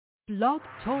Blog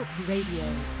Talk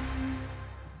Radio.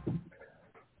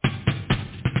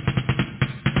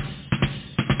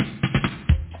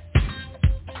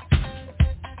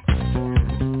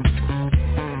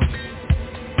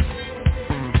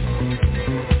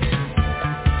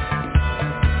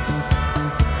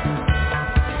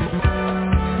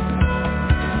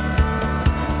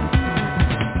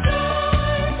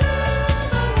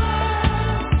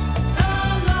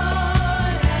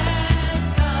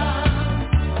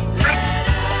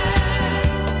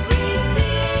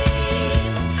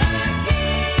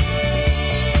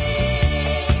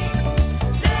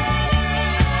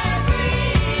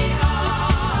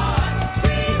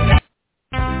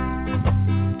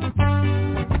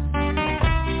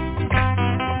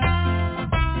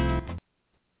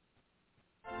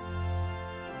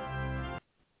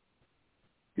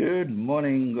 Good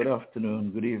morning, good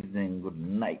afternoon, good evening, good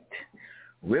night.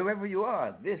 Wherever you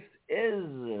are, this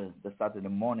is the Saturday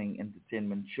morning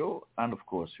entertainment show. And of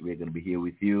course, we're going to be here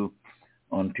with you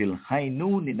until high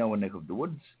noon in our neck of the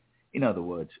woods. In other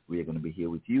words, we're going to be here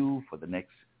with you for the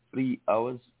next 3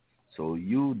 hours. So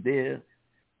you there,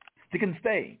 stick and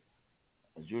stay.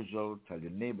 As usual, tell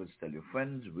your neighbors, tell your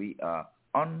friends, we are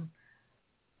on.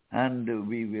 And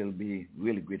we will be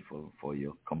really grateful for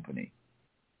your company.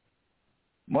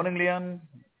 Morning, Leon.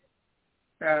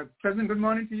 Pleasant good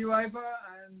morning to you, Ivor,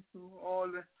 and to all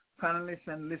the panelists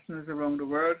and listeners around the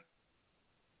world.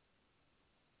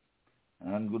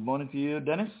 And good morning to you,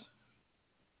 Dennis.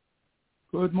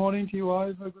 Good morning to you,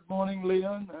 Ivor. Good morning,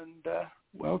 Leon, and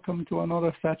welcome to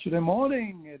another Saturday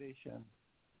morning edition.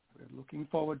 We're looking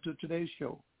forward to today's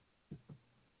show.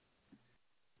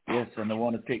 Yes, and I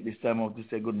want to take this time out to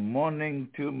say good morning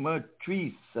to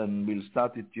Mertrice, and we'll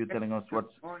start with you telling us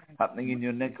what's happening in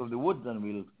your neck of the woods, and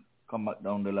we'll come back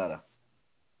down the ladder.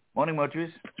 Morning,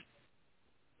 Mertrice.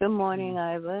 Good morning,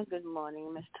 Ivor. Good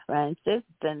morning, Mr. Francis,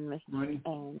 and Mr. Morning.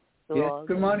 And Yes,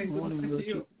 good morning. Good morning to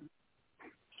you.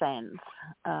 Friends.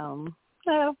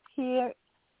 Well, here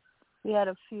we had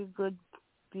a few good,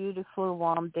 beautiful,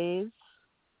 warm days.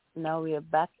 Now we are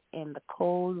back in the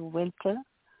cold winter.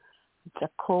 It's a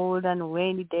cold and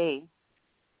rainy day,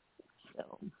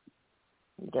 so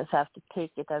you just have to take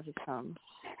it as it comes.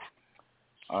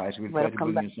 All right, we'll try to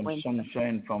bring you some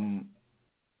sunshine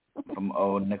from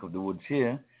our neck of the woods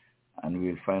here, and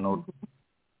we'll find out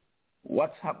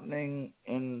what's happening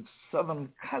in Southern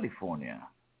California.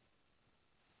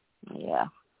 Yeah.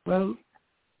 Well,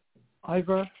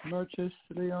 Ivor, Merchis,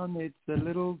 Leon, it's a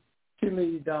little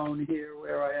chilly down here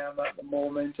where I am at the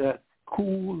moment.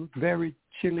 Cool, very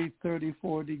chilly,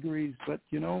 34 degrees. But,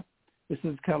 you know, this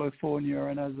is California,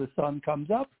 and as the sun comes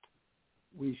up,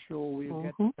 we sure will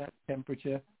get that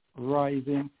temperature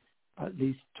rising at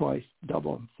least twice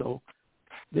double. So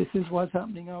this is what's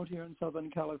happening out here in Southern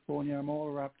California. I'm all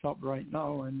wrapped up right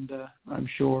now, and I'm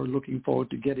sure looking forward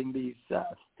to getting these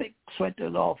thick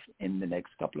sweaters off in the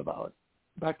next couple of hours.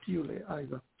 Back to you,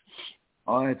 Ivor.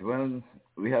 All right, well,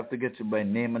 we have to get you by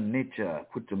name and nature.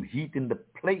 Put some heat in the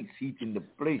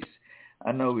place.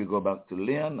 And now we go back to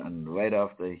Leon, and right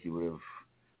after he will have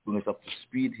bring us up to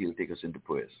speed, he'll take us into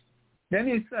prayers.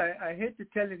 Dennis, I hate to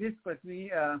tell you this, but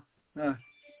we are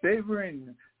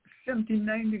savoring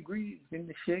 79 degrees in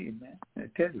the shade, man. I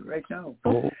tell you right now.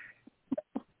 Oh.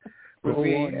 But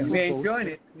we're enjoying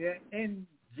it. We're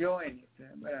enjoying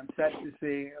it. But I'm sad to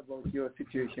say about your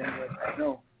situation, but I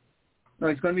know. No,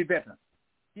 it's going to be better.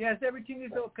 Yes, everything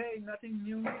is okay. Nothing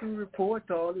new to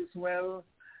report. All is well.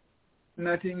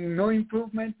 Nothing, no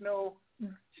improvement. No,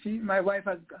 my wife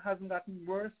hasn't gotten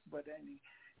worse. But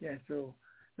so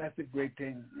that's a great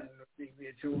thing. And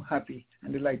we're so happy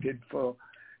and delighted for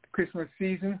the Christmas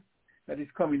season that is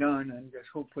coming on, and just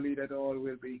hopefully that all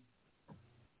will be,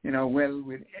 well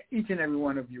with each and every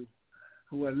one of you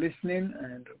who are listening,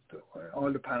 and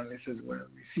all the panelists as well.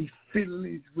 We see Phil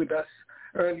is with us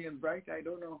early and bright. I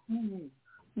don't know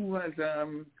who has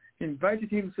invited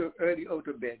him so early out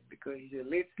of bed, because he's a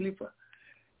late sleeper.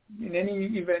 In any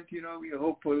event, we are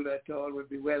hopeful that all will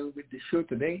be well with the show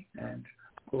today. And,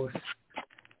 of course,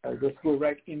 I'll just go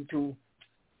right into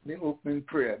the opening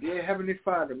prayer. Dear Heavenly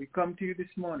Father, we come to you this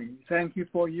morning. Thank you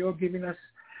for your giving us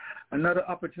another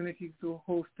opportunity to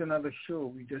host another show.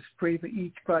 We just pray for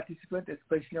each participant,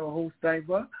 especially our host,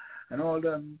 Ivor, and all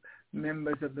the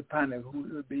members of the panel who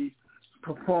will be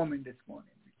performing this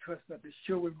morning. We trust that the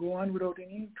show will go on without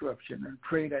any interruption, and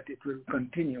pray that it will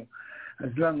continue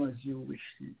as long as you wish,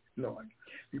 Lord.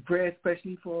 We pray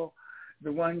especially for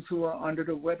the ones who are under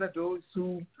the weather, those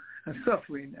who are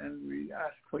suffering, and we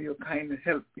ask for your kind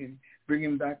help in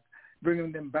bringing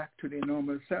them back to their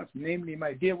normal self, namely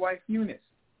my dear wife, Eunice.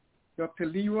 Dr.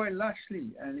 Leroy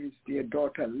Lashley and his dear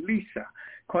daughter Lisa,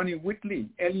 Connie Whitley,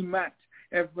 Ellie Matt,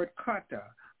 Everett Carter,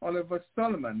 Oliver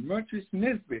Solomon, Murtris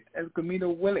Nesbitt, El Camino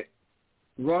Willett,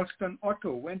 Ralston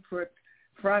Otto, Wentworth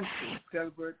Francis,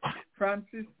 Delbert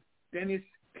Francis, Dennis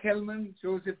Kellman,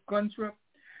 Joseph Gunthrop,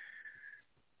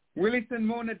 Willis and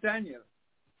Mona Daniel,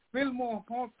 Fillmore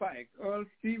Hallpike, Earl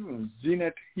Stevens,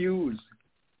 Jeanette Hughes,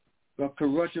 Dr.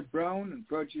 Roger Brown, and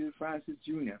Virgil Francis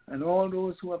Jr., and all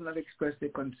those who have not expressed their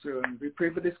concern. We pray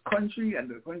for this country and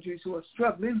the countries who are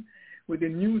struggling with the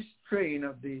new strain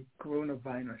of the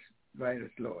coronavirus,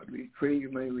 Lord. We pray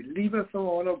you may relieve us of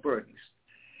all our burdens.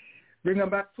 Bring them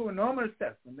back to a normal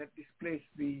self and let this place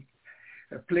be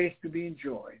a place to be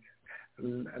enjoyed,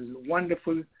 a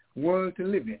wonderful world to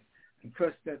live in. And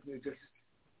trust that we'll just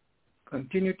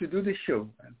continue to do the show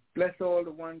and bless all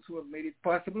the ones who have made it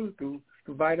possible to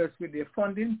provide us with their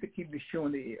funding to keep the show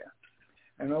in the air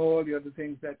and all the other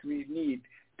things that we need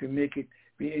to make it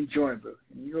be enjoyable.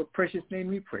 In your precious name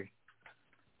we pray.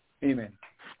 Amen.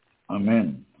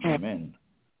 Amen. Amen.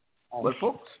 Well,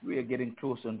 folks, we are getting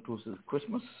closer and closer to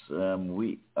Christmas.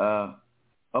 We are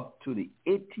up to the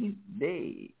 18th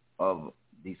day of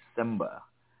December.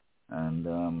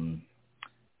 And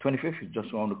 25th is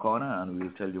just around the corner, and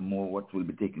we'll tell you more what will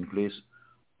be taking place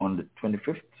on the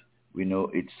 25th. We know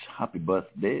it's happy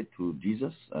birthday to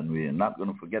Jesus, and we're not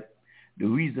going to forget the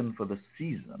reason for the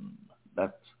season.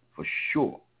 That's for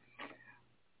sure.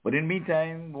 But in the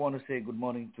meantime, we want to say good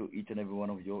morning to each and every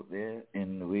one of you out there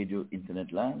in radio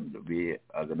internet land. We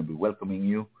are going to be welcoming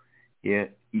you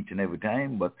here each and every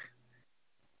time, but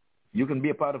you can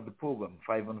be a part of the program,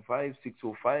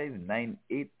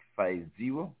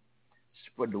 515-605-9850.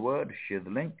 Spread the word, share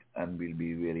the link, and we'll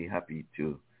be really happy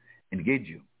to engage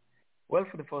you. Well,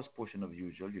 for the first portion of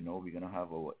usual, you know, we're going to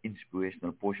have our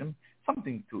inspirational portion,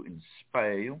 something to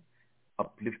inspire you,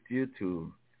 uplift you,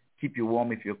 to keep you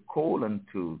warm if you're cold, and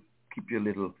to keep you a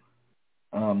little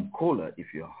cooler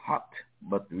if you're hot.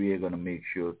 But we are going to make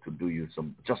sure to do you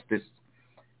some justice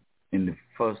in the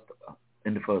first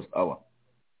hour.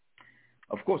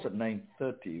 Of course, at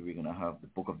 9:30, we're going to have the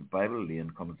book of the Bible.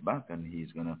 Leon comes back, and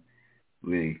he's going to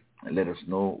really let us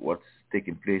know what's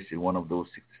taking place in one of those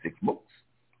 66 books.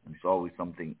 And it's always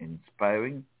something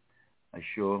inspiring. I'm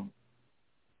sure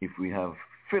if we have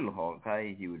Phil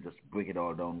Hawkeye, he will just break it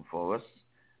all down for us.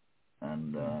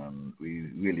 And we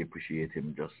really appreciate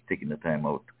him just taking the time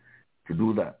out to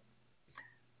do that.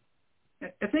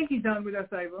 I think he's done with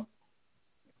us, Ivor.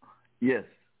 Yes,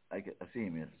 I see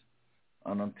him, yes.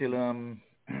 And until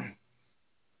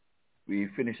we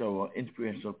finish our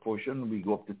inspirational portion, we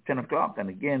go up to 10 o'clock. And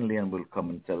again, Leon will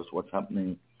come and tell us what's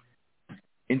happening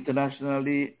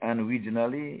internationally and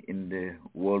regionally in the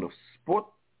world of sport.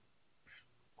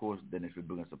 Of course, Dennis will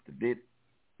bring us up to date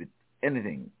with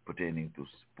anything pertaining to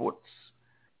sports.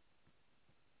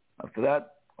 After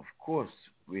that, of course,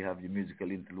 we have the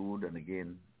musical interlude, and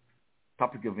again,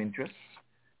 topic of interest.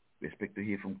 We expect to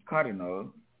hear from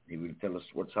Cardinal. He will tell us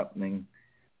what's happening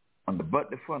on the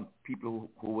birthday front.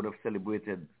 People who would have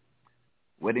celebrated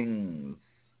weddings,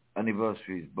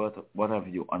 anniversaries, birth, what have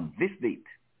you, on this date.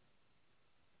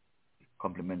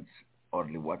 Compliments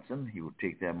Audley Watson. He would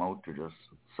take them out to just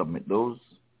submit those.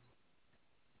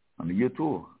 And you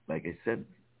too, like I said,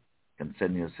 can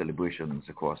send your celebrations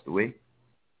across the way.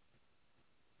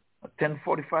 At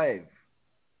 10:45,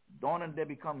 Dawn and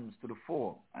Debby comes to the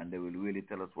fore, and they will really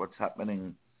tell us what's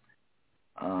happening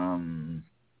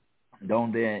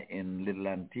down there in Little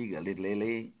Antigua, Little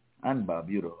LA, and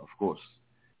Barbuda, of course.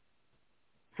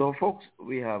 So, folks,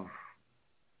 we have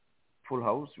full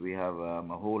house. We have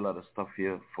a whole lot of stuff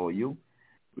here for you.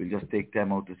 We'll just take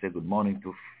time out to say good morning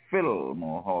to Phil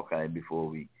Hawkeye before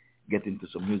we get into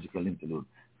some musical interlude.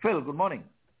 Phil, good morning.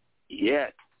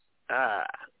 Yes.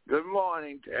 Good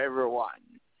morning to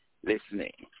everyone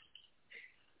listening.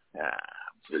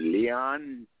 To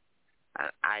Leon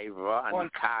and Ivor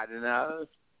and Cardinal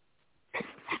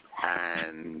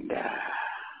and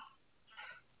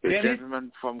the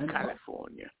gentleman from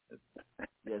California.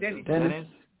 Dennis.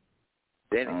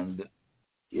 And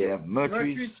yeah,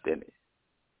 Murtris. Dennis.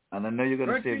 And I know you're going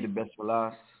to save the best for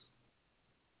last.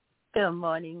 Good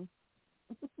morning.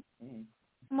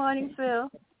 Morning,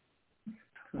 Phil.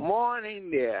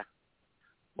 Morning there.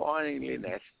 Morning,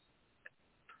 Lynette.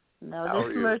 No,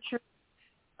 this Murtris.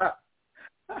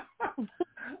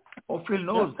 Oh, Phil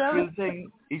knows. Phil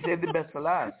saying he said the best for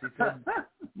last. He said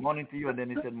morning to you, and then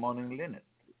he said morning, Lynette.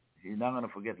 He's not going to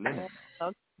forget Lynette.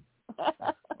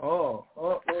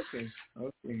 Okay.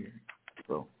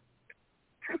 So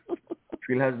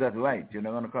Phil has that right. You're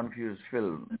not going to confuse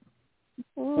Phil.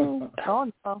 Oh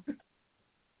no.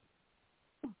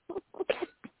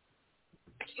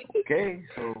 Okay,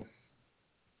 so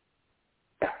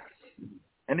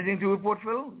anything to report,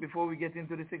 Phil, before we get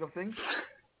into the thick of things?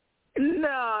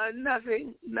 No,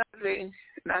 nothing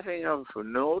of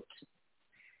note.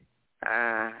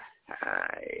 I'm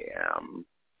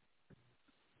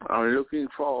looking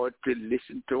forward to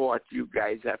listen to what you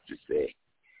guys have to say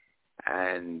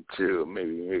and to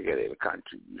maybe make a little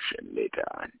contribution later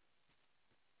on.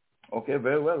 Okay,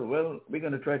 very well. Well, we're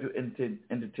going to try to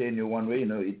entertain you one way. You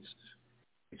know, it's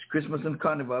Christmas and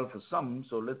Carnival for some,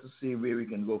 so let us see where we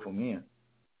can go from here.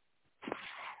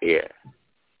 Yeah.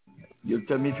 You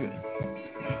tell me if you...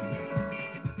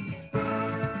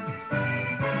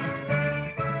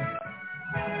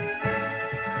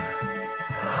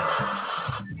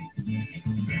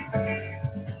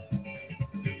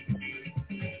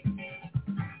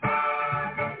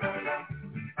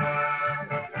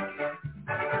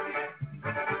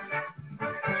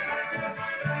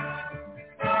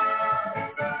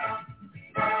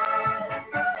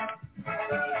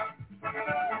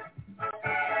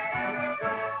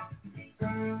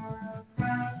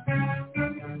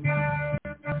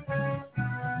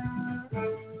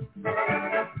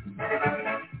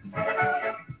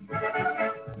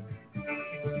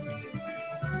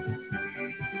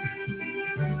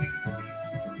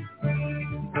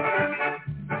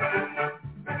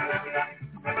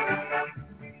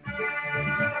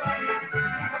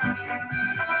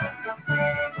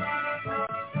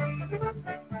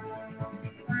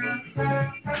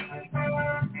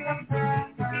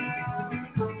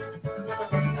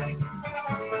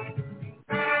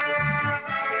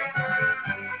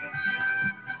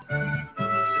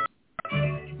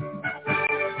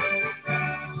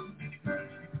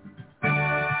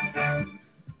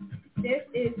 This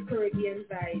is Caribbean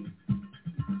Vibes.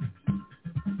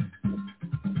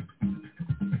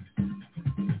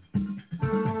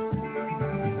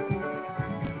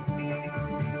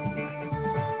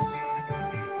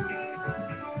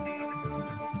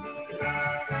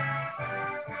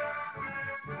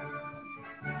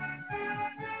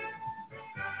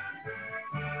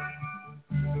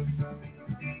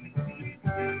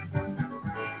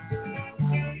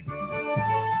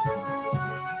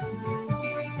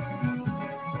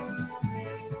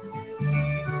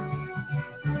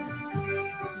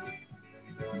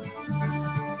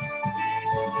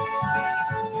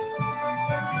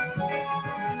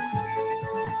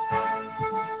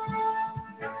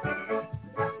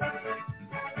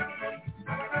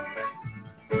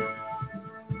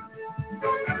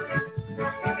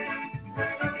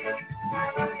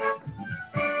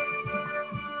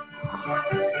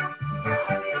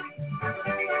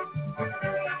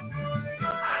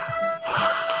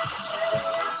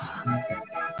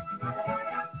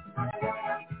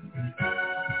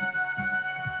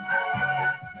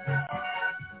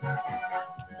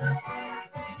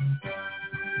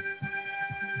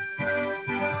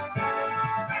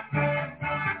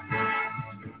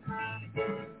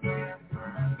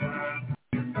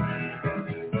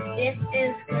 This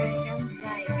is Caribbean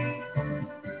Vibes.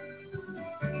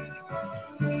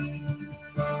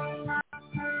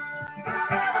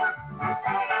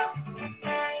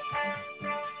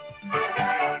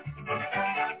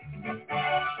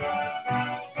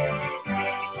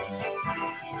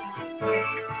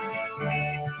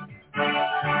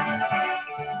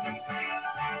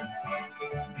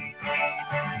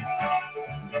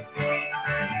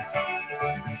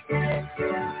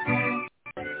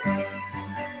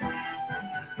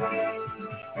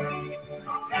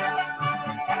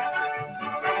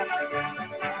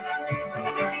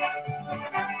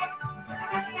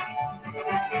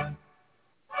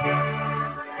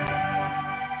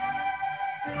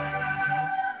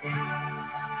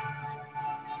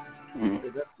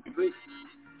 That's great.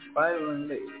 Byron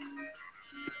Lee.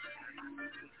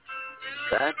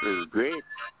 That was great.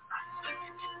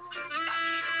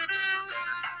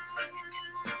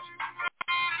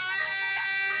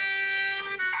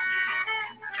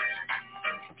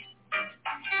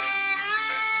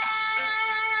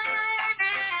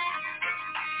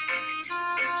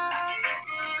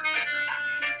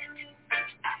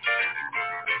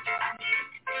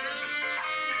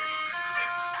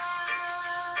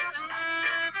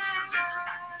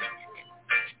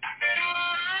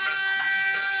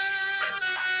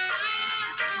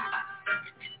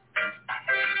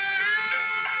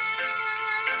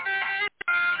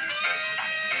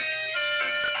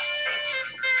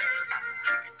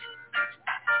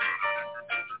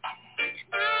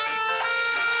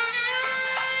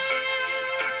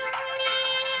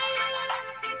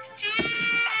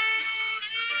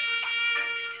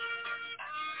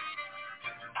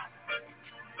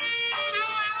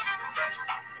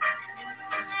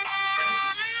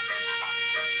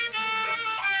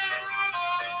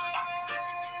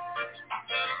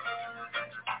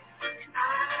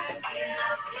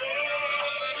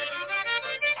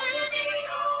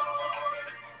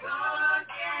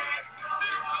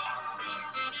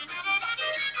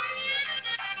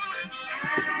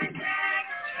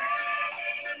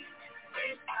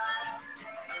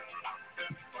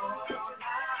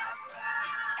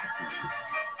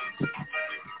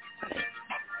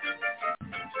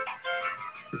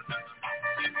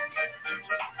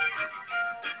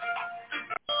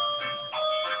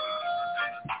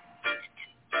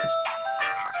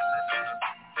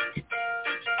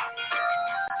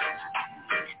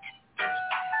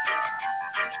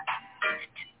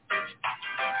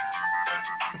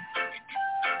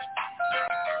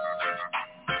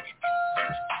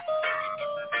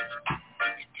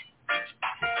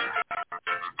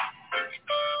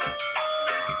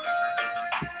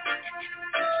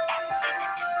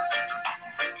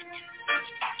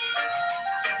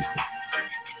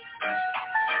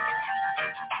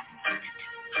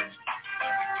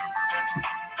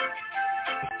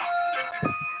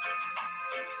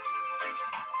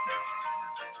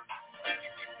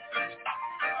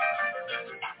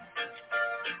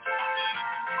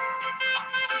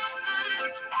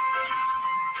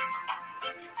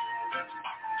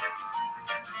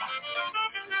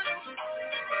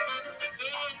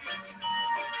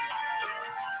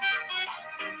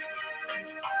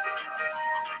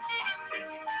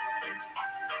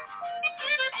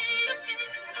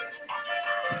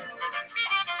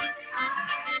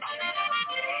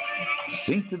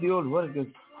 Sing to the old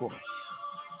rugged force.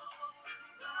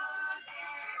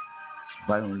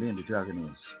 Violently in the dragon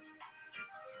is.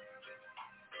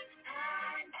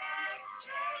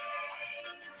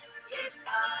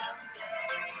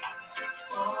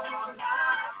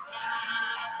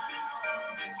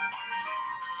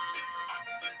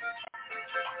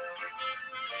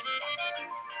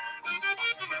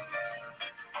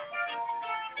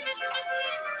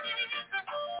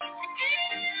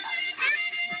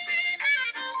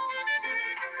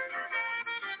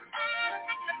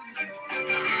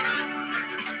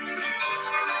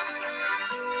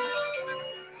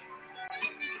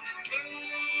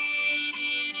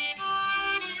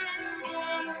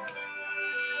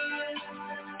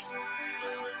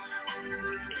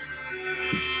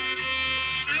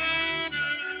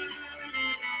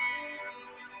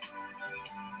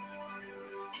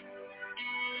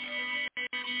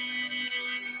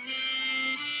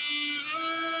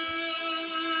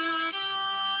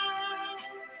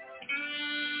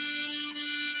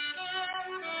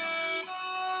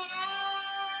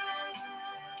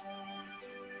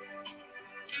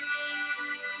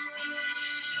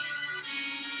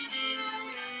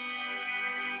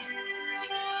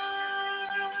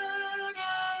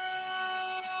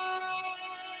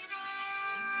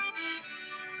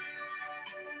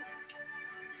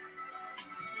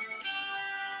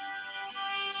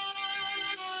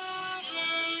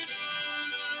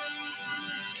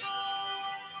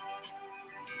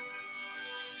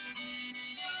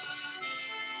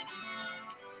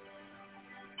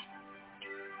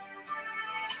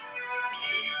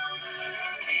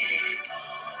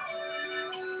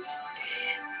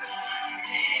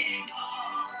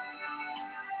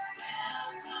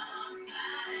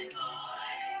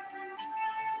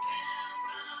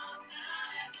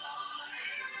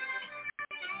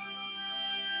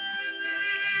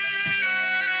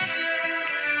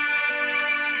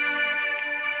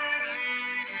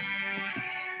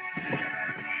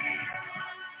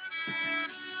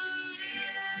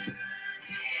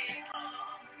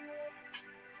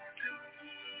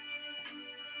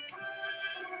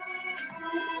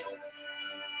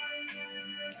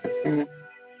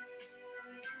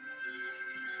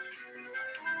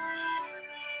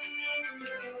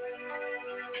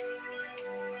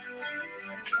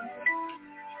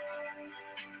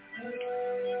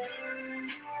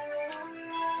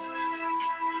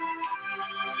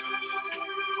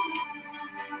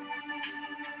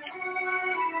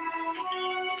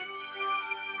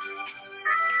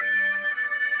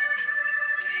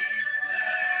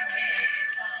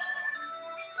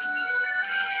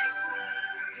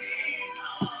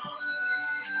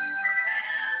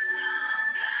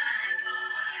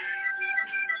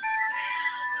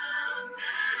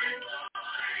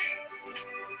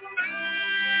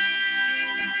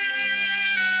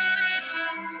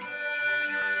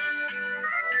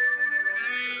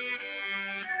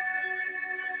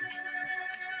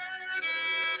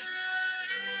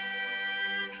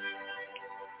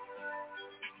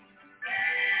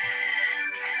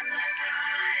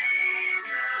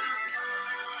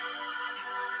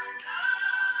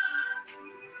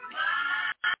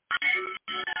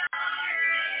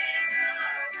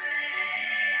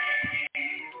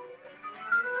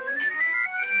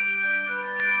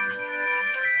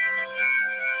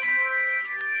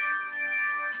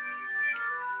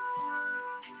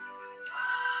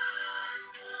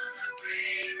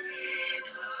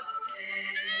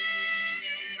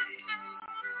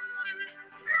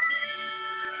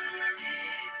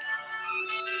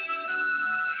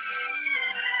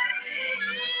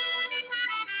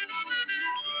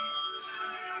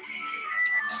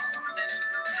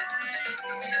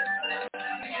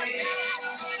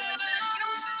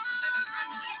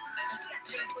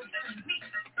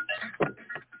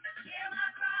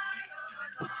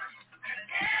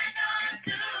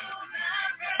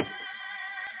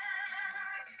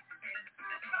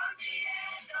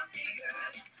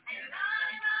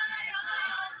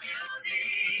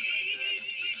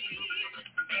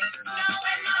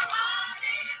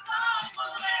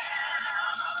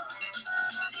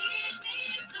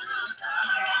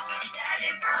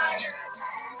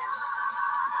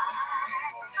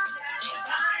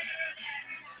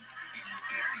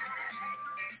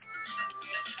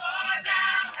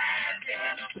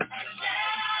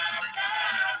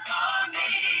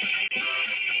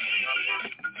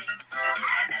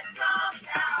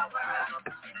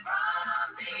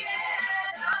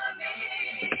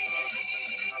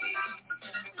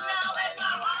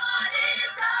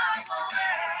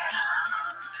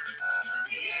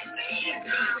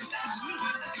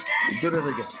 Do it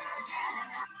again.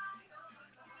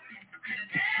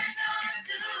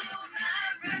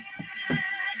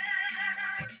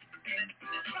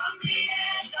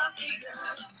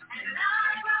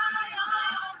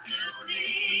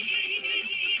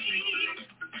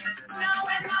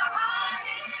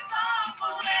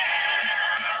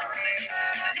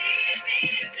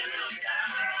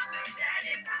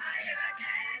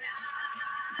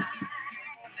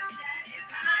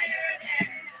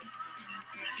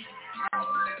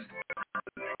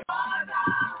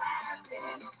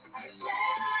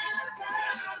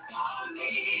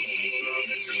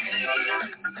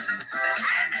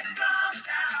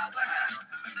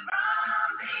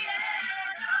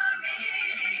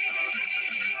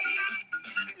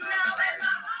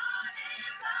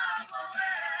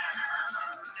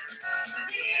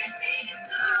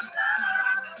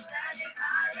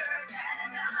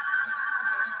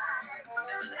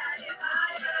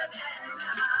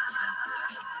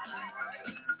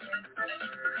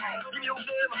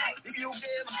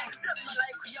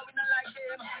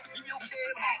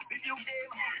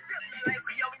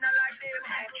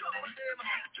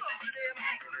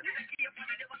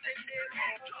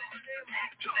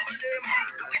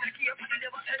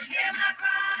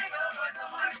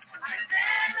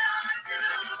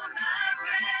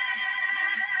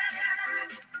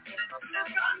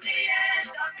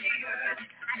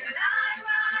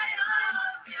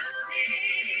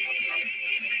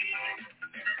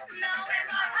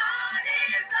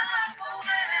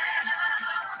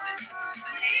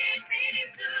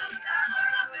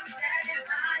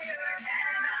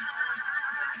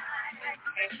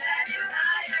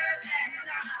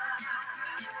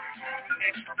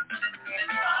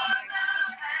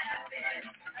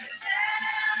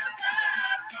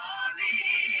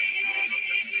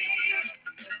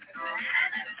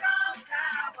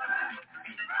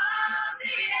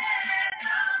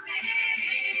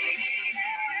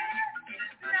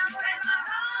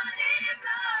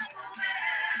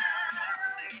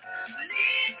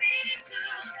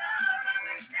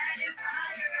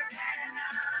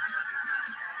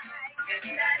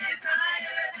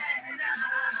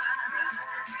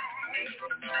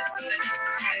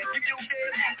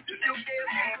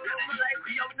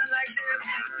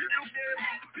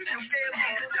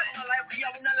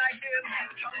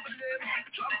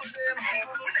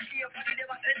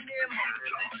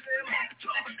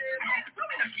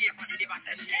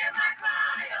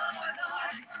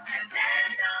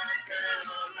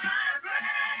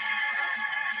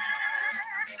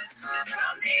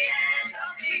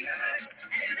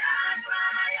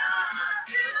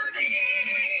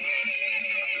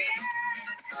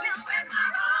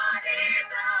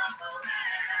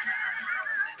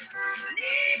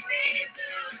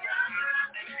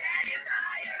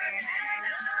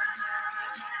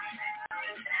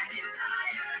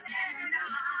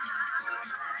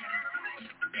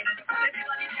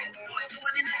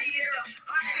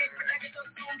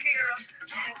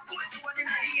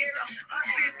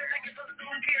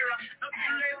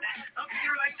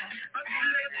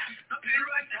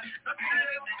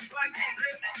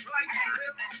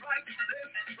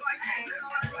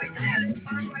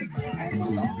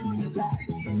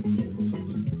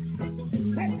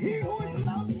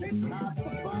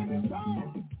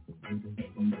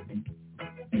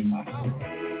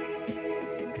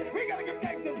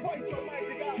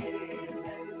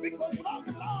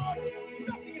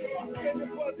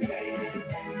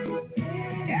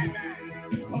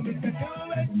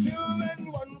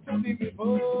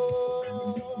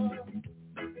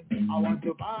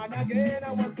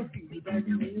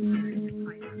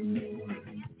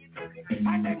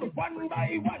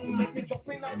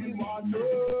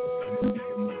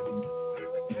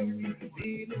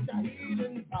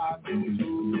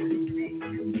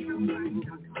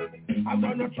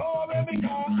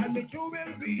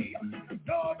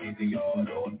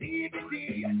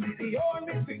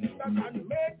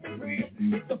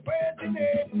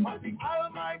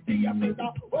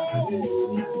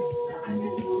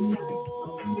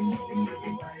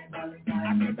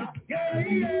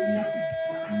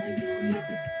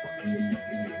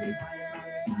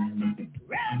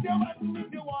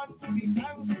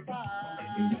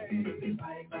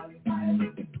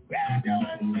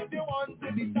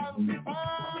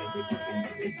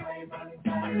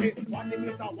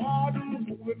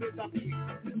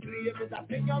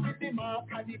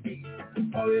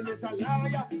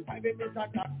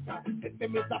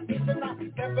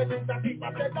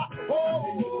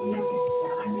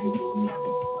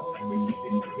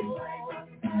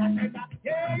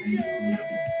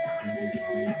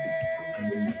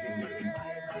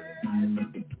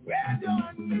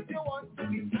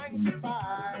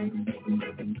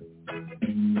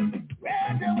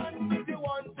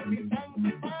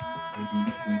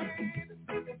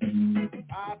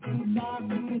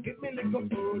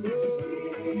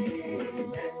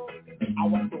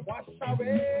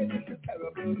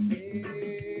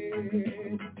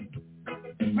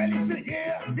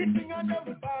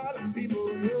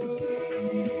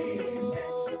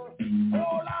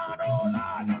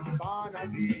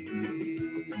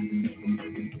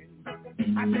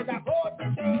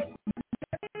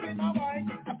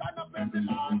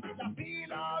 I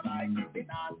feel alright, it's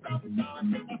not some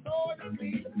time, it's a soul to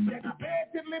sleep.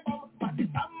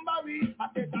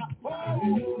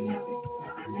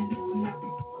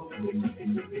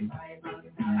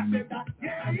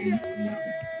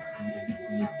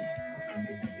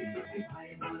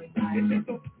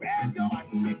 So raise your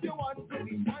hand if you want to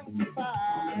be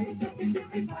sanctified. So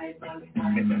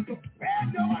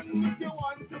raise your hand if you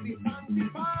want to be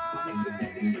sanctified.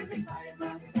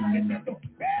 So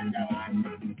raise your hand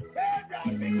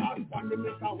because one him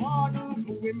is a one,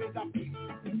 two him is a thief,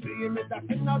 three him is a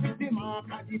sinner with the mark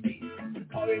of the beast,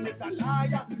 four him is a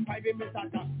liar, five him is a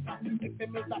doctor, six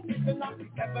him is a prisoner,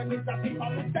 seven is a thief. I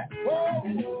will say, oh.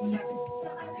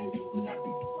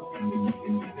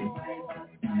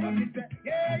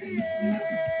 Yeah, yeah.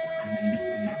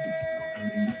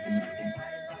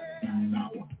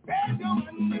 Now, raise your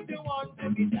hand if you want to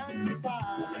be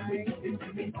sanctified. Raise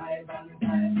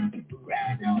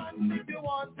your hand if you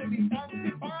want to be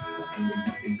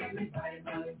sanctified.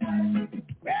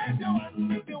 Raise your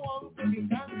hand if you want to be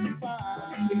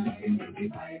sanctified.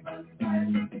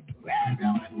 Raise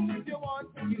your hand if you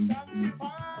want to be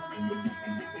sanctified.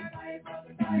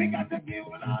 We got to give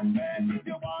Lord praise if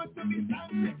you want to be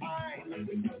sanctified.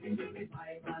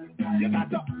 You got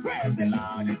to praise the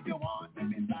Lord if you want to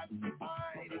be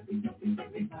sanctified. We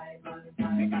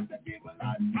got to give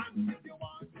Lord thanks if you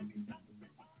want to be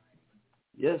sanctified.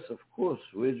 Yes, of course.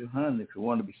 Raise your hand if you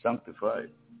want to be sanctified.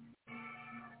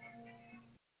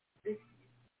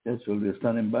 Yes, we'll be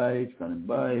standing by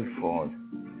for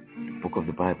the book of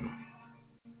the Bible.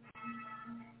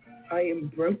 I am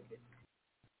broken.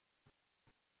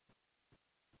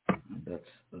 That's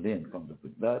Lynn comes up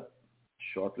with that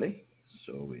shortly.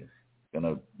 So we're going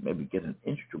to maybe get an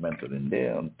instrumental in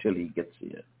there until he gets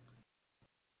here.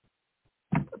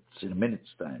 That's in a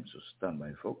minute's time, so stand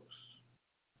by, folks.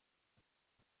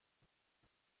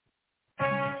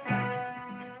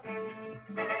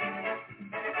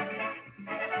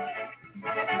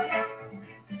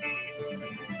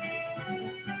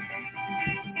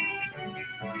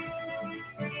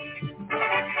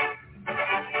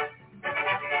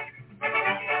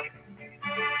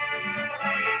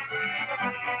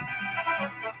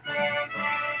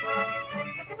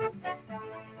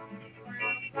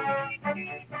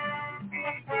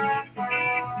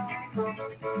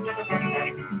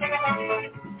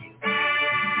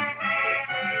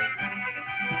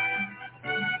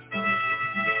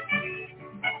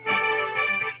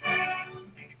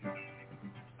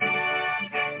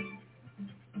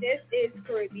 This is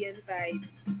Caribbean Vibes.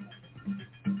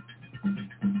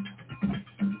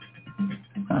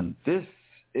 And this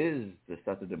is the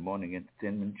Saturday morning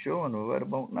entertainment show, and right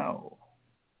about now,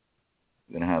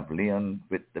 we're going to have Leon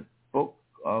with the book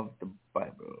of the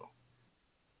Bible.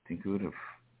 I think we would have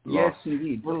lost. Yes,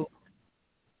 indeed.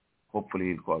 Hopefully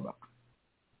he'll call back.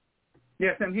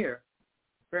 Yes, I'm here.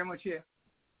 Very much here.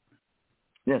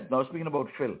 Yes, now speaking about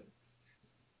Phil.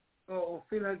 Oh,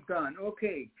 Phil has gone.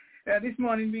 Okay. This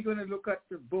morning we're going to look at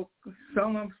the book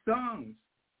Song of Songs.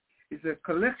 It's a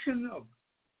collection of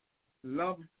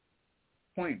love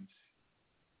poems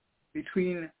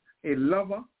between a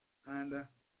lover and a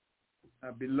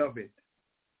beloved.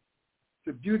 It's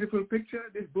a beautiful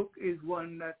picture. This book is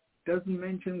one that doesn't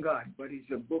mention God, but it's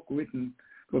a book written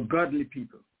for godly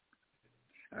people.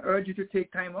 I urge you to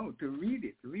take time out to read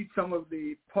it. Read some of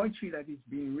the poetry that is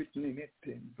being written in it.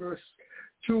 In verse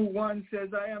 2:1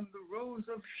 says, I am the rose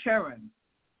of Sharon,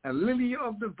 a lily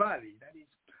of the valley. That is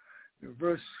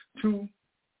verse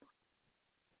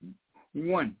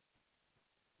 2:1.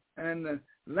 And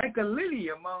like a lily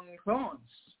among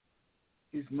thorns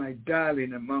is my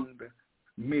darling among the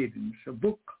maidens. A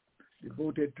book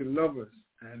devoted to lovers,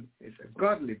 and it's a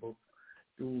godly book.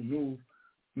 To no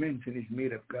mention is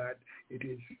made of God. It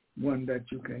is one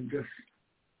that you can just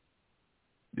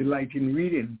delight in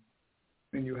reading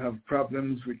when you have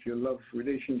problems with your love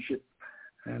relationship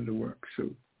and the work.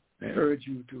 So I urge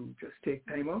you to just take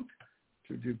time out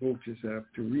to devote yourself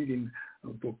to reading a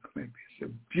book like this.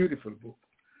 A beautiful book.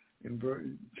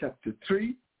 In chapter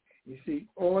 3, you see,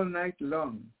 all night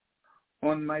long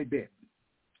on my bed,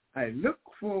 I look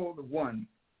for the one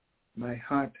my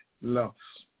heart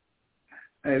loves.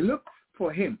 I look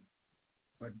for him,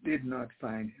 but did not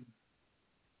find him.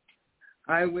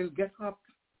 I will get up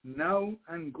now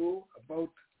and go about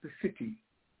the city,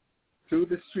 through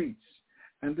the streets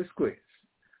and the squares.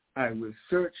 I will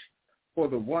search for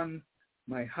the one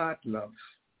my heart loves.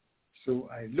 So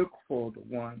I look for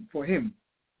him,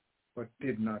 but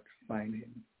did not find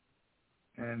him.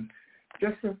 And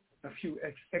just a few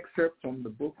excerpts from the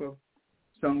book of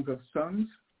Songs of Songs,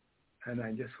 and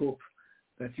I just hope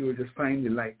that you will just find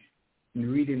delight in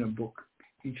reading a book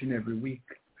each and every week.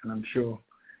 And I'm sure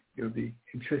you'll be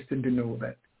interested to know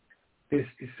that this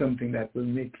is something that will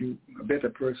make you a better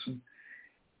person,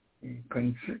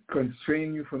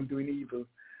 constrain you from doing evil,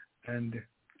 and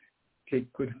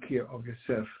take good care of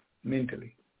yourself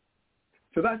mentally.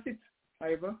 So that's it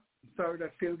Ivor. Sorry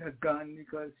that Phil has gone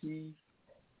because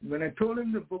when I told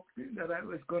him the book that I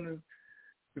was going to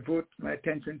devote my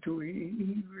attention to,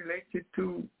 he relates it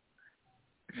to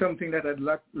something that I'd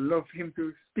love him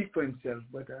to speak for himself.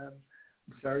 But I'm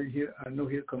sorry, I know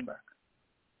he'll come back.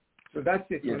 So that's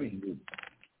it for me. Indeed.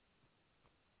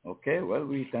 Okay, well,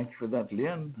 we thank you for that,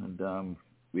 Leon. And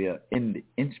we are in the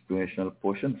inspirational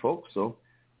portion, folks. So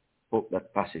hope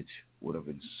that passage would have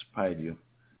inspired you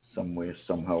somewhere,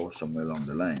 somehow, somewhere along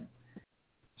the line.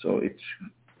 So it's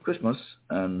Christmas,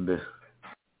 and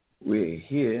we're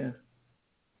here,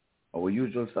 our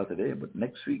usual Saturday, but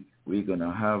next week we're going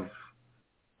to have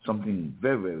something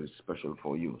very, very special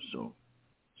for you. So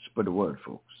spread the word,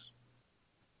 folks.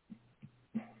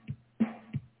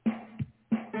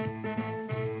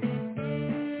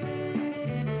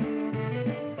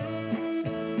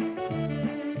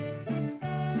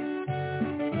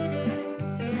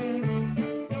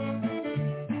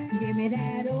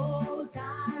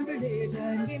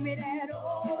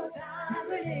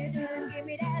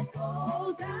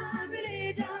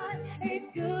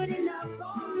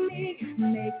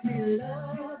 Makes me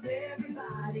love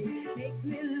everybody. Makes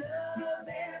me love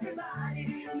everybody.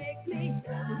 Makes me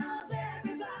love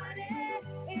everybody.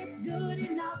 It's good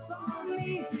enough for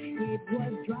me. It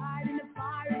was tried in the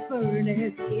fire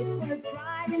furnace. It was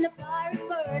tried in the fire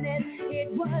furnace. It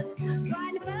was tried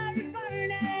in the fire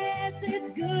furnace. It's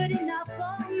good enough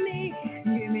for me.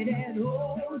 Give me that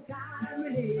old time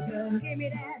religion. Give me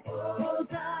that old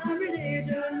time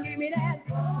religion. Give me that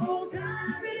old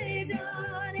time religion.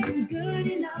 It's good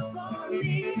enough for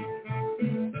me.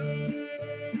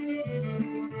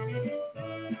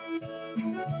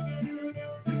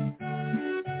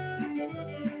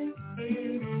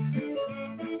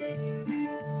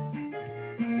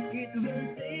 It will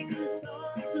take us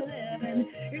all to heaven.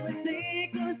 It will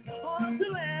take us all to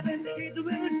heaven. It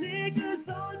will take us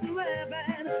all to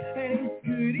heaven. And it's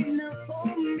good enough for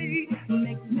me.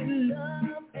 Makes me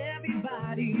love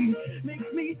everybody.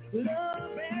 Makes me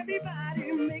love everybody.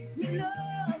 Makes me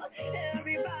love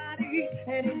everybody.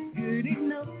 And it's good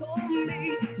enough for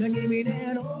me. Now give me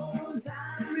that old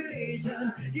time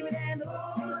religion. Give me that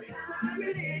old time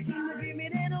religion. Give me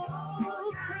that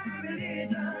old time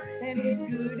religion. And it's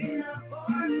good enough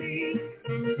for me.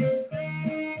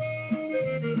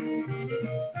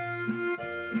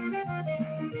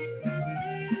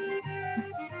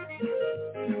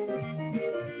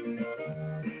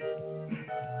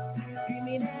 Give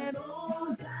me that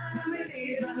old time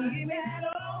religion. Give me that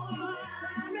old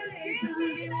time religion. Give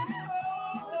me that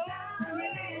old time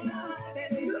religion.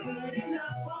 And it's good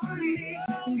enough for me.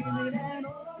 Give me that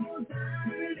old time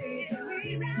religion.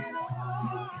 Give me that old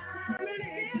time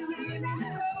religion. Give me that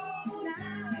old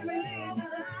time religion.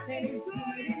 And it's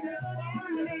good enough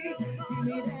for me. Give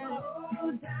me that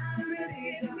old time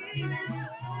religion. Give me that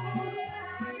old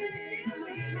time religion. Give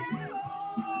me that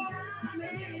old time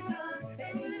religion.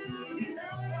 And it's good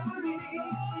enough for me.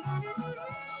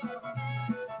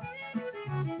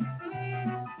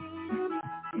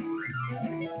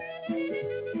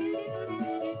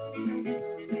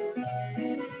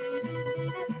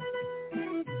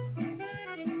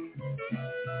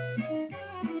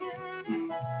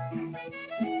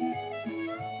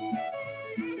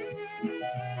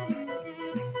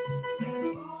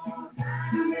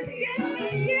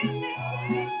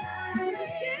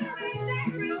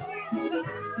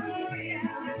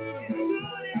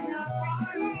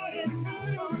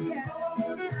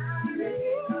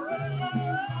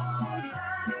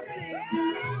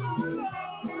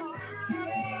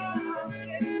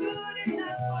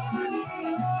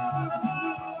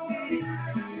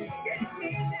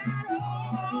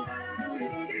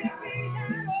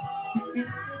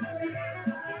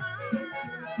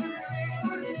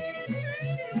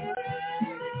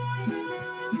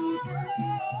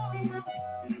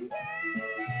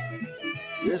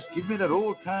 Yes, give me that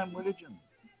old time religion.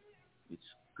 It's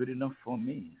good enough for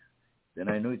me. Then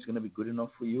I know it's going to be good enough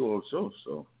for you also.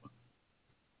 So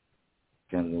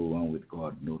can't go wrong with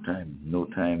God. No time, no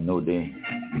day,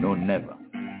 no never.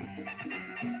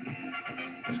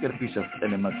 Let's get a piece of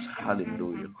Element's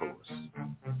Hallelujah chorus.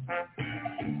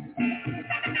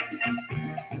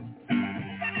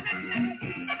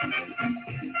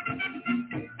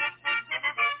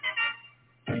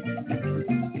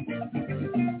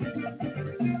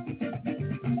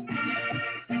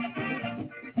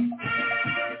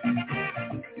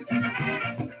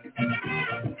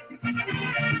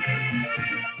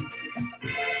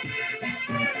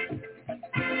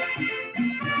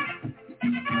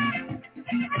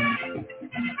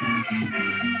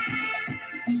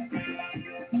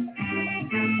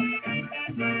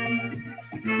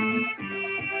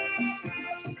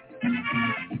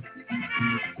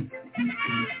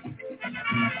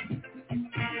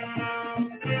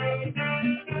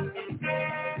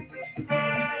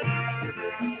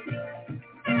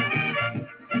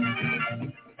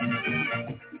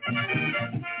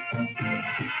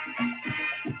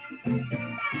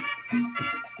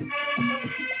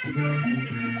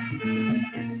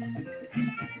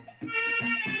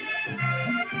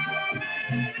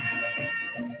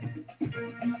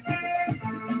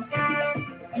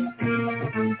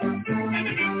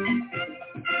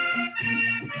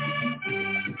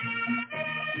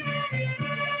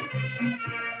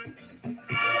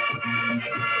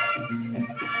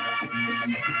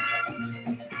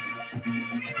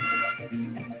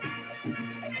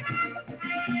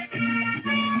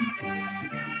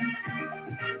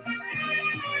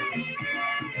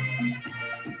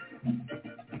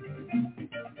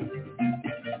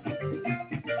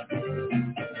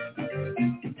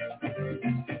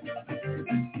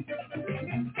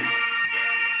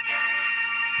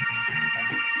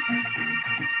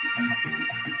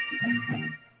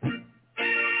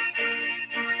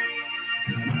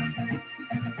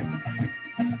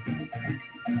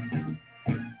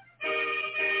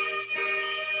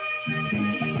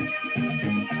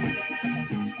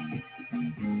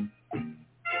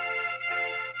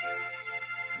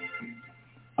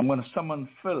 going to summon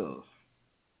Phil.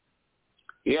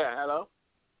 Yeah, hello?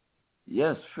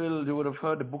 Yes, Phil, you would have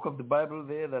heard the book of the Bible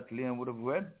there that Leon would have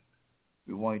read.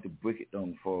 We want you to break it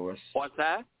down for us. What's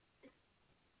that?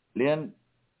 Leon,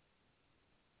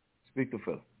 speak to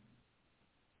Phil.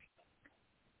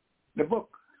 The book,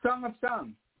 Song of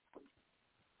Songs.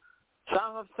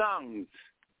 Song of Songs.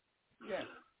 Yes.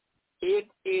 It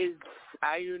is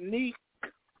a unique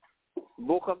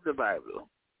book of the Bible.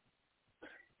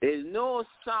 There's no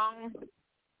song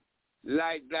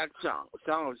like that song,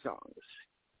 Song of Songs.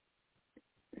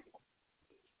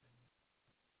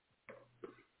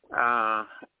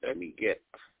 Let me get.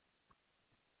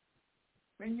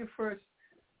 When you first,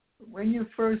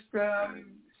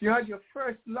 you had your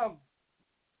first love,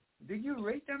 did you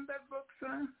rate them that book,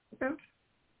 sir?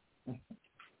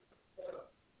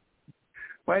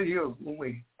 Well,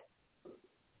 wait.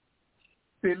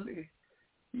 Phil,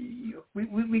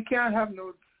 we can't have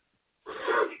no.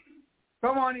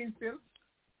 Come on in, Phil.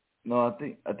 No,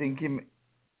 I think he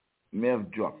may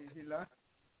have dropped. He lost?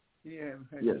 Yeah,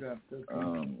 yes. Dropped. Okay.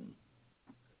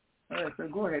 All right, so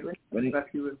go ahead.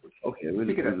 Okay, we'll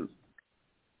pick it up.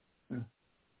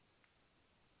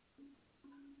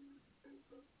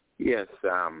 Yes.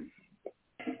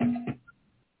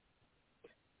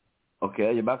 Okay,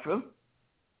 are you back, Phil?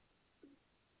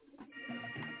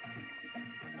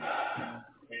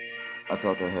 I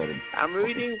thought I heard him. I'm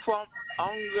reading from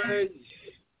Unger's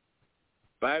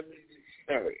Bible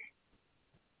Dictionary.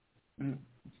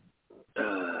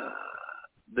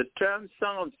 The term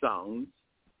Song of Songs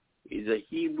is a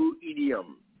Hebrew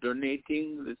idiom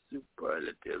denoting the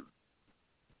superlative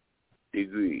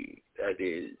degree, that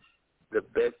is, the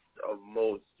best of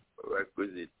most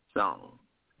requisite song.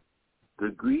 The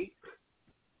Greek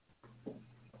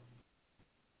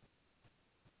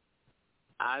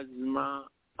asmaton,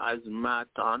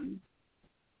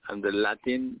 and the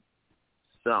Latin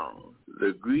song.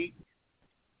 The Greek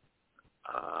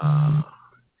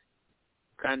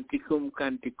canticum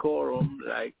canticorum,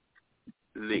 like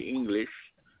the English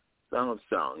Song of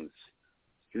Songs.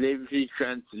 Slavishly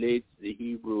translates the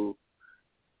Hebrew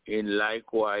in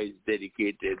likewise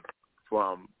dedicated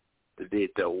from the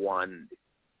data 1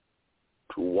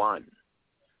 to 1.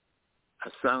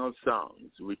 A Song of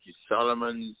Songs, which is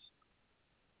Solomon's,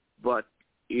 but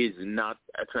is not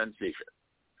a translation.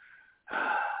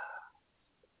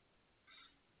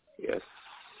 Yes.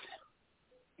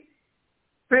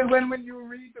 Phil, when will you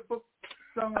read the book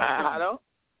Song of Songs? Hello?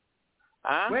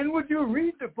 When would you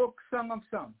read the book Song of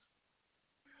Songs?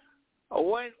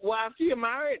 Well, after you're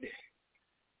married.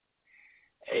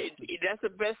 That's the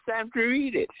best time to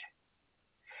read it.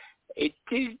 It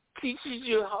teaches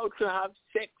you how to have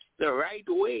sex the right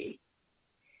way.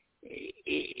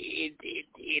 It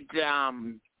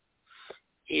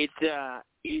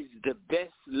is the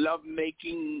best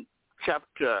lovemaking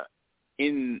chapter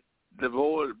in the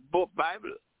whole book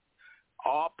Bible,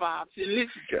 or perhaps in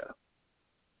literature.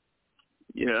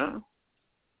 You know,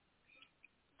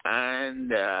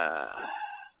 and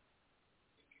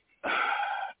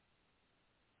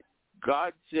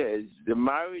God says the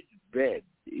marriage bed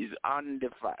is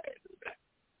undefiled.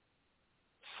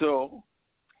 So,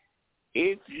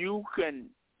 if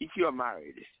you're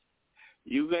married,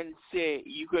 you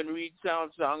can read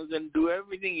songs and do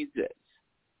everything he says,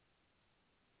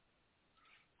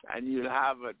 and you'll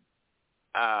have an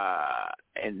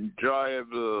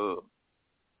enjoyable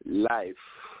life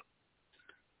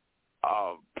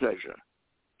of pleasure.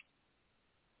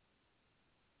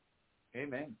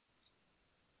 Amen.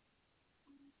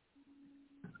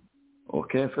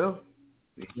 Okay, Phil.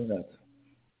 We hear that.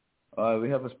 We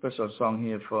have a special song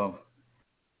here for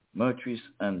Mertrice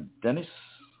and Dennis.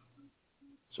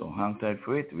 So hang tight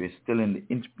for it. We're still in the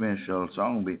inspirational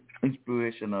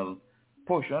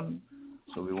portion.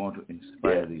 So we want to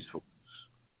inspire these folks.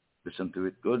 Listen to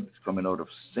it good. It's coming out of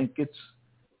St. Kitts.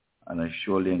 And I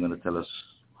surely am going to tell us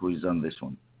who is on this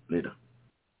one later.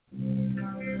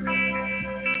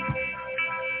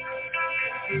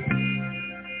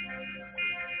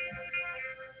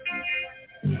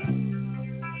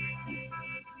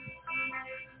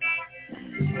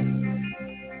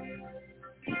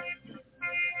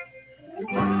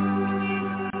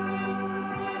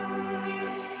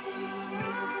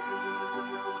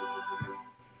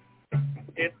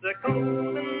 It's a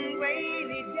cold and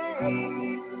rainy day.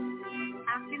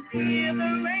 I can hear the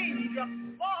raindrops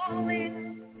falling.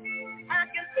 I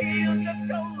can feel the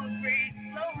cold breeze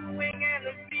blowing and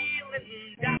I'm feeling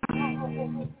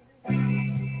down.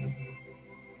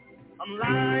 I'm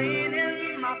lying in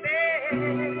my bed,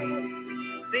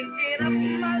 thinking of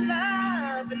my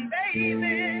loving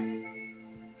baby,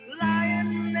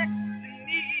 lying next to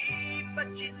me.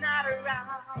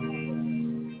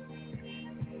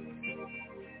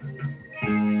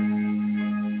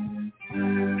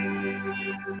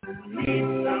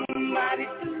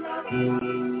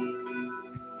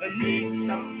 need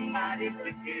somebody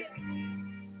to give.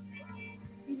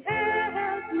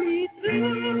 Help me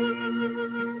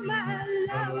through my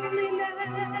loneliness.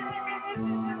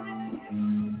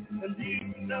 I need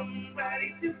somebody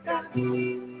to touch.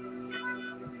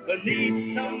 I need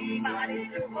somebody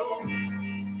to hold,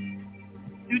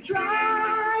 to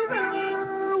drive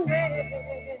away.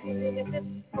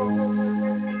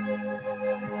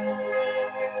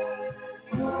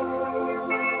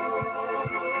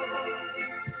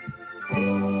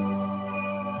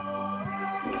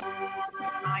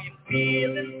 I am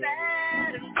feeling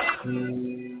sad and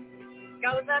blue,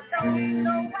 'cause I don't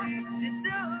know what to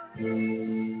do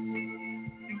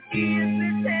to ease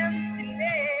this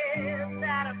emptiness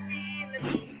that I'm feeling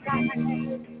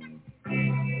inside.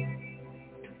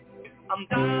 I'm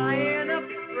dying of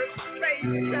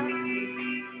frustration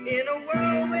in a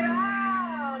world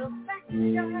without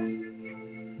affection.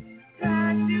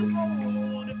 Trying to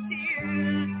hold the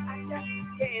tears I just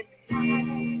can't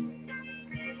hide.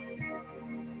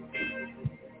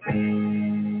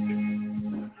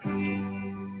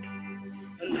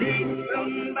 I need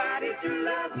somebody to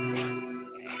love.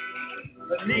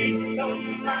 I need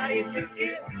somebody to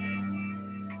give.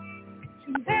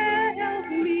 To help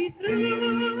me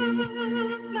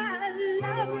through my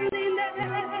loneliness.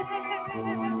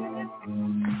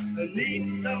 I need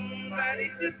somebody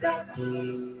to touch.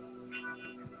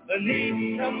 I need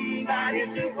somebody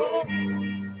to hold,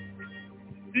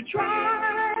 to drive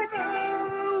away.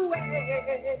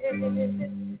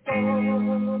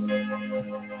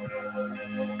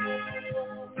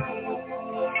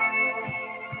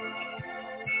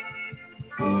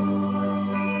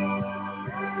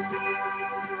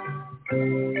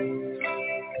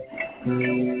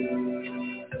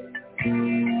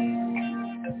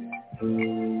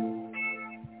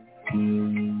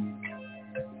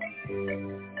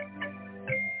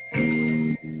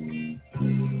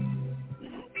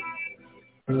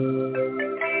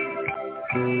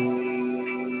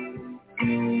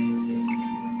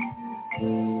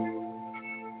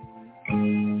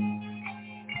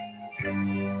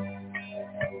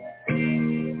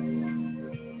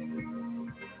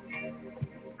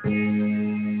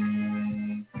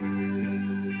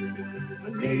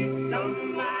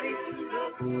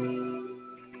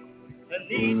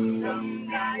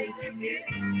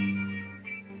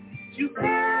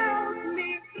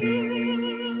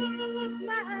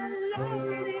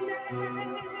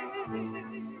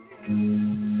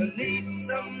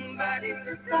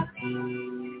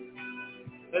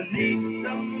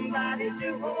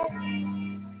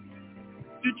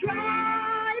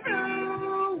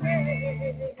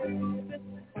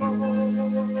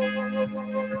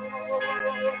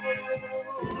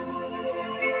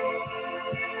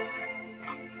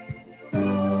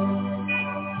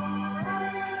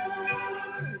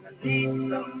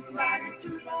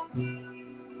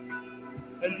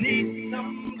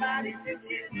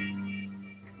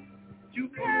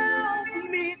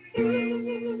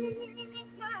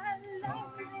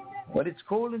 But it's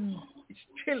cold and it's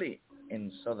chilly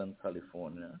in Southern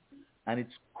California, and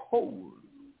it's cold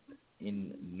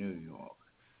in New York.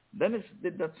 Dennis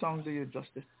did that song do you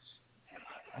justice?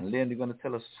 And Leon, you're going to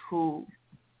tell us who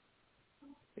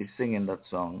is singing that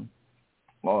song,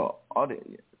 or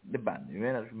the band. You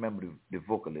may not remember the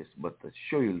vocalist, but I'm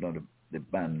sure you'll know the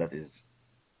band that is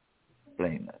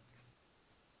playing that.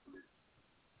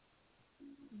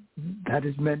 That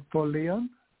is meant for Leon?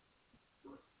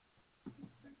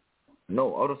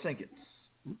 No, I don't think it's.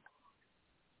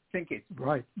 Think it.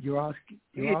 Right. You're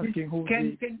asking who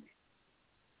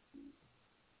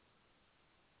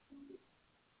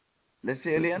Let's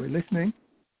see, Leon. We're listening.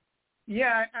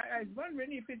 Yeah, I was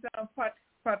wondering if it's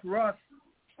Pat Ross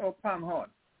or Pam Hall.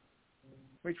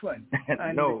 Which one?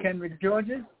 And No. Kenrick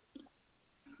Georges?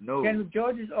 No. Kenrick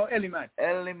Georges or Ellie Matt?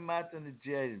 Ellie Matt and the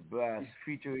Jazz Brass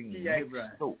featuring Nick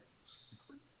Stokes.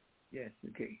 Yes,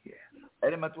 okay, yeah.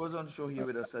 Ellie Matt was on the show here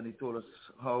with us, and he told us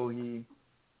how he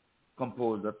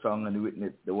composed that song, and he written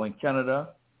it. They were in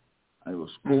Canada, and it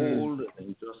was cold, and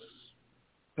he just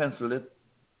penciled it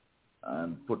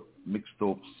and put Mick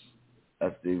Stokes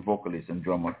as the vocalist and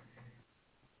drummer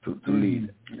to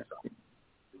lead.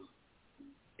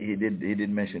 He did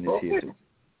mention it here too.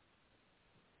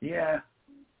 Yeah.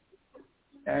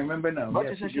 I remember now. But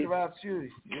yes, I should have asked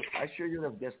you. I'm sure you'd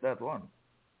have guessed that one.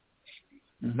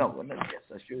 Mm-hmm. No, well, not guess.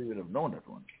 I'm sure you would have known that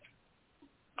one.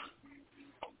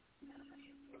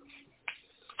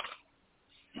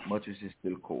 Much as it's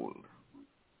still cold.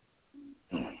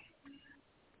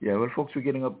 Yeah, well, folks, we're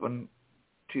getting up on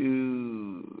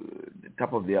to the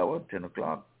top of the hour, 10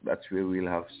 o'clock. That's where we'll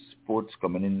have sports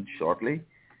coming in shortly.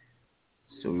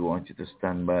 So we want you to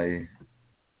stand by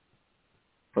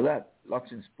for that.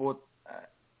 Lots in sport.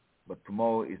 But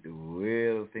tomorrow is the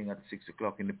real thing at 6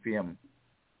 o'clock in the p.m.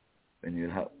 when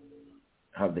you'll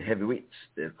have the heavyweights.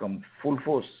 They'll come full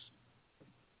force.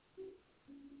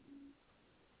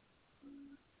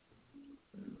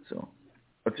 So,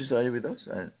 Patricia, are you with us?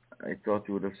 I thought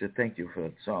you would have said thank you for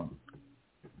that song.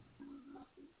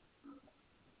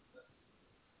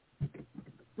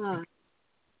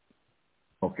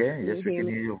 Okay, yes, we can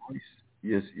hear your voice.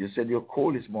 Yes, you said you're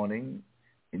cold this morning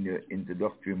in your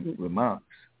introductory remarks.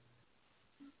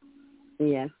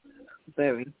 Yes,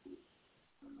 very.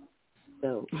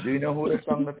 So. Do you know who the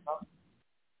song that's on?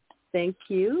 Thank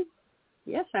you.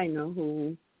 Yes, I know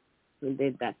who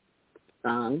did that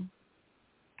song.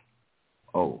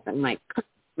 Oh. My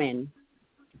countrymen.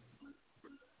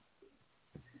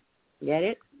 Get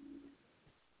it?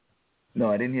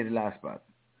 No, I didn't hear the last part.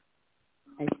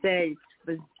 I said it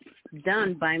was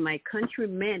done by my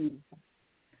countrymen.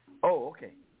 Oh,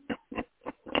 okay.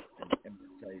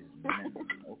 Emphasize men.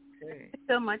 Okay. Thank you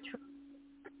so much for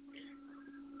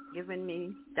giving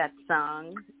me that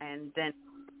song, and then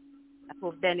I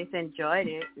hope Dennis enjoyed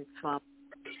it. It's from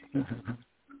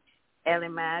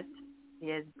Elimat. He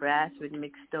has brass with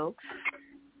mixed stokes.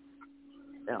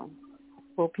 So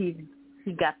hope he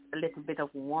got a little bit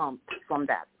of warmth from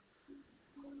that.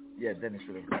 Yeah, Dennis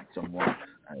would have got some warmth.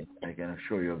 I can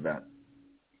assure you of that.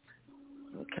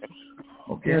 Okay.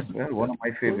 Yes. Well, one of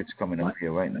my favorites coming up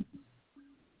here right now.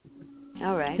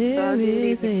 All right. There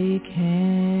is a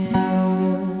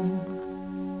candle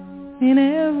in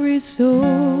every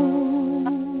soul,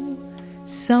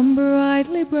 some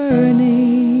brightly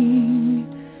burning,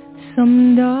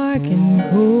 some dark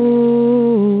and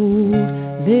cold.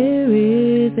 There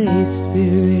is a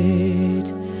spirit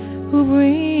who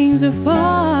brings a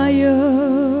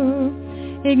fire,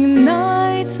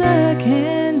 ignites a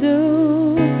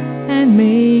candle, and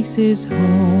makes his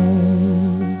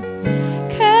home.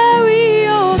 Carry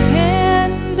your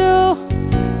candle,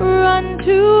 run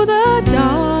to the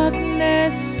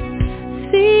darkness,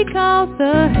 seek out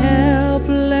the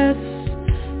helpless,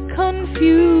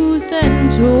 confused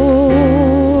and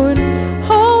torn.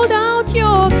 Hold out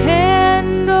your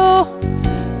candle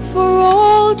for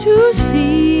all to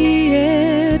see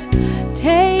it.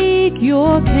 Take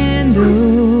your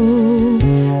candle,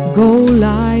 go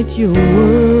light your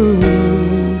world.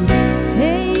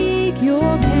 Take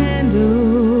your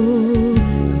candle,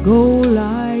 go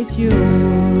light your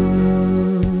world.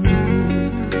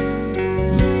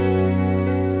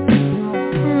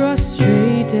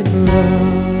 Frustrated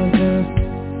brother,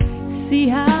 see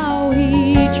how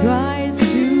he tries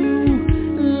to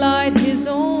light his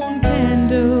own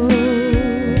candle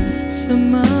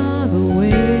some other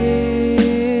way.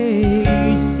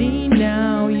 See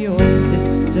now your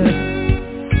sister,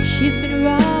 she's been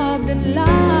robbed and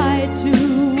lied to,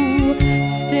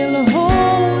 still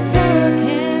holds her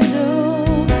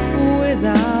candle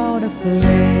without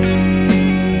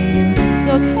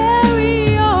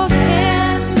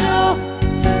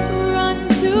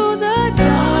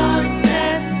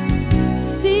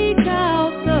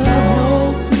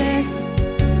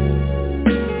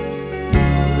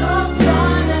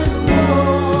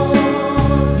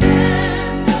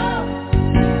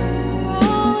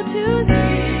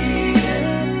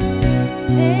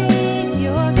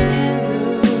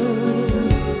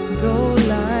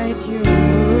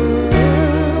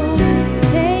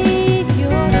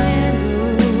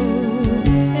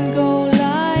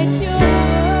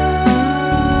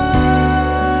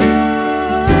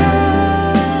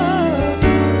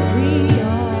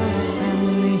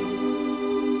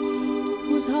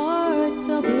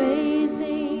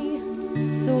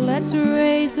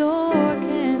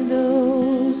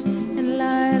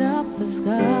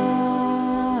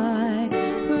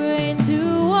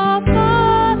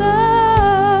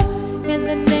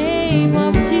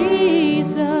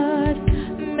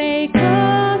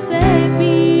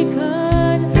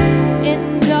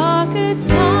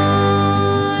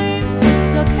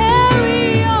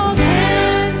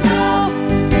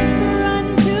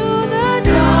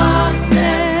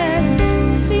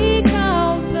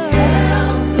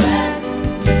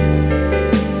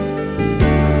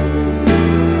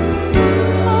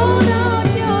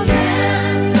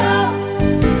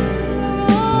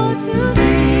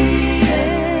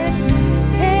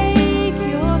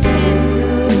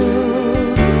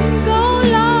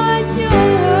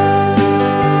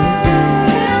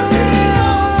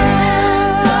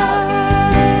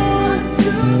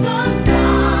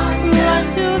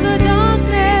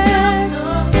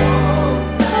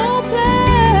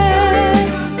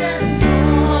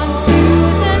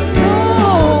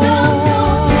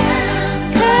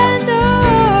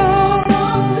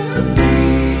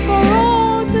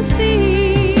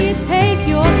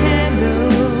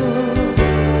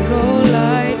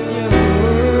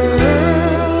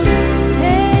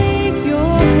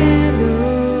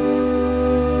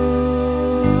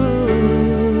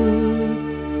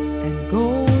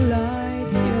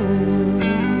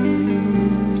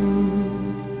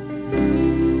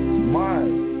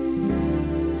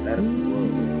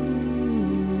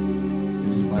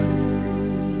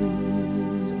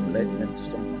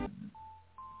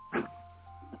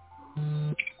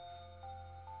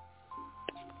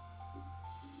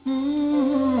I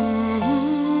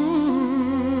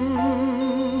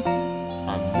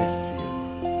miss you.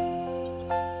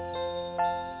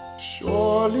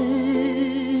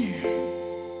 Surely,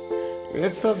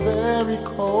 it's a very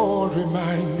cold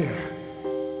reminder.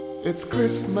 It's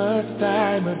Christmas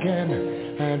time again,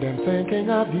 and I'm thinking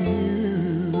of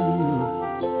you.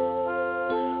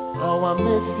 Oh, I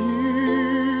miss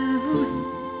you,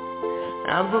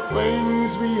 and the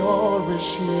things we always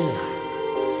share.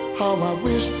 How I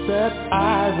wish that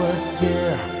I was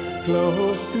there,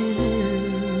 close to you.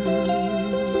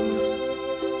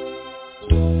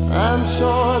 I'm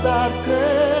sure that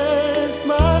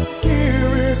Christmas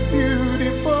here is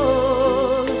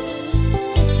beautiful,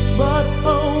 but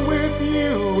oh, with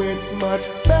you it's much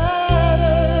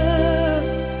better,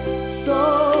 so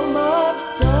much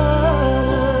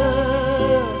better.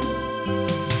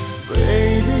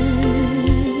 Baby,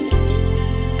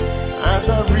 as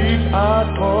I reach out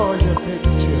for your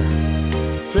picture,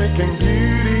 taking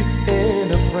beauty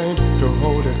in a frame to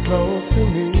hold it close to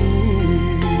me.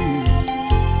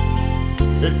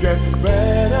 It gets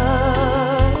better,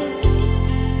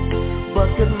 but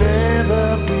could never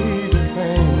be the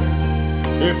same.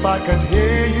 If I could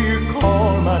hear you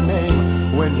call my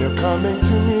name when you're coming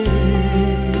to me.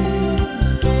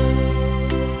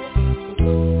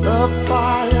 The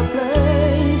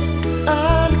fireplace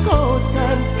and coat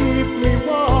can keep me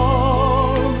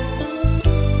warm,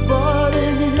 but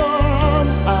in your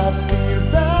arms I feel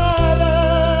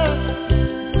better,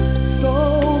 so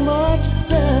much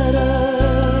better.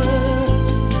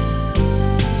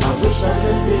 I wish I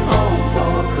could be home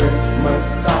for Christmas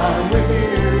time with you.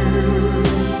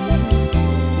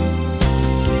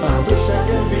 I wish I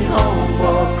could be home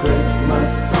for Christmas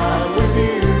time with you.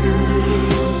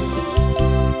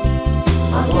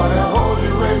 I wanna hold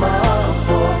you in my arms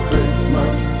for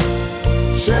Christmas,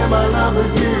 share my love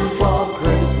with you for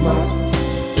Christmas.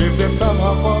 If there's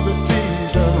somehow for the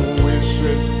season,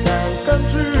 wishes can come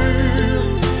true.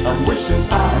 I'm wishing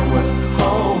I was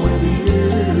home with you.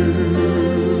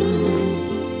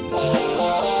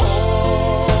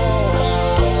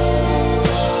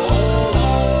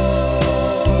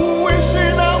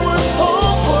 Wishing I was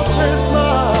home for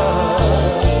Christmas.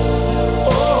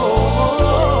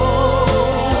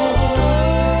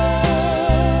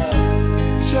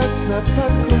 Chestnuts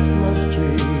and Christmas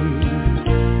trees,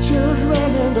 children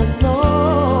in the snow,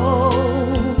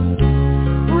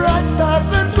 bright stars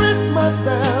and Christmas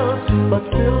bells, but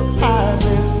still I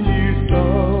miss you so.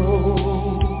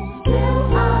 Still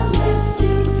I miss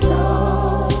you so.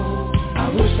 I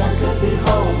wish I could be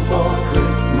home for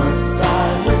Christmas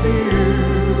time with you.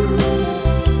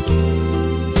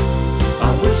 I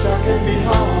wish I could be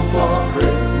home for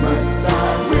Christmas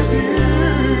time with you.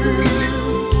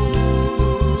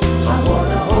 I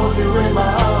wanna hold you in my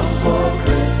arms for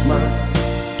Christmas,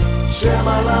 share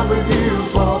my love with you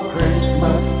for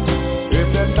Christmas. If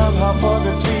there's somehow for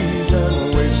the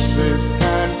season, wishes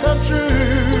can come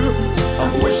true.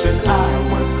 I'm wishing I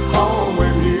was home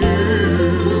with you.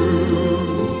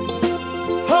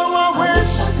 Oh, I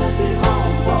wish I could be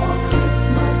home for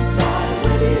Christmas time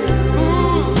with you.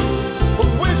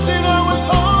 I'm wishing I was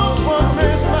home for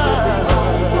Christmas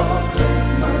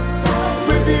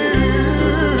with you.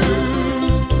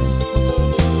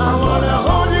 I wanna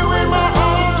hold you in my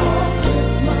arms.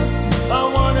 I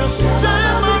wanna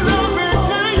share my love with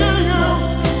you.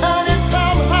 And if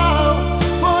somehow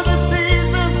for the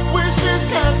season wishes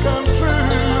can come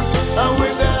true, I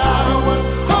wish that I was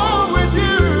home with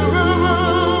you.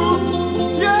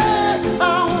 Yeah,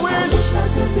 I wish I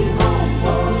could be home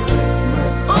for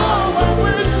Christmas. Oh,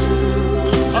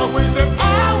 I wish that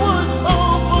I was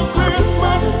home for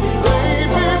Christmas,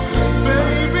 baby,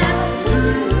 baby.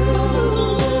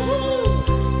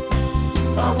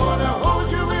 I wanna hold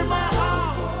you in my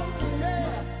arms.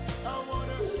 Yeah, I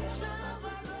wanna share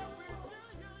my love with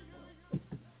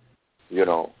you. You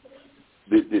know,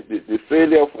 the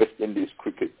failure of West Indies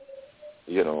cricket,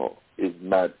 you know, is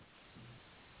not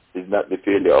the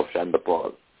failure of Shanda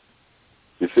Paul.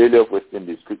 The failure of West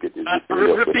Indies cricket is the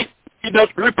failure of West.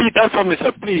 Repeat that for me,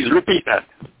 sir. Please repeat that.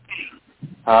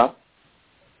 Huh?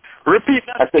 Repeat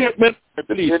that statement,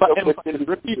 please.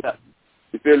 Repeat that.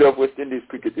 The failure of West Indies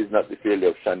cricket is not the failure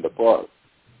of Shanda Paul.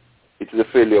 It's the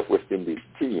failure of West Indies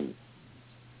team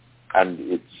and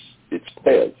its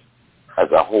players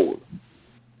as a whole.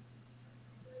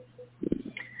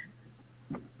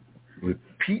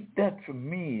 Repeat that for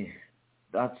me.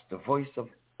 That's the voice of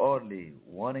Audley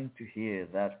wanting to hear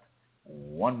that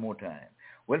one more time.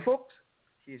 Well, folks,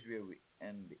 here's where we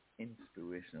end the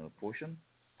inspirational portion.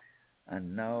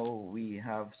 And now we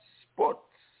have sports.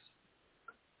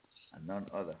 And none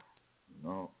other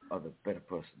no other better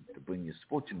person to bring you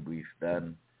sporting brief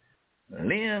than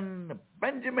Leon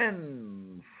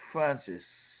Benjamin Francis.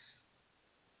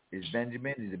 Is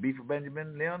the B for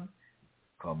Benjamin, Leon?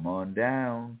 Come on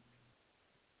down.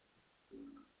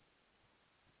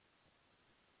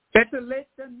 Better late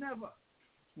than never.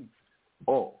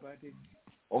 Oh, but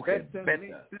okay, better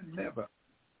late than never.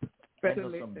 Better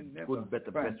late than never. Good,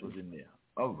 better best was in there.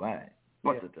 All right,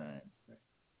 butter time.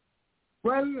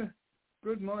 Well,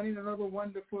 good morning. Another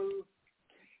wonderful,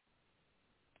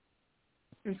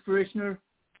 inspirational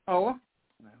hour.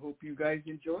 I hope you guys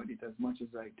enjoyed it as much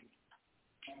as I did.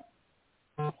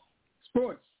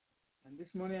 Sports. And this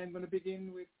morning I'm going to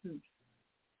begin with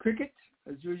cricket,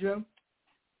 as usual.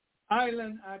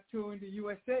 Ireland are touring the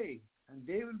USA, and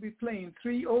they will be playing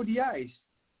 3 ODIs,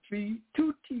 2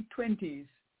 T20s,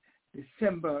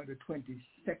 December the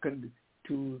 22nd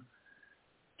to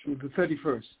the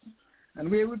 31st. And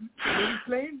we will be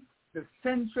playing the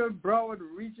Central Broward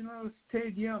Regional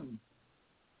Stadium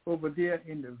over there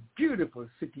in the beautiful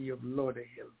city of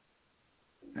Lauderhill.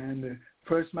 And the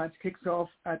first match kicks off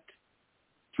at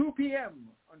 2 p.m.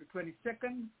 on the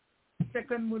 22nd.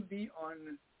 Second would be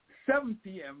on 7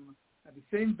 p.m. at the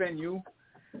same venue.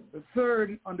 The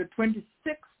third on the 26th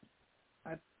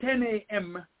at 10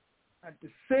 a.m. at the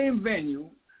same venue.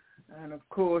 And, of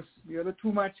course, the other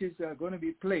 2 matches are going to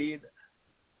be played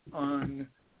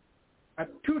at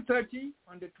 2:30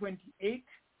 on the 28th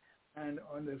and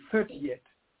on the 30th.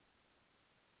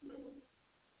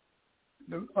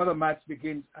 The other match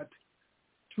begins at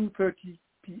 2:30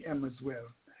 p.m. as well.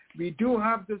 We do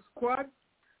have the squad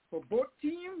for both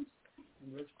teams.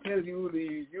 And let's tell you,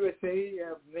 the USA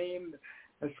have named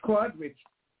a squad which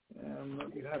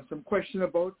we'll have some question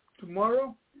about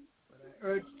tomorrow. But I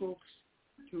urge folks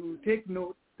to take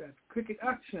note that cricket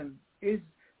action is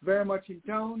very much in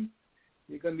town.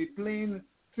 You're going to be playing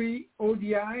 3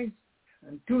 ODIs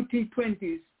and 2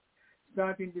 T20s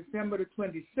starting December the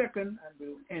 22nd and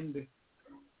will end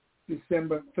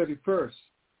December 31st.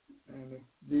 And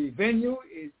the venue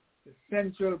is the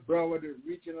Central Broward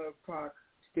Regional Park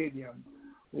Stadium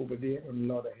over there in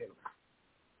Lauderhill.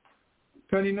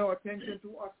 Turning our attention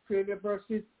to Australia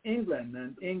versus England.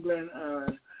 And England are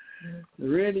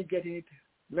really getting it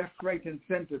left, right, and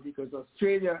center because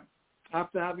Australia,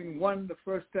 after having won the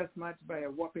first test match by a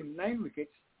whopping 9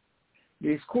 wickets,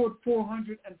 they scored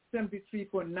 473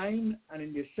 for 9, and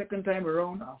in the second time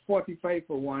around, 45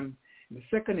 for 1. In the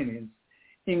second innings,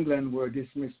 England were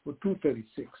dismissed for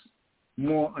 236.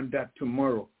 More on that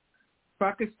tomorrow.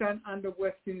 Pakistan and the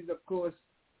West Indies, of course,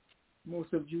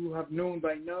 most of you have known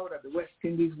by now that the West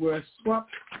Indies were swept.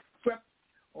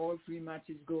 All 3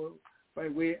 matches go by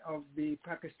way of the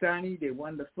Pakistani. They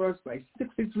won the first by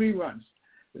 63 runs,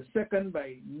 the second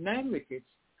by 9 wickets,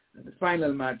 and the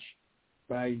final match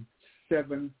by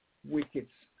 7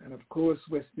 wickets. And, of course,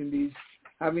 West Indies,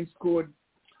 having scored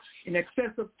in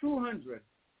excess of 200,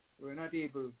 were not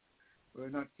able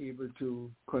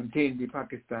to contain the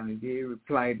Pakistani. They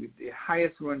replied with the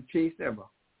highest run chase ever,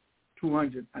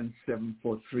 207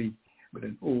 for 3 with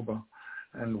an over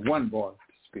and 1 ball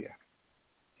to spare.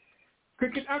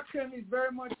 Cricket action is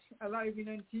very much alive in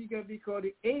Antigua because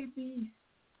the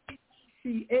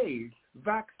ABCA's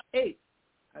VAX 8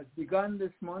 has begun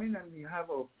this morning, and we have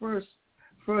our first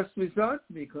result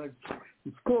because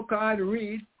the scorecard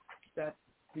reads that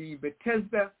the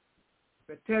Bethesda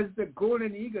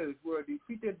Golden Eagles were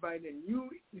defeated by the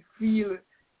Newfield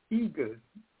Eagles.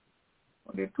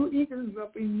 Well, there are 2 Eagles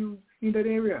up in that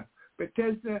area.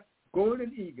 Bethesda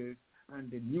Golden Eagles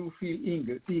and the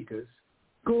Newfield Eagles.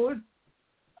 Scored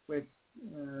with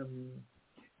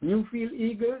Newfield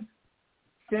Eagles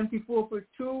 74 for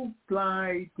 2,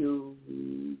 fly to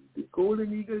the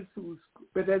Golden Eagles, who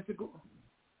Bethesda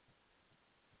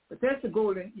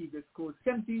Golden Eagles scored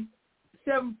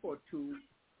 77 for 2,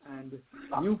 and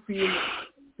Newfield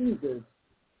Eagles,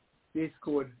 they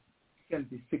scored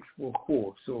 76 for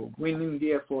 4. So winning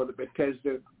there for the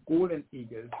Bethesda Golden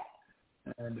Eagles,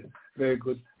 and very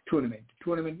good tournament. The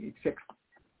tournament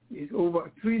is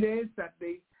over 3 days,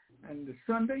 Saturday and the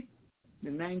Sunday,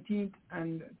 the 19th,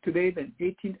 and today the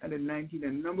 18th and the 19th.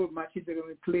 A number of matches are going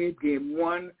to be played. Game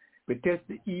 1,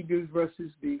 Bethesda Eagles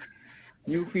versus the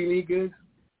Newfield Eagles.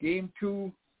 Game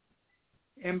 2,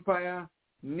 Empire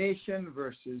Nation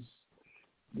versus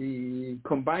the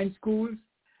combined schools,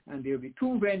 and there will be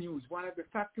 2 venues, one at the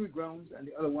factory grounds and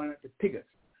the other one at the Piggers.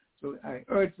 So I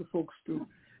urge the folks to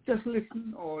just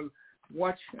listen or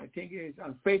watch. I think it's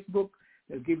on Facebook.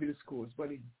 They'll give you the scores.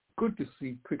 But it's good to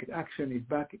see cricket action is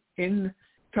back in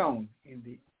town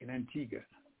in Antigua.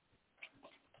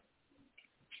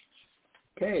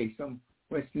 Okay, some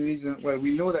West Indies, well,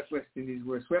 we know that West Indies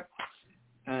were swept,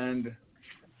 and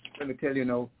let me tell you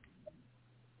now,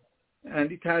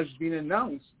 and it has been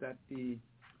announced that the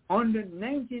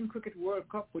Under-19 Cricket World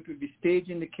Cup, which will be staged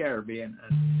in the Caribbean,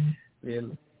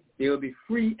 and there will be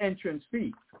free entrance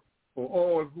fee for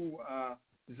all who are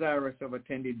desirous of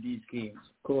attending these games.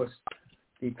 Of course,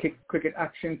 the cricket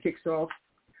action kicks off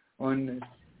on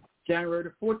January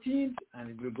the 14th, and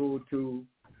it will go to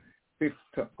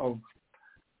 5th of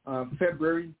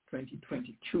February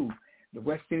 2022. The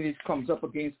West Indies comes up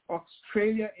against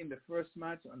Australia in the first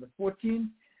match on the 14th,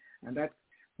 and that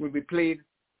will be played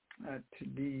at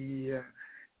the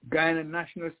Guyana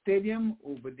National Stadium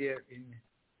over there in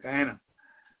Guyana.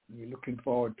 We're looking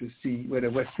forward to see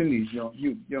whether West Indies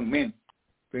young men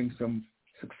bring some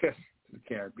success to the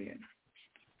Caribbean.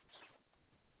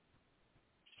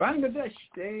 Bangladesh,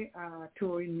 they are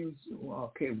touring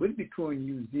will be touring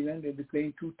New Zealand. They'll be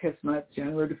playing 2 test matches,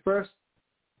 January the 1st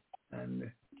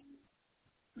and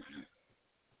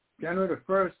January the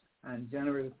 1st and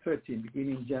January the 13th,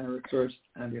 beginning January 1st,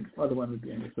 and the other one will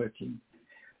be on the 13th.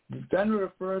 January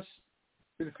 1st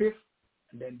to the 5th,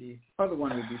 and then the other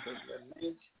one will be from the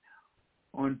 9th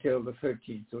until the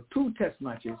 13th. So 2 test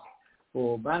matches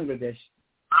for Bangladesh,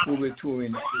 who will tour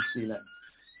in New Zealand.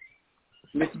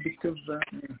 Little bit of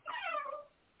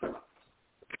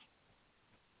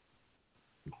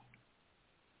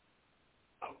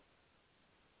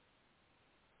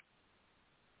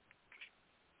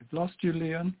I've lost you,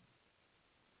 Leon.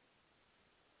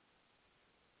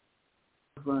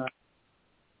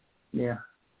 Yeah,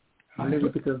 a little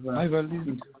bit of.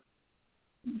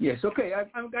 Yes, okay,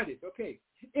 I've got it. Okay,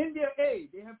 India A,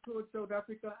 they have toured South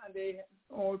Africa, and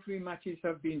all 3 matches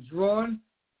have been drawn.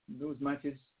 Those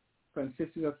matches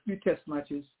consisted of 3 test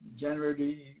matches,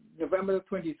 November the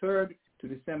 23rd to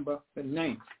December the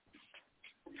 9th.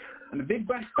 And the Big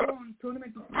Bash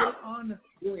tournament is still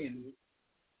ongoing,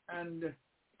 and it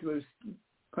will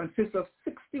consist of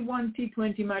 61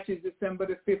 T20 matches, December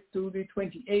the 5th to the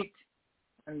 28th.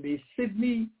 And the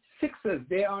Sydney Sixers,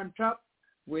 they are on top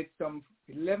with some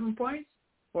 11 points,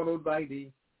 followed by the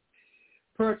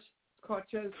Perth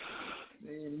Scorchers.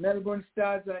 The Melbourne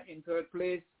Stars are in 3rd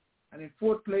place. And in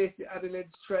 4th place, the Adelaide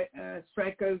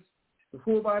Strikers. The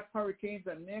Hobart Hurricanes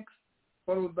are next,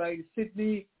 followed by the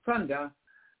Sydney Thunder.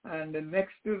 And the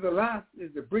next to the last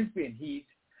is the Brisbane Heat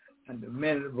and the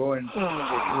Melbourne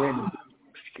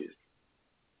Renegades.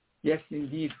 Yes,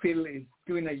 indeed, Phil is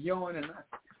doing a yawn, and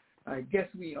I guess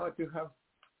we ought to have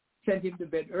sent him to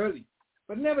bed early.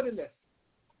 But nevertheless,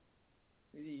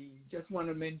 we just want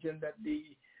to mention that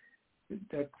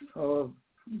our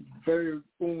very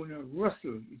own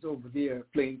Russell is over there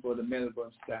playing for the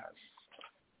Melbourne Stars.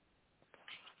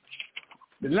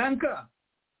 The Lanka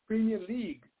Premier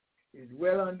League is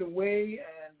well underway,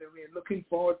 and we're looking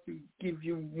forward to give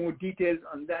you more details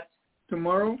on that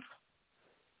tomorrow.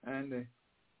 And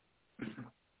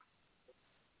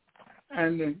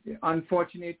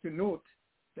unfortunate to note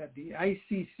that the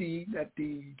ICC, that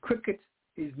the cricket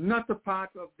is not a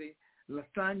part of the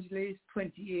Los Angeles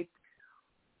 28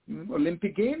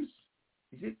 Olympic Games,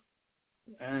 is it?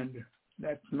 And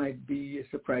that might be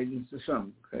surprising to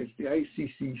some, because the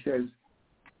ICC says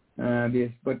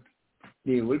yes, but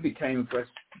there will be time for us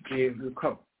to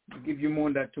recover. We'll give you more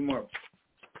on that tomorrow.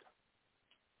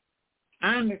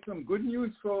 And there's some good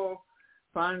news for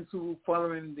fans who are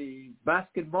following the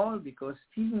basketball, because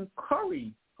Stephen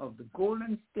Curry of the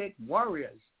Golden State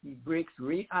Warriors, he breaks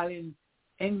Ray Allen's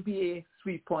NBA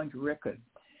three-point record.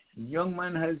 The young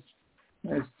man has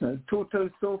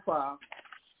totaled so far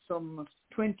some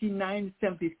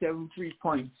 2,977 3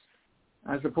 points,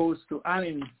 as opposed to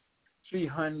Allen's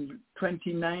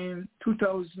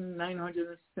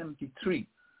 2,973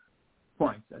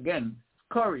 points. Again,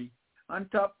 Curry on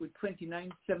top with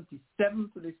 2,977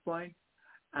 to this point,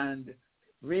 and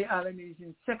Ray Allen is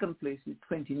in 2nd place with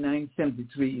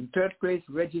 2,973. In 3rd place,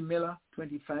 Reggie Miller,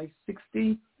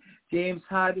 2,560. James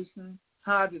Harden,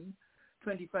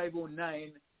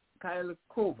 2,509. Kyle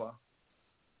Korver,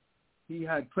 he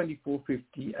had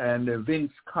 2,450, and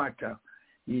Vince Carter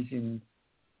is in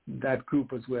that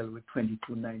group as well with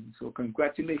 22.9. So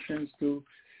congratulations to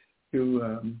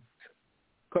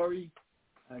Curry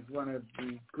as one of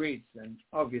the greats, and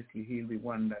obviously he'll be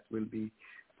one that will be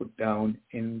put down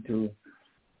into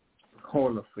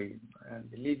Hall of Fame. And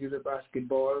the League of the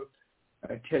Basketball,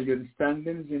 I tell you the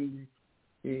standings in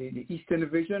the Eastern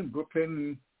Division,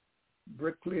 Brooklyn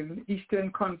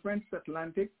Eastern Conference,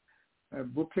 Atlantic.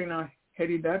 Brooklyn are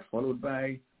heading that, followed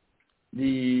by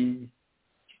the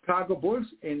Chicago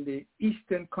Bulls in the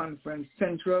Eastern Conference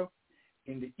Central.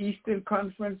 In the Eastern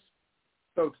Conference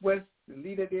Southwest, The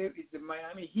leader there is the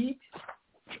Miami Heat.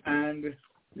 And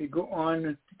we go on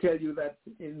to tell you that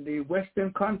in the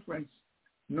Western Conference,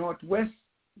 Northwest,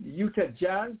 Utah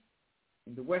Jazz.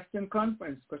 In the Western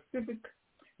Conference, Pacific,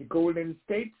 the Golden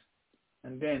State.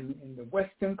 And then in the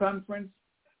Western Conference,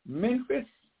 Memphis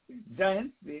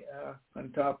Giants, they are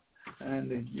on top.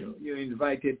 And you're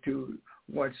invited to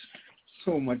watch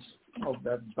so much of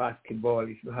that basketball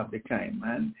if you have the time.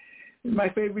 And it's my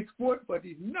favorite sport, but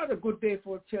it's not a good day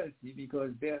for Chelsea because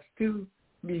they are still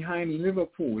behind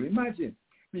Liverpool. Imagine,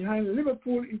 behind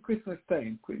Liverpool in Christmas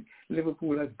time.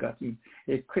 Liverpool has gotten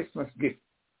a Christmas gift.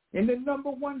 In the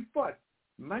number 1 spot,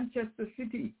 Manchester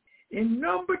City. In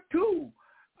number 2,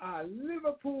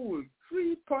 Liverpool,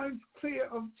 3 points clear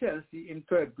of Chelsea in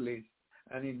 3rd place.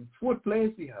 And in 4th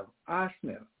place, we have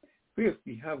Arsenal. 5th,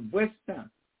 we have West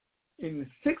Ham. In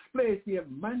 6th place, we have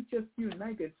Manchester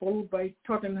United, followed by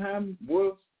Tottenham,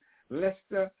 Wolves,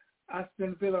 Leicester,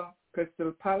 Aston Villa,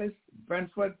 Crystal Palace,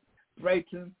 Brentford,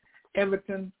 Brighton,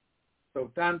 Everton,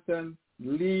 Southampton,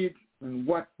 Leeds, and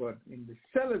Watford. In the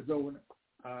cellar zone,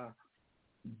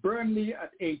 Burnley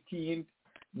at 18th.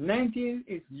 19th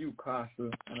is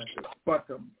Newcastle, and at the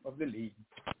bottom of the league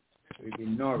will be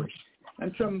Norwich.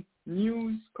 And some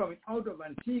news coming out of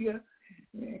Antigua,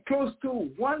 close to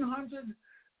 100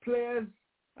 players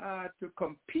to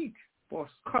compete for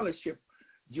scholarship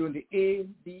during the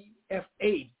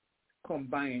ABFA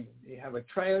combined. They have a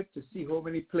trial to see how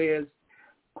many players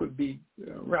could be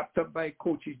wrapped up by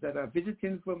coaches that are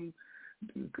visiting from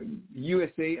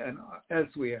USA and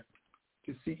elsewhere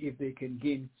to see if they can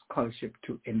gain scholarship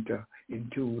to enter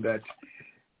into that,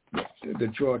 the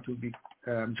draw to be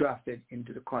drafted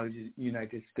into the colleges in the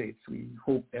United States. We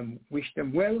wish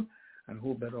them well, and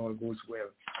hope that all goes well.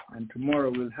 And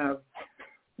tomorrow we'll have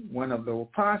one of the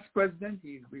past presidents.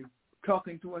 He'll be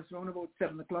talking to us around about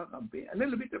 7 o'clock. A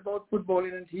little bit about football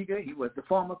in Antigua. He was the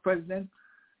former president.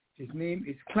 His name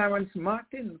is Clarence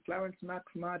Martin. Clarence Max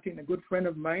Martin, a good friend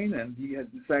of mine, and he has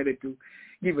decided to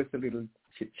give us a little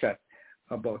chit-chat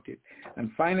about it.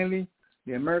 And finally,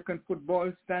 the American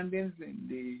football standings in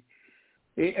the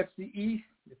AFC East,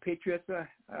 the Patriots are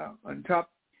on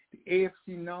top. The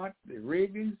AFC North, the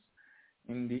Ravens.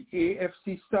 In the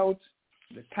AFC South,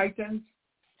 the Titans.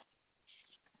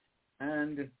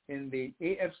 And in the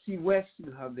AFC West,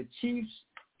 you have the Chiefs.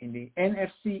 In the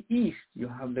NFC East, you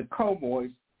have the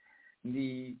Cowboys. In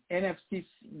the NFC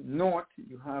North,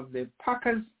 you have the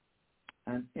Packers.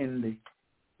 And in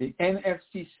the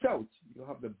NFC South, you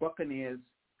have the Buccaneers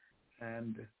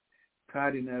and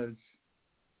Cardinals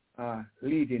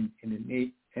leading in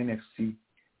the NFC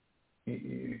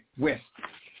West.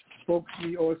 Folks,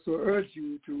 we also urge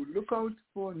you to look out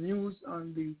for news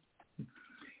on the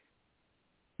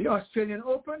Australian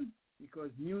Open,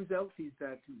 because news out is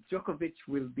that Djokovic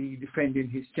will be defending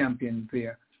his champion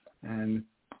there. And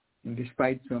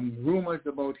despite some rumors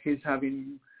about his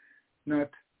having not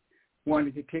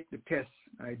wanted to take the test,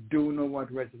 I do know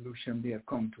what resolution they have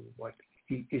come to, but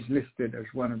he is listed as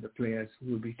one of the players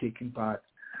who will be taking part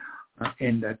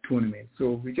in that tournament.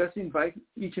 So we just invite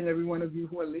each and every one of you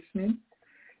who are listening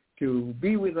to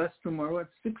be with us tomorrow at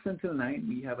 6 until 9.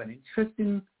 We have an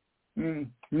interesting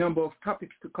number of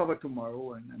topics to cover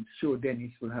tomorrow, and I'm sure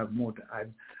Dennis will have more to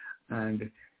add, and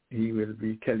he will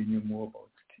be telling you more about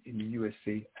it in the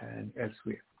USA and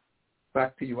elsewhere.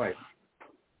 Back to you, Ivan.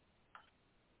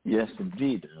 Yes,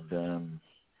 indeed. And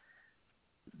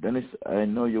Dennis, I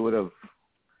know you would have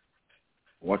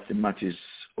watched the matches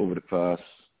over the past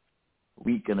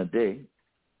week and a day.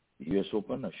 The US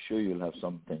Open, I'm sure you'll have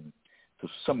something to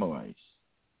summarize.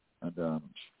 And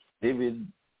David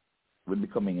will be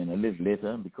coming in a little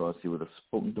later because he would have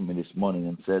spoken to me this morning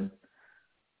and said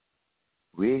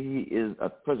where he is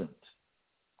at present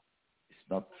is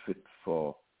not fit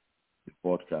for the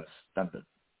broadcast standard.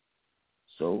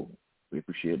 So we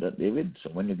appreciate that, David. So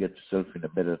when you get yourself in a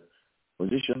better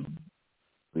position,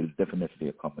 we'll definitely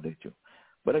accommodate you.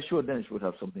 But I'm sure Dennis would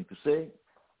have something to say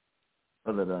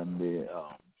other than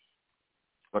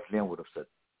what Liam would have said.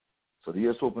 So the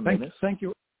US Open, Dennis. Thank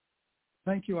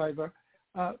you, Ivor.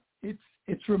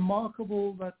 It's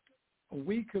remarkable that a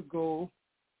week ago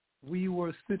we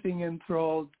were sitting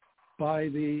enthralled by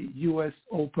the US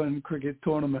Open cricket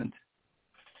tournament.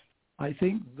 I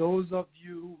think those of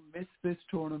you who missed this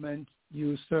tournament,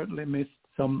 you certainly missed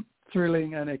some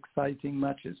thrilling and exciting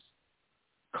matches,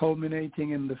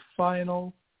 culminating in the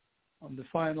final, on the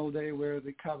final day where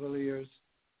the Cavaliers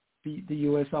beat the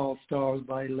US All-Stars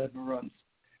by 11 runs.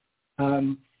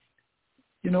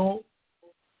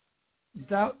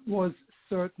 That was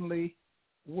certainly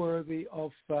worthy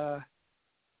of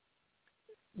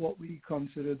what we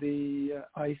consider the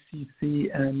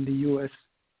ICC and the US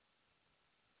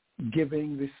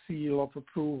giving the seal of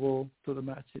approval to the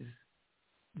matches.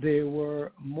 There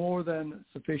were more than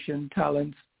sufficient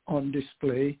talents on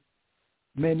display,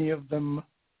 many of them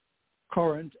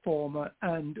current, former,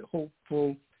 and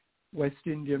hopeful West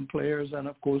Indian players, and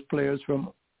of course players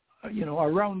from,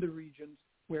 around the regions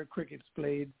where cricket's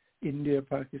played, India,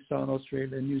 Pakistan,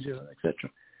 Australia, New Zealand, etc.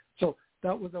 So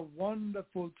that was a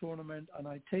wonderful tournament, and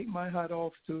I take my hat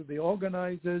off to the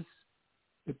organizers,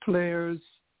 the players,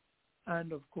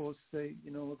 and of course the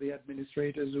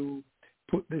administrators who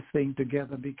put this thing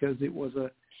together, because it was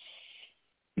a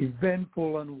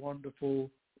eventful and wonderful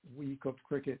week of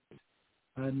cricket.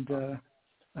 And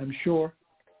I'm sure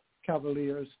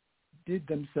Cavaliers did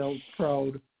themselves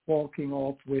proud, walking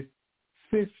off with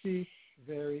 50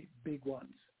 very big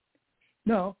ones.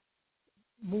 Now,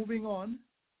 moving on,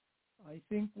 I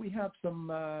think we have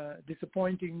some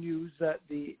disappointing news that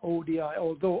the ODI,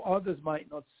 although others might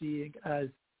not see it as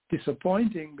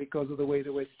disappointing because of the way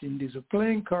the West Indies are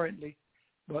playing currently,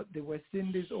 but the West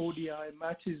Indies ODI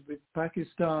matches with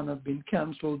Pakistan have been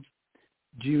cancelled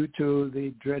due to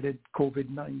the dreaded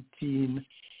COVID-19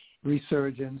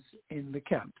 resurgence in the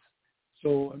camps.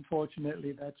 So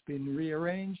unfortunately, that's been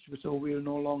rearranged, so we'll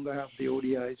no longer have the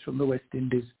ODIs from the West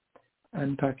Indies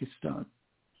and Pakistan.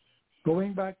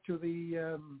 Going back to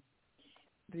the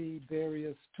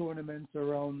various tournaments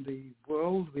around the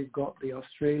world, we've got the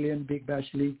Australian Big Bash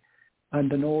League,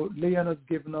 and I know Leon has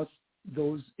given us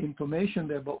those information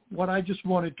there, but what I just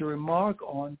wanted to remark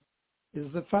on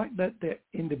is the fact that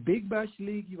in the Big Bash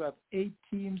League, you have 8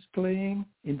 teams playing.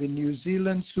 In the New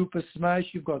Zealand Super Smash,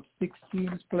 you've got 6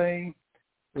 teams playing.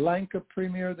 Lanka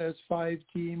Premier, there's 5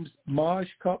 teams. Marsh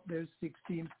Cup, there's 6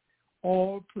 teams,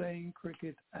 all playing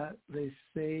cricket at the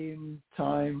same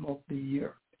time of the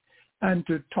year. And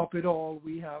to top it all,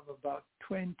 we have about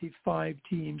 25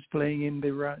 teams playing in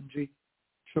the Ranji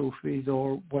Trophies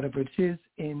or whatever it is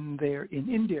in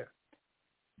India.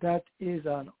 That is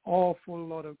an awful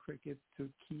lot of cricket to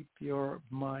keep your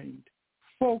mind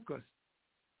focused,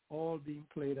 all being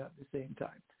played at the same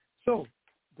time. So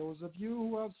those of you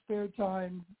who have spare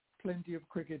time, plenty of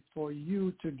cricket for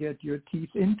you to get your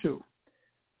teeth into.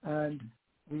 And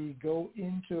we go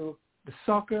into the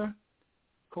soccer,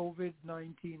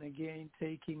 COVID-19 again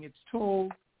taking its toll.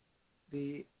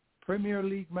 The Premier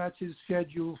League matches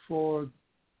scheduled for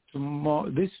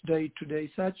today,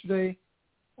 Saturday.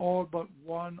 All but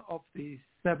one of the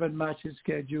 7 matches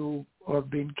scheduled have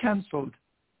been cancelled.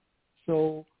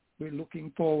 So we're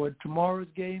looking forward. Tomorrow's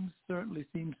games certainly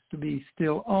seems to be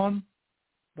still on,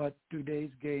 but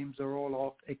today's games are all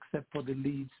off except for the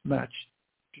Leeds match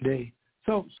today.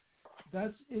 So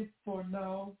that's it for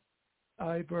now.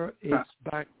 Ivor, it's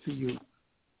back to you.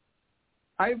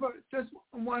 Ivor, just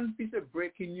one piece of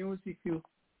breaking news, if you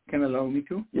can allow me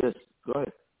to. Yes, go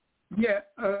ahead. Yeah,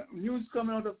 news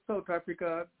coming out of South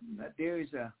Africa that there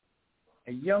is a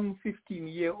young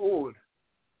 15-year-old,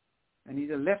 and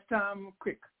he's a left-arm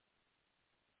quick.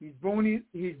 He's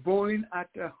bowling at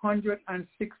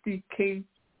 160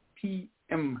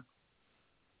 kpm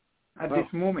at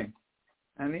this moment,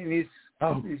 and in his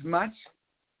match,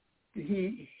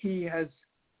 he has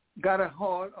got a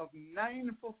haul of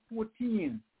 9 for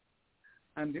 14,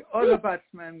 and the other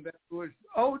batsman that was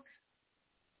out,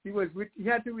 he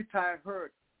had to retire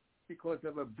hurt because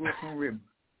of a broken rib.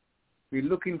 We're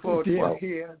looking forward to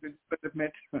hear the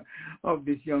development of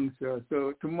this youngster.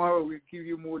 So tomorrow we'll give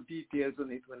you more details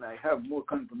on it when I have more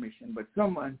confirmation. But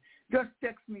someone just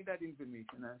text me that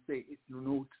information and say it's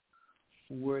not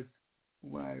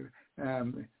worthwhile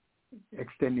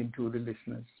extending to the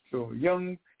listeners. So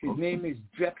his name is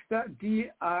Drexter,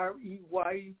 Dreyster,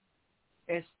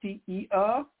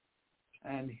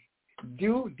 and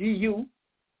Dutoit,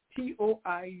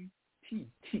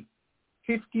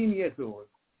 15 years old.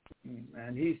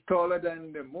 And he's taller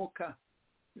than the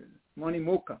Money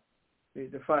Moka,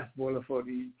 the fast bowler for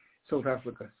the South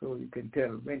Africa. So you can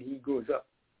tell when he goes up,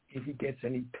 if he gets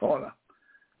any taller,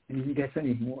 and if he gets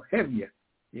any more heavier,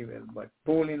 he will. But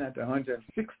bowling at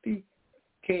 160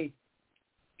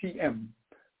 kpm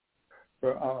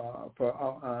per hour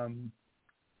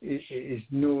is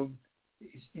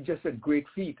just a great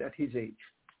feat at his age.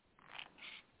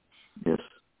 Yes.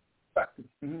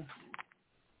 Mm-hmm.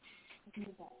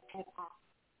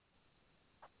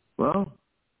 Well,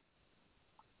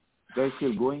 guys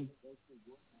still going?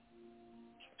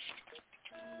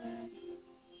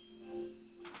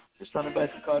 Just standing by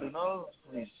for Cardinal.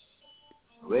 He's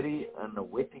ready and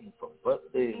waiting for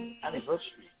birthday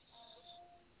anniversary.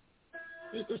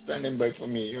 He's standing by for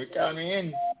me. You call me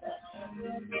in.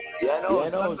 Yeah,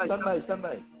 no, stand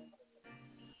by.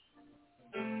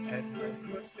 And when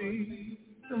we see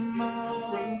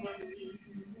tomorrow,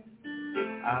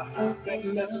 I hope that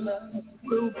love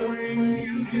will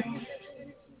bring you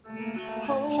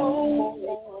home.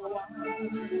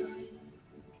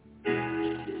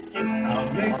 I'll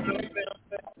make the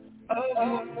best of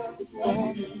you,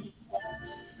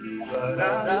 but I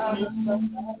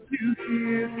want you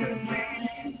here to be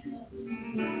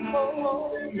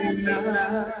home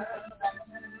tonight.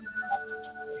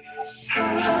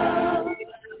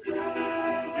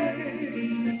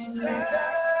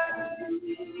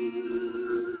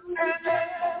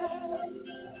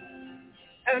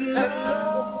 And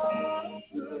love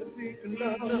should be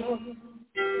love.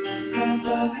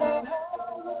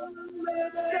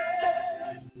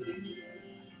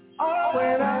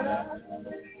 When I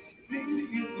see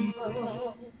you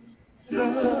love,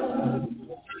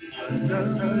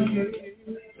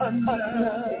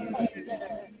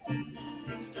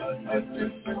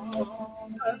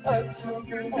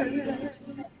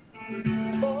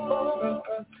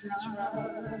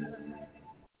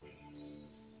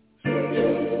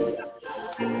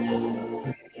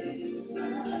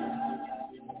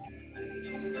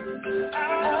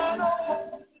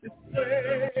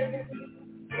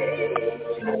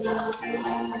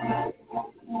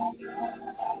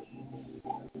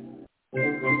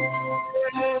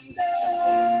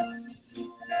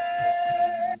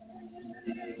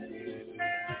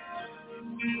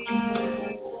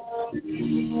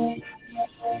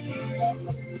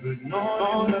 good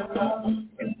morning, love,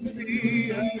 it's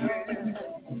me again.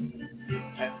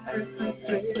 And Christmas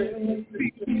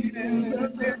beating in the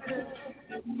bed,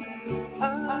 I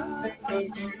think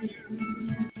of you.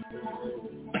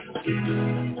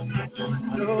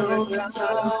 Know that I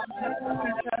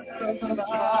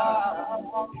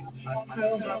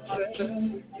tell myself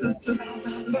just to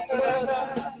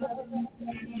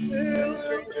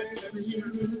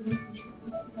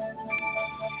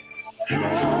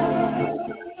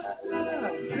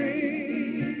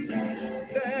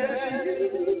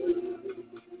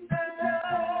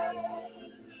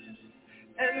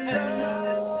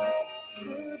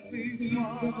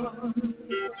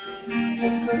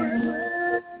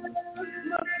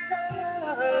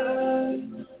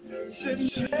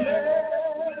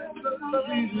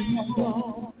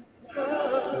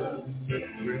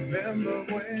remember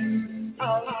when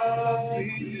our love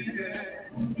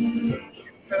began,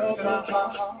 felt my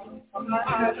heart, my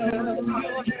head,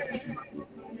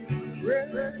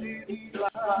 ready to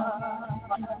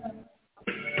fly.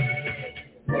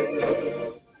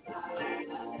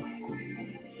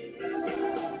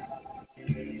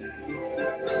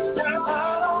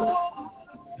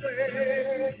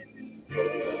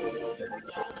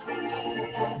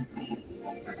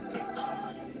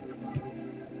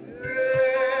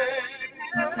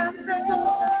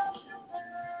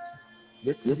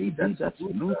 That's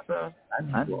Luther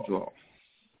and George.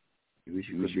 We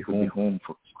should be home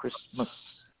for Christmas.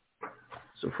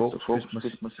 So folks, Christmas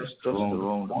is just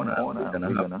around the corner. We're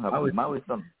gonna have a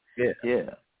marathon. Yeah.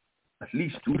 At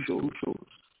least two shows.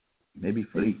 Maybe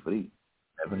three.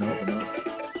 Never know.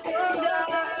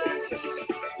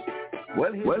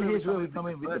 Well, here's where we come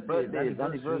in with the birthdays,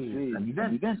 anniversaries, and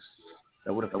events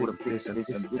that would have taken place on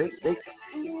this date.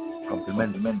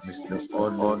 Compliment Mr.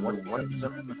 All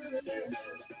Watson.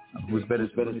 And who's better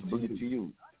to bring it to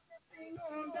you?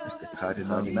 Mr.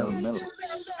 Cardinal Mel.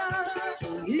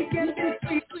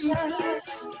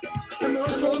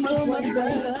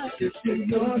 This is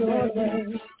your day.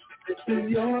 This is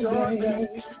your day.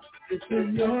 This is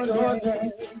your day.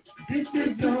 This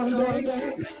is your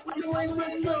day. When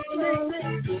we're lonely,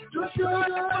 just your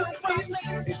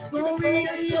glory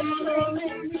and your glory.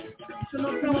 So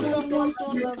no one to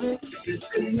love it. This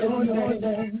is your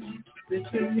day. This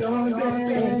is your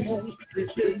day.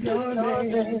 This is your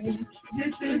day.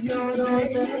 This is your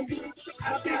day.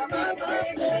 Happy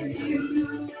birthday to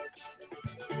you.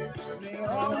 May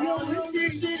all your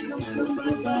wishes come true,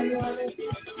 my baby.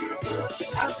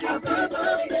 Happy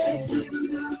birthday to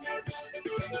you.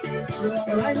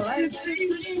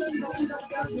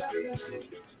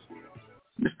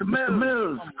 Mr.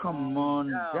 Mills, come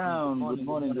on down. Good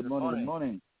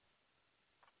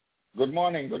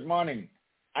morning. Good morning.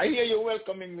 I hear you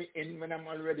welcoming me in when I'm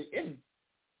already in.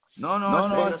 No,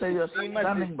 I say you're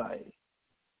standing by.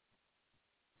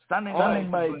 Standing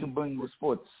by to bring the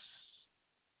sports.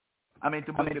 I mean,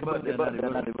 to bring the birthday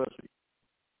anniversary.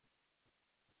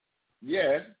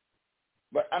 Yes,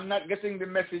 but I'm not getting the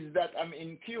message that I'm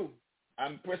in queue.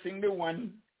 I'm pressing the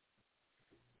one,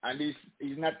 and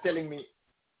he's not telling me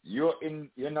you're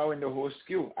now in the host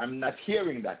queue. I'm not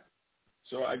hearing that.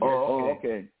 So I guess.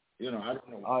 Okay. You know, I don't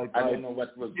know. I don't know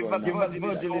what was going on. Give us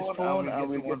Virgil's phone and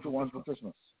we'll get to one for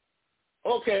Christmas.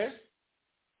 Okay.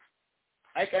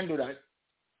 I can do that.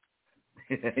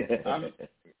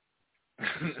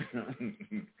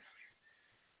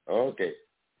 Okay.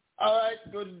 All right.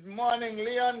 Good morning,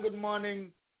 Leon. Good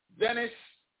morning, Dennis.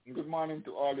 Good morning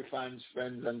to all the fans,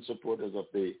 friends, and supporters of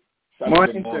the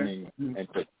Saturday morning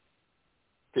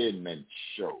entertainment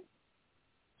show.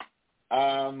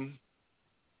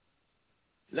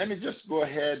 Let me just go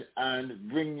ahead and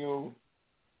bring you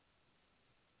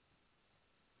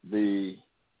the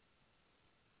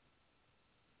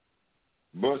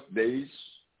birthdays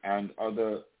and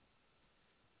other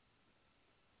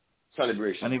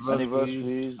celebrations.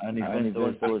 Anniversaries and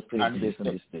events that was taking place in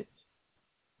the States.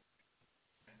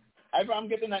 I'm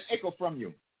getting an echo from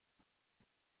you.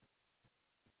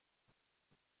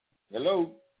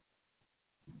 Hello?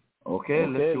 Okay,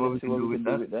 let's see what we can do with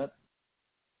that.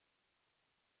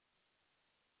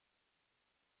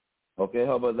 Okay,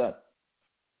 how about that?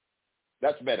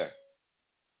 That's better.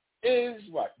 Is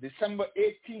what? December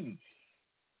 18th,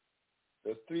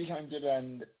 the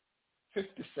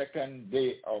 352nd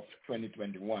day of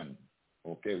 2021.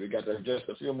 Okay, we got just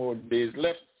a few more days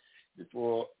left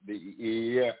before the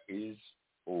year is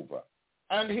over.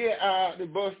 And here are the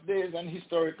birthdays and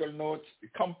historical notes, the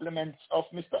compliments of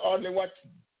Mr. Audley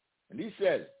Watson. And he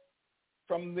says,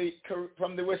 from the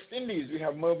West Indies, we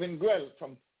have Mervyn Grell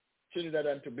from Trinidad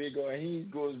and Tobago, and he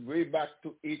goes way back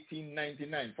to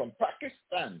 1899. From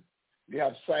Pakistan, we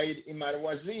have Saeed Imad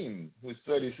Wazim, who's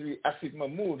 33, Asif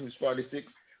Mahmood, who's 46.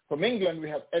 From England, we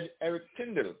have Eric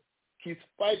Tyndall, Keith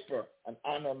Piper, and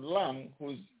Arnold Lamb,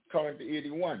 who's currently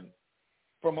 81.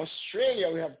 From Australia,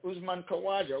 we have Usman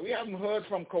Khawaja. We haven't heard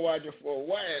from Khawaja for a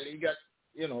while. He got,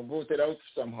 voted out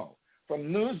somehow.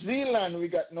 From New Zealand, we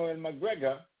got Noel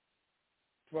McGregor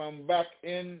from back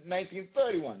in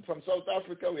 1931. From South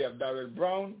Africa, we have Darrell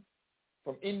Brown.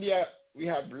 From India, we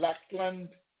have Lachlan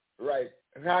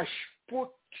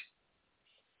Rajput.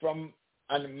 From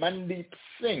Mandeep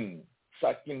Singh,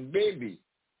 Sakin Baby.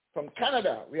 From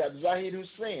Canada, we have Zahid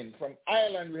Hussain. From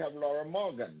Ireland, we have Laura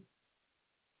Morgan.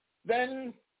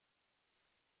 Then,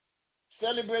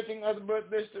 celebrating other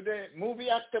birthdays today, movie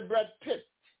actor Brad Pitt,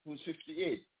 who's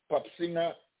 58. Pop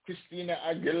singer Christina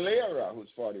Aguilera,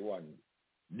 who's 41.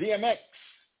 DMX,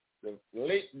 the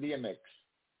late DMX,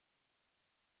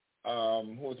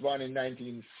 who was born in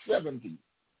 1970.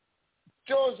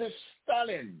 Joseph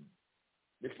Stalin,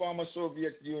 the former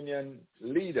Soviet Union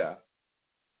leader,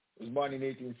 was born in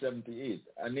 1878,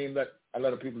 a name that a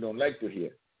lot of people don't like to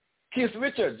hear. Keith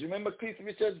Richards, you remember Keith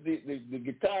Richards, the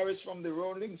guitarist from the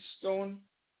Rolling Stone,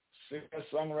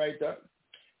 singer-songwriter?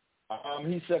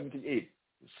 He's 78.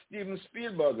 Steven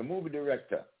Spielberg, a movie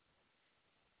director.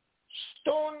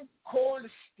 Stone Cold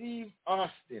Steve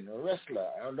Austin, a wrestler.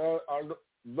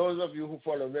 Those of you who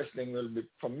follow wrestling will be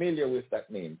familiar with that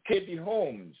name. Katie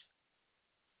Holmes,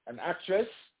 an actress.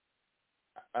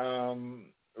 Ray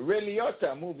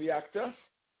Liotta, movie actor.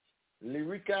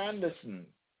 Lyrica Anderson,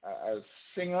 a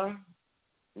singer,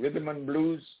 rhythm and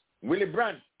blues. Willy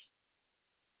Brandt,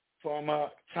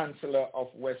 former Chancellor of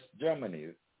West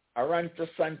Germany. Arantxa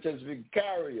Sanchez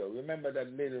Vicario, remember that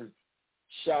little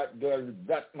short girl with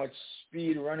that much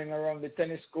speed running around the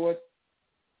tennis court?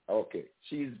 Okay,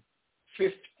 she's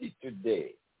 50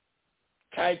 today.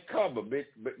 Ty Cobb, a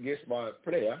baseball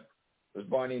player, was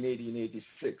born in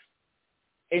 1886.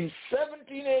 In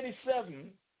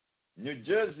 1787, New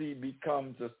Jersey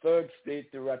becomes the third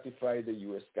state to ratify the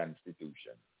U.S.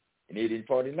 Constitution. In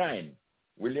 1849,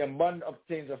 William Bond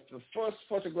obtains the first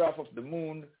photograph of the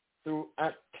moon through a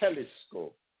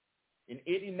telescope. In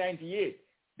 1898,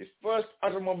 the first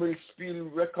automobile speed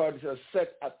records are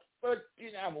set at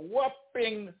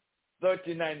whopping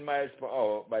 39 miles per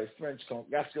hour by French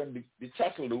Gaston de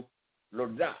Châteauroux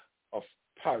of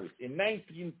Paris. In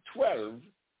 1912,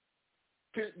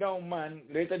 Piltdown Man,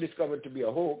 later discovered to be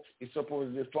a hoax, is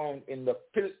supposedly found in the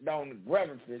Piltdown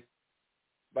gravel pit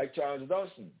by Charles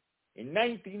Dawson. In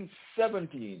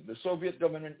 1917, the Soviet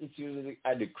government issued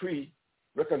a decree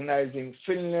recognizing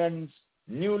Finland's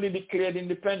newly declared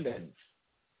independence.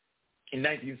 In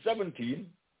 1917,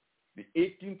 the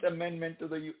 18th Amendment to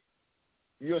the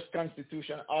U.S.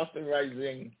 Constitution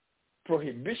authorizing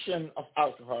prohibition of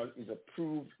alcohol is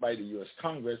approved by the U.S.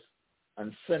 Congress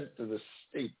and sent to the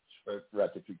states for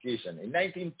ratification. In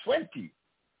 1920,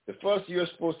 the first U.S.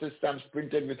 postage stamps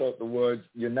printed without the words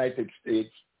United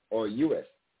States or U.S.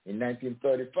 In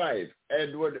 1935,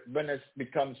 Edward Beneš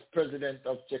becomes president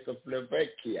of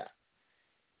Czechoslovakia.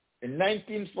 In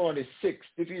 1946,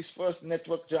 TV's first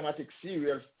network dramatic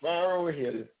serial, Faroe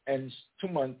Hill, ends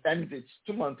its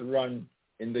two-month run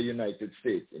in the United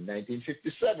States. In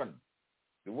 1957,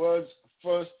 the world's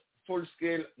first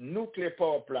full-scale nuclear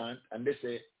power plant, and they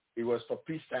say it was for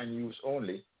peacetime use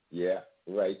only, yeah,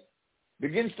 right,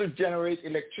 begins to generate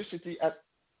electricity at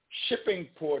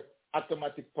Shippingport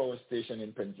Automatic Power Station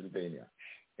in Pennsylvania.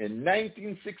 In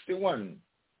 1961,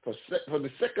 for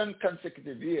the second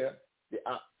consecutive year,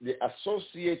 the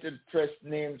Associated Press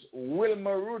names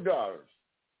Wilma Rudolph,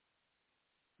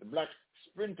 the black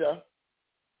sprinter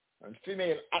and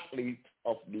female athlete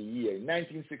of the year. In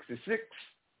 1966,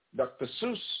 Dr.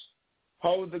 Seuss,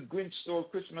 How the Grinch Stole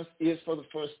Christmas, airs for the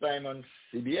first time on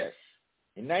CBS.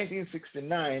 In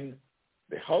 1969,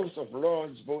 the House of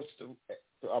Lords votes to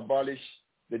abolish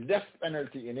the death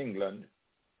penalty in England,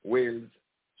 Wales,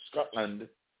 Scotland,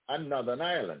 and Northern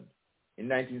Ireland. In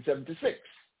 1976,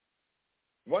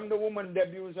 Wonder Woman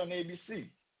debuts on ABC.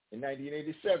 In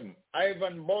 1987,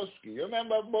 Ivan Boesky, you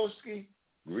remember Boesky?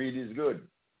 Greed is good.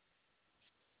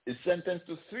 Is sentenced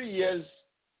to 3 years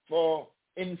for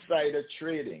insider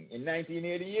trading. In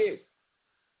 1988,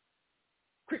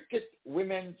 Cricket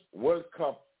Women's World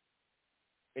Cup.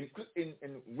 In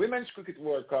Women's Cricket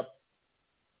World Cup,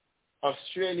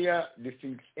 Australia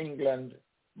defeats England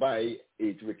by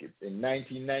 8 wickets. In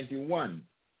 1991,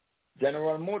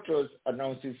 General Motors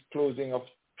announces closing of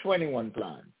 21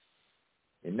 plants.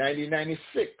 In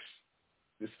 1996,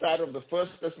 the start of the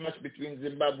first test match between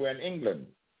Zimbabwe and England.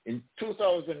 In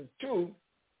 2002,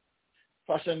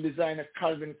 fashion designer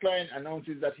Calvin Klein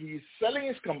announces that he is selling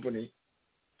his company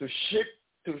to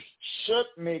shirt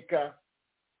maker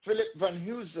Philip Van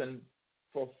Heusen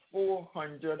for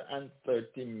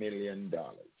 $430 million.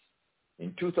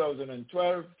 In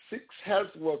 2012, 6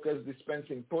 health workers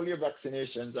dispensing polio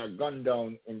vaccinations are gunned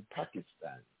down in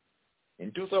Pakistan.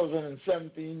 In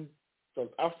 2017, South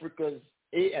Africa's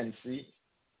ANC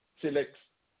selects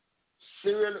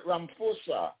Cyril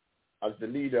Ramaphosa as the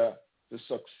leader to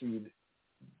succeed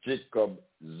Jacob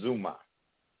Zuma.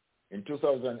 In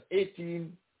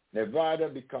 2018, Nevada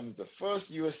becomes the first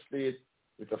U.S. state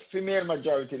with a female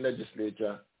majority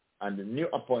legislature, and the new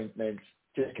appointments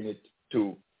taking it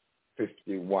to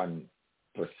 51%.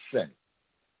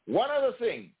 One other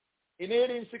thing, in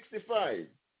 1865,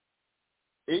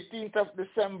 18th of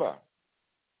December,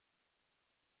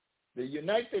 the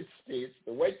United States,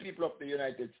 the white people of the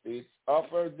United States,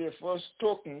 offered their first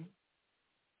token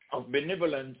of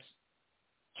benevolence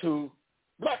to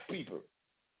black people.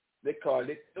 They called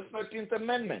it the 13th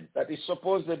Amendment, that is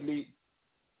supposedly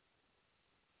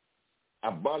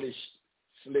abolished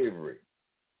slavery.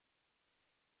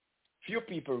 Few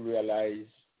people realize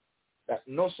that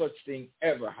no such thing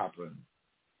ever happened.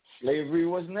 Slavery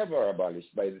was never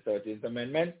abolished by the 13th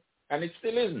Amendment, and it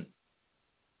still isn't.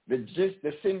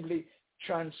 They simply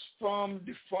transformed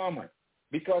the format,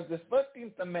 because the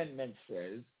 13th Amendment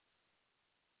says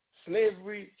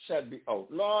slavery shall be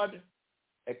outlawed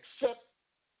except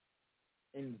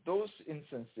in those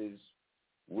instances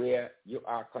where you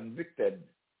are convicted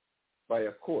by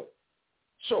a court.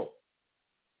 So,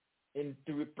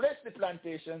 to replace the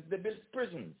plantations, they built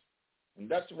prisons. And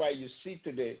that's why you see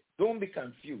today, don't be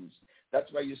confused,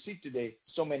 that's why you see today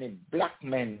so many black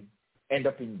men end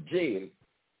up in jail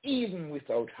even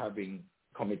without having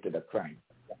committed a crime.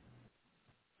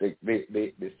 The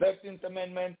 13th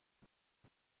Amendment,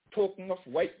 token of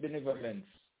white benevolence,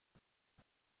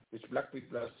 which black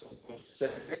people are supposed to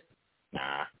say,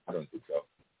 nah, I don't think so.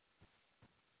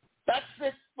 That's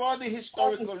it for the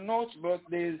historical notes,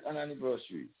 birthdays, and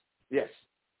anniversaries. Yes.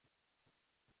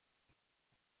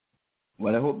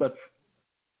 Well, I hope that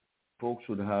folks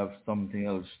would have something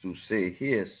else to say.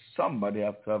 Here, somebody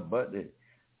has to have birthday.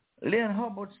 Leon, how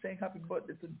about saying happy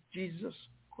birthday to Jesus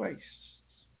Christ?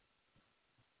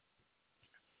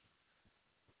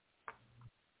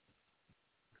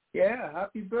 Yeah,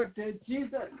 happy birthday,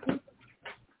 Jesus.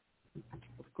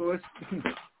 Of course,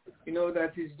 you know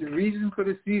that is the reason for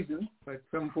the season, but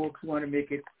some folks want to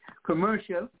make it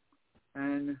commercial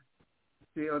and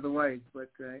say otherwise.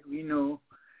 But we know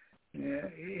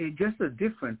it's just a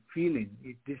different feeling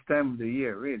at this time of the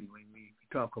year, really, when we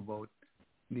talk about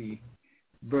the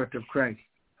birth of Christ.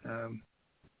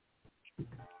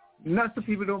 Lots of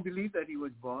people don't believe that he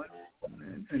was born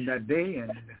on that day,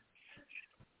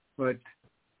 but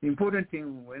the important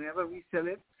thing, whenever we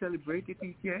celebrate it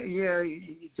each year,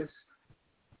 it just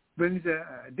brings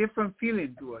a different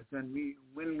feeling to us. And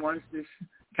when once this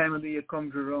time of the year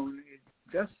comes around,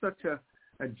 it's just such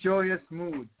a joyous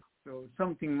mood. So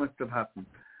something must have happened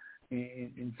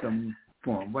in some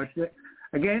form. But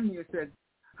again, you said,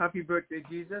 happy birthday,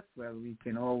 Jesus. Well, we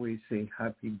can always say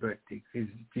happy birthday,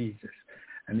 Jesus.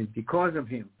 And it's because of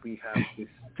him we have this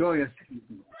joyous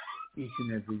season each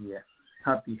and every year.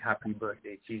 Happy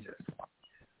birthday, Jesus.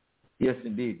 Yes,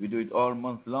 indeed. We do it all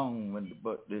month long when the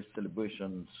birthday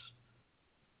celebrations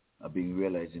are being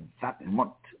realized in that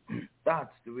month. That's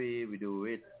the way we do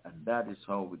it, and that is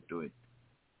how we do it.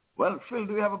 Well, Phil,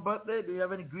 do you have a birthday? Do you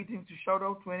have any greetings to shout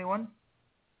out to anyone?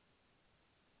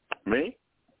 Me?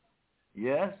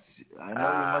 Yes, I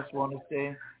know you must want to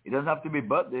say. It doesn't have to be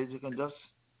birthdays. You can just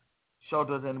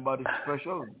shout out anybody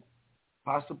special,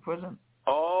 past or present.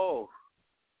 Oh,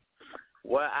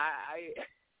 well,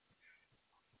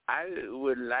 I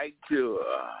would like to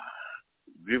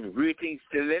give greetings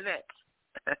to Lynette.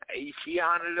 Is she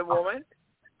on at the moment?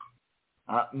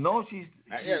 No, she's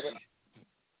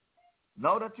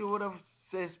now that you would have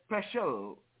said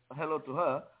special hello to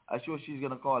her, I'm sure she's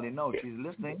going to call in now. She's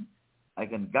listening. I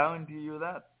can guarantee you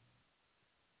that.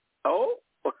 Oh?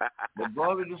 But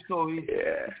go with the story.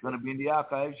 Yeah. It's going to be in the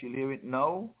archive. She'll hear it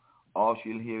now or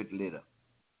she'll hear it later.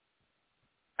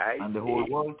 And the whole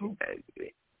world too.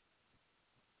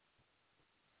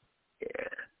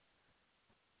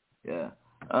 Yeah.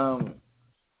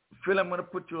 Phil, I'm going to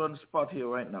put you on the spot here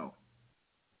right now.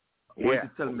 I want you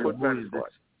to tell me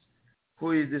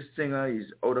who is this singer.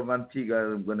 He's out of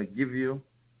Antigua. I'm going to give you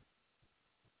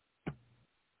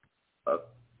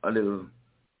a little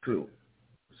clue.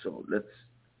 So let's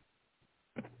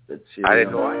see. I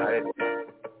didn't know.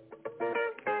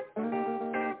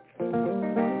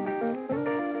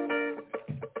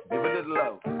 Give a little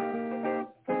love.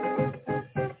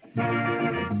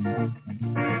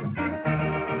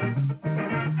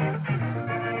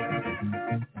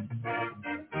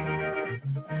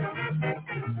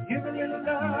 Give a little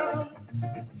love.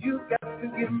 You got to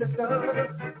give me some.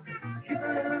 Give a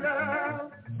little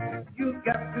love. You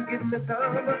got to give me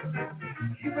some.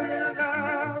 Give a little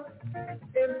love,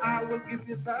 and I will give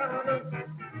you some.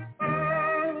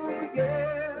 Oh,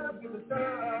 yeah, give me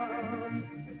some.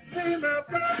 Say, my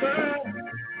brother,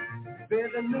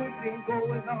 there's a new thing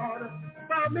going on.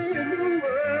 Found me a new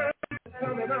world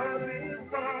coming on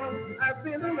because I've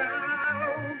been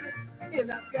around,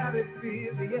 and I've got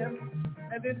experience.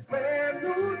 And this brand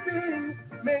new thing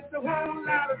makes a whole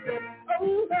lot of sense.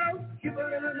 Oh, no, give a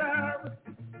little love.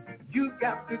 You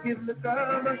got to give me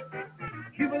some.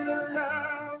 Give a little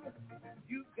love.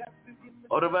 You got to give me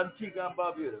some. Out of Antigua and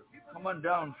Barbuda. Come on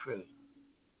down, Phil.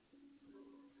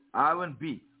 R and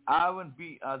B. R and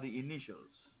B are the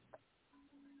initials.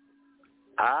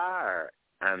 R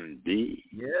and B.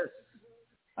 Yes.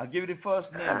 I'll give you the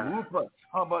first name. Rupert.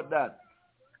 How about that?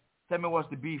 Tell me what's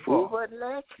the B for. Rupert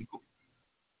Blake?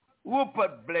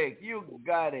 Rupert Blake. You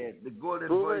got it. The golden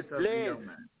voice of the young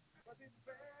man.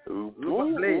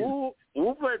 Rupert Blaze.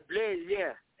 Rupert Blaze,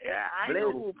 yeah. Yeah, I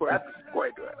know Rupert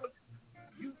quite well.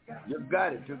 You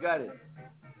got it.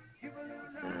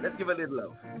 Let's give a little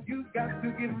love. You got to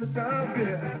give me some,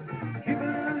 yeah. Give a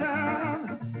little love,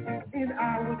 and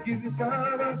I will give you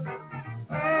some.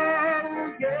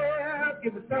 Oh, yeah,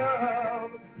 give me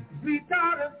some. Sweet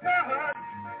darling son,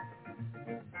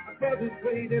 for this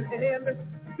waiting hand,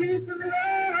 peace and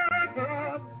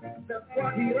love. That's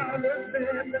what he'll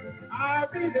understand. I'll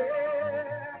be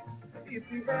there. If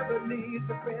you ever need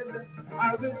a friend,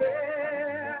 I'll be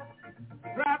there.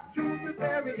 Right to the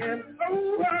very end.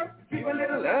 Oh, give a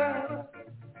little love.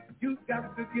 You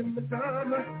got to give me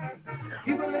some.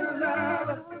 Give a little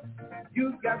love.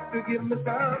 You got to give me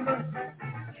some.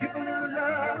 Give a little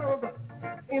love,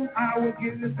 and I will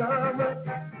give you some.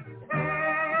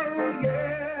 Oh,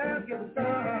 yeah, give me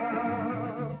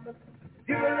some.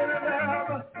 Give a little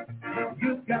love. You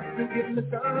got to give me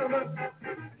some.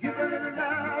 Give a little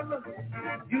love.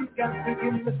 You got to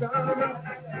give me some.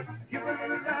 Give a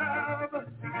little love,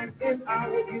 and I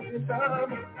will give you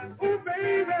some. Oh,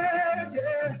 baby,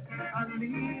 yeah, I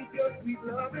need your sweet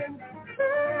loving.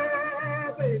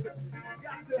 Oh, baby,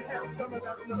 got to have some of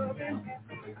that loving.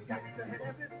 Got to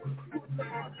have it.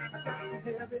 Got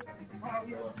to have it. Oh,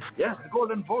 yeah. Yes, the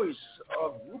golden voice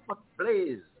of Rupert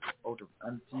Blaze out of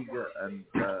Antigua and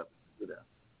Barbuda.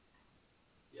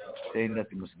 Saying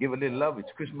that you must give a little love.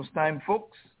 It's Christmas time,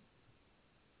 folks.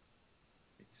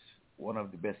 It's one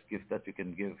of the best gifts that you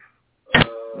can give.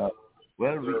 Now,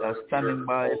 well, we are standing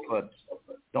by for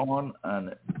Dawn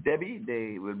and Debby.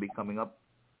 They will be coming up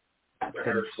at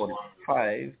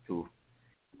 10:45 to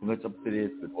bring us up to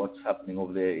date with what's happening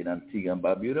over there in Antigua and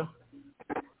Barbuda,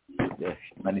 the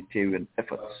humanitarian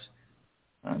efforts.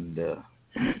 And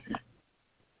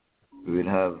we will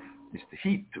have Mr.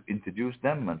 Heat to introduce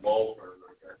them and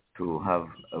to have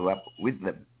a wrap with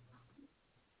them.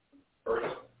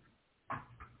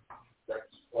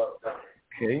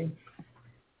 Okay.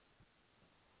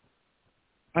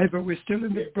 Ivor, we're still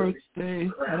in the birthday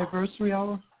anniversary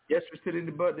hour? Yes, we're still in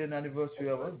the birthday and anniversary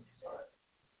hour.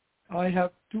 I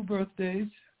have 2 birthdays.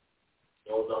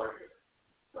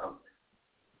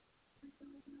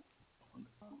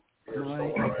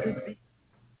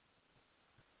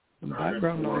 Some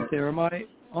background noise there. Am I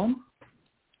on?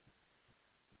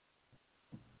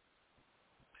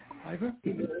 Ivor?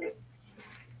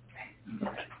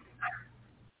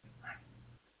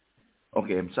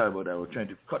 Okay, I'm sorry about that. We're trying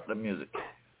to cut the music.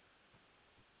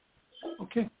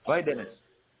 Okay. Bye, Dennis.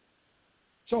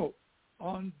 So,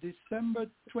 on December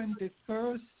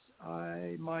 21st,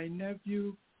 my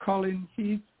nephew Colin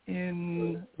Heath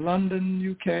in London,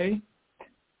 UK,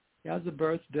 he has a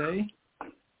birthday.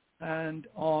 And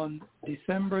on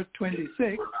December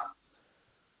 26th,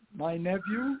 my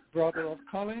nephew, brother of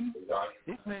Colin,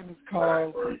 his name is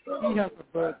Carl, he has a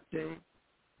birthday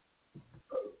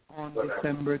on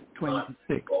December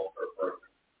 26th.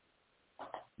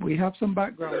 We have some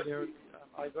background there,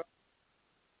 Ivor.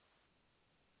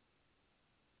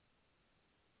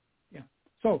 Yeah.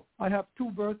 So I have 2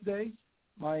 birthdays.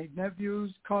 My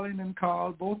nephews, Colin and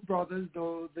Carl, both brothers,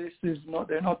 though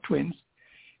they're not twins.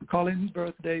 Colin's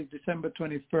birthday is December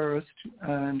 21st,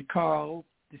 and Carl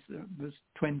December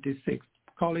 26th.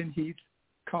 Colin Heath,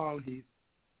 Carl Heath,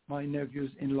 my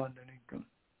nephews in London, England.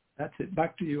 That's it.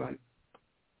 Back to you, Ivor.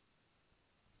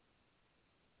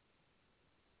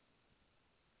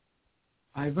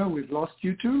 Ivor, we've lost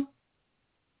you too.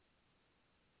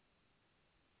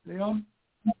 Leon?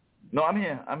 No, I'm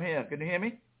here. Can you hear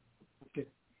me? Okay.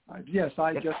 Yes,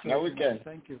 I just... Now we can.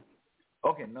 Thank you.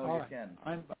 Okay, now All you right. can.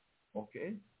 I'm back.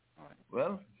 Okay. All right.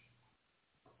 Well,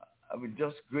 I will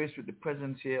just grace with the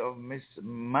presence here of Miss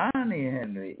Imani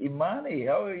Henry. Imani,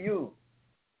 how are you?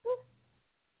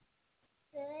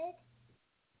 Good.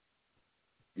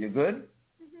 You good?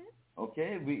 Mm-hmm.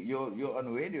 Okay, you're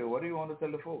on radio. What do you want to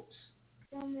tell the folks?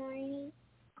 Good morning.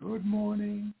 Good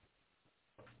morning.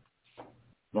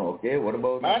 No, okay, what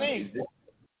about... Morning.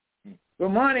 Good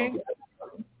morning.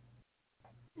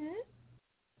 Hmm?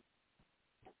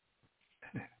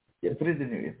 Yeah, put it in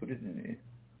your ear.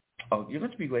 Oh, you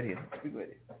can speak right here.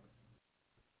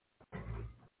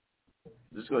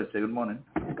 Just go ahead, say good morning.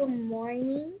 Good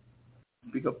morning.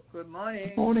 Speak up. Good morning.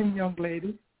 Good morning, young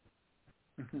lady.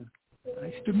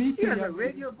 Nice to meet you. You have a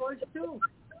radio voice too.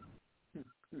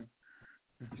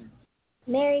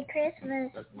 Merry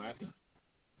Christmas. That's Martin.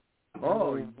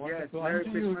 Oh, yes. Merry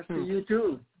Christmas to you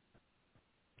too.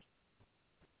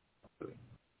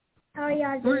 How are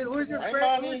y'all doing? Who's your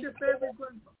favorite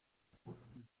grandfather?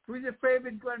 Who's your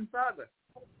favorite grandfather?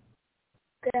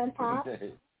 Grandpa?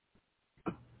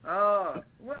 Oh,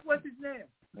 what's his name?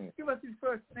 Give us his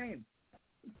first name.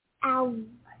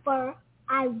 Ivor.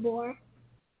 All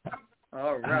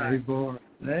right. Ivor.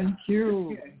 Thank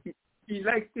you. He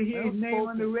likes to hear his name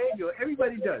on the radio.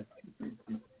 Everybody does.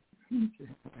 Y'all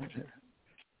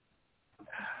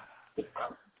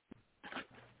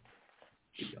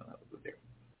have a good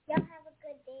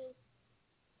day.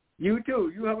 You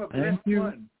too. You have a blessed you.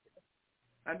 one.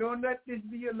 And don't let this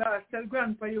be your last. Tell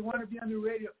Grandpa you want to be on the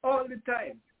radio all the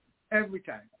time. Every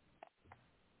time.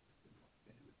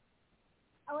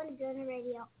 I want to be on the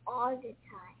radio all the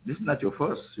time. This is not your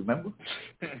first, remember?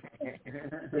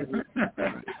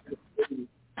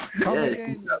 Come Yeah,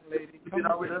 again, young lady. You've been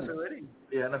out with us already.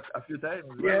 Yeah, and a few times.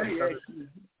 Yeah.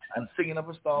 And singing up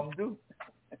a storm too.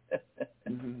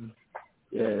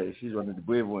 Yeah, she's one of the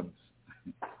brave ones.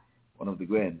 One of the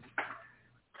grands.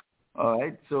 All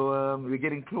right, so we're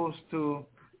getting close to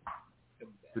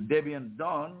Debby and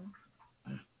Dawn.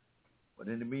 But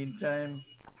in the meantime,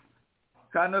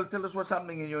 Colonel, tell us what's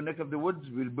happening in your neck of the woods.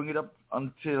 We'll bring it up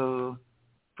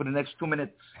for the next 2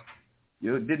 minutes.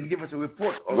 You didn't give us a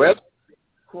report. Well,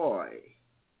 Coy.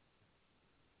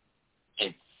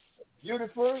 It's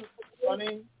beautiful,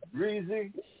 sunny,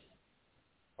 breezy.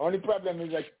 Only problem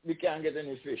is that we can't get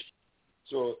any fish.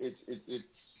 So it's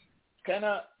kind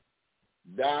of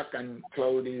dark and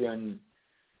cloudy, and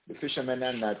the fishermen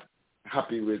are not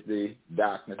happy with the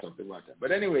darkness of the water.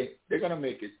 But anyway, they're going to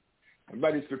make it.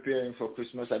 Everybody's preparing for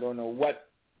Christmas. I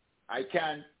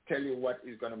can't tell you what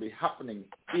is going to be happening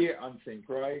here on St.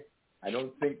 Croix. I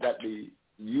don't think that the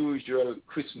usual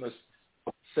Christmas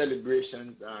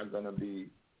celebrations are going to be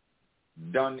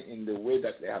done in the way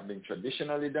that they have been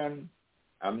traditionally done.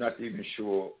 I'm not even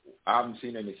sure. I haven't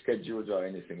seen any schedules or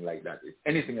anything like that. If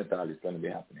anything at all is going to be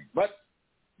happening. But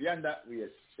beyond that, we are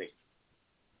safe.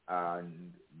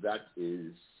 And that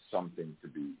is something to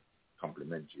be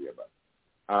complimentary about.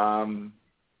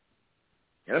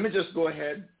 Let me just go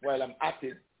ahead while I'm at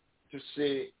it to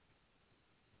say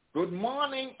Good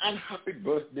morning and happy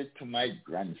birthday to my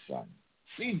grandson,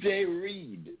 C.J.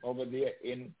 Reed, over there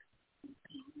in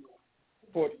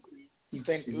Port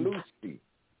St. Lucie.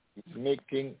 He's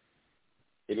making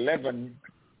 11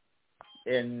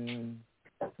 in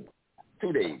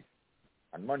 2 days,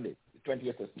 on Monday, the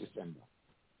 20th of December.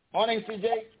 Morning, CJ.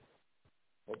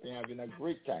 Hope you're having a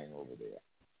great time over there.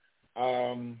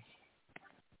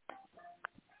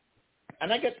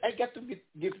 And I get to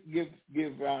give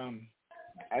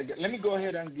let me go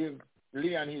ahead and give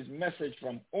Leon his message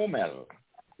from Omel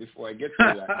before I get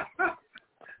to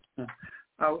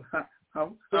that.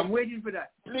 I'm waiting for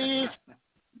that. Please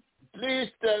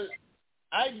tell.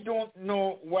 I don't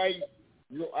know why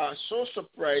you are so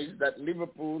surprised that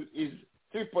Liverpool is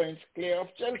 3 points clear of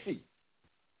Chelsea.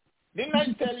 Didn't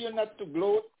I tell you not to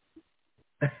gloat?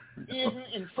 Even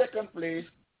in second place,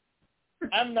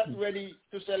 I'm not ready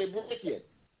to celebrate yet.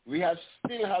 We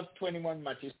still have 21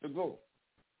 matches to go.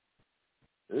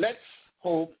 Let's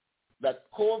hope that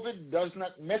COVID does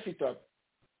not mess it up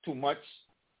too much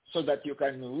so that you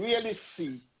can really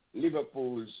see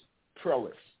Liverpool's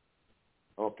prowess.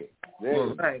 Okay.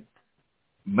 All right.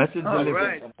 Message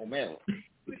delivered from Omel.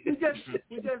 We just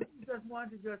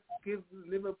want to just give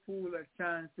Liverpool a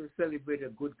chance to celebrate a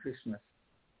good Christmas.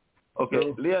 Okay,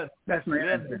 so, Leon. That's my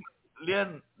answer.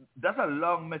 Leon, that's a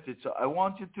long message, so I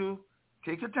want you to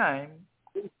take your time,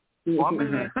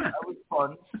 formulate a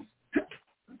response.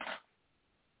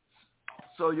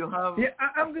 So you have. Yeah,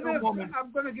 I'm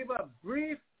gonna give a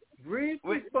brief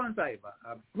response, Ivor.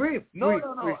 A brief. No.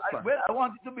 Response. I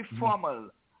want it to be formal,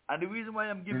 and the reason why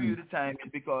I'm giving you the time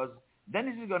is because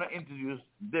Dennis is going to introduce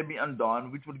Debby and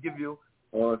Dawn, which will give you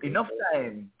enough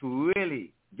time to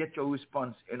really get your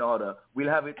response in order. We'll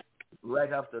have it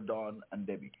right after Dawn and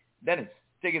Debby. Dennis,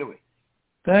 take it away.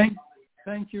 Thank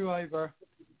you, Ivor.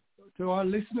 To our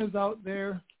listeners out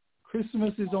there,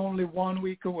 Christmas is only 1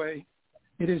 week away.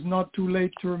 It is not too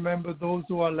late to remember those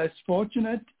who are less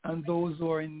fortunate and those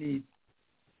who are in need.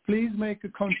 Please make a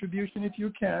contribution if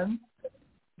you can.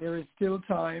 There is still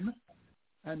time.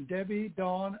 And Debby,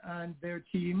 Dawn, and their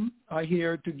team are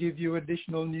here to give you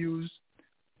additional news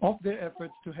of their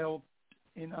efforts to help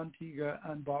in Antigua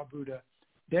and Barbuda.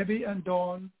 Debby and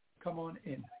Dawn, come on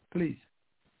in, please.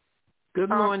 Good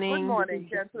morning. Good morning,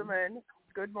 gentlemen.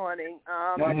 Good morning.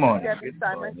 Good morning. Debby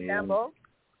Simon Campbell,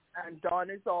 and Dawn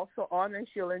is also on, and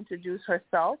she'll introduce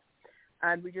herself.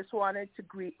 And we just wanted to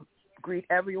greet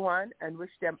everyone and wish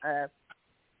them a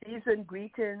season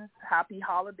greetings, happy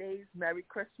holidays, Merry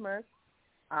Christmas.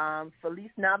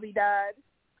 Feliz Navidad,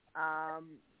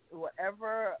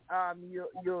 whatever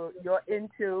you're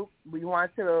into, we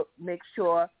want to make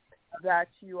sure that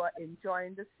you are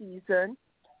enjoying the season,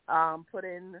 put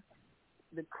in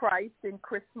the Christ in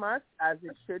Christmas as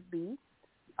it should be,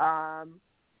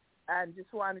 and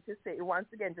just wanted to say once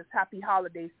again, just happy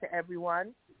holidays to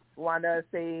everyone. Want to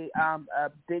say a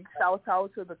big shout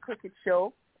out to the Cricket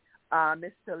Show,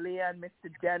 Mr. Leon,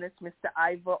 Mr. Dennis, Mr.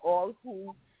 Ivor, all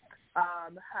who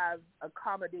have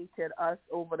accommodated us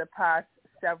over the past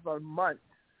several months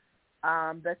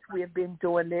that we have been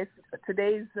doing this.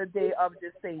 Today is the day of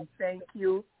just saying thank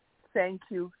you, thank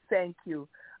you, thank you.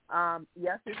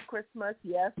 Yes, it's Christmas.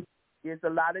 Yes, there's a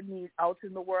lot of need out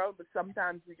in the world, but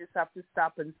sometimes we just have to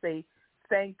stop and say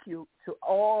thank you to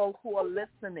all who are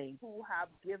listening, who have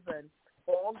given,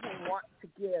 all who want to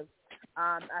give.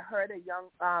 I heard a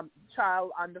young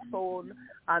child on the phone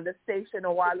on the station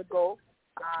a while ago.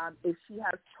 If she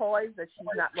has toys that she's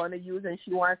not going to use and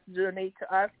she wants to donate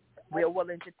to us, we're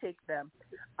willing to take them.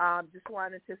 Just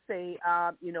wanted to say,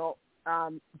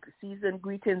 season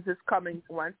greetings is coming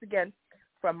once again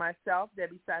from myself,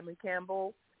 Debby Simon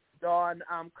Campbell, Dawn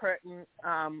Kirton,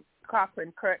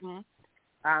 Cochran Kirton,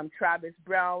 Travis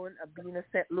Brown, Abina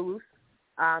St. Louis,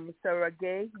 Sarah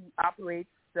Gay, he operates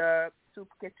the soup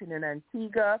kitchen in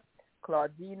Antigua,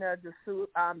 Claudina De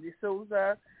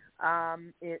Souza,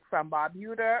 from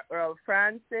Barbuda, Earl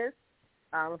Francis,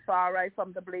 Far Right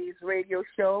from the Blaze radio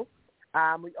show.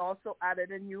 We also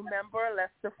added a new member,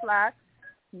 Lester Flax.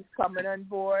 He's coming on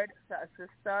board to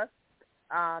assist us.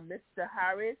 Mr.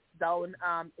 Harris down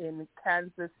in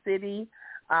Kansas City.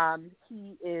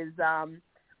 He is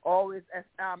always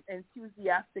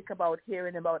enthusiastic about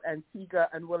hearing about Antigua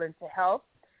and willing to help.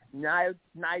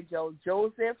 Nigel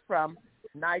Joseph from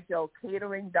Nigel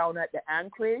Catering down at the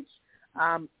Anchorage.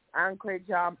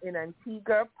 In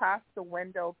Antigua, Pastor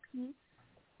Wendell Peace,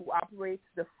 who operates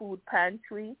the food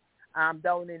pantry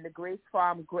down in the Grace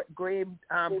Farm, Green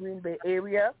Bay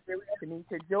area.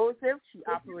 Benita Joseph, she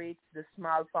operates the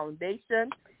Smile Foundation.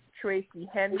 Tracy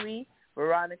Henry,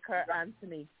 Veronica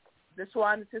Anthony. Just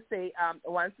wanted to say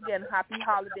once again, happy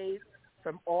holidays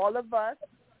from all of us,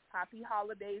 happy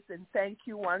holidays, and thank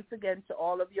you once again to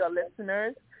all of your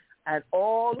listeners and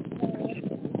all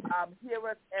who hear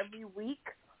us every week.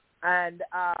 And,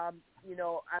 as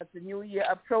the new year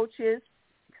approaches,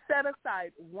 set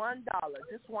aside $1,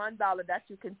 just $1 that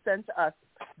you can send to us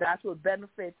that will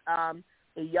benefit a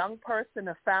young person,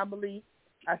 a family,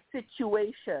 a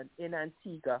situation in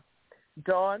Antigua.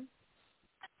 Dawn?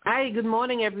 Hi, good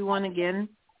morning, everyone, again.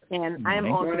 And I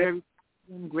am also very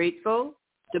grateful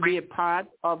to be a part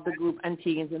of the group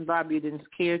Antiguans and Barbudans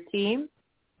care team.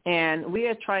 And we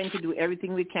are trying to do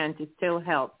everything we can to still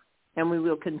help, and we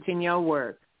will continue our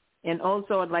work. And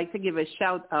also, I'd like to give a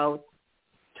shout-out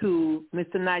to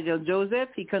Mr. Nigel Joseph.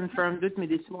 He confirmed with me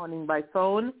this morning by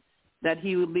phone that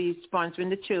he will be sponsoring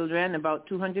the children, about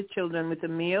 200 children, with a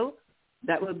meal.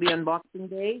 That will be on Boxing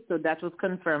Day, so that was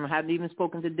confirmed. I haven't even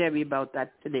spoken to Debby about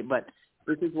that today, but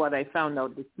this is what I found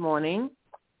out this morning.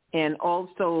 And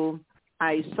also,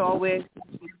 I saw where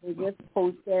she just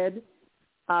posted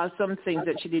some things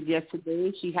that she did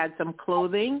yesterday. She had some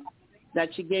clothing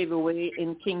that she gave away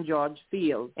in King George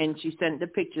Field, and she sent the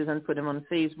pictures and put them on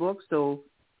Facebook. So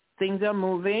things are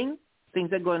moving.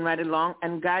 Things are going right along.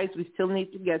 And, guys, we still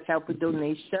need to get help with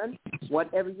donation.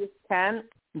 Whatever you can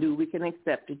do, we can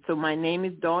accept it. So my name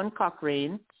is Dawn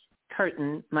Cochrane,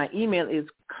 Kirton. My email is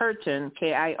Kirton,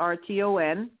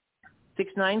 Kirton,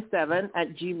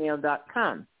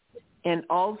 697@gmail.com. And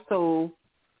also,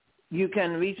 you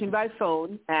can reach me by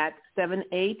phone at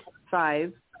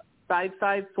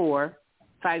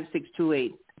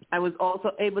 785-554-5628. I was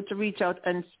also able to reach out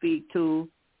and speak to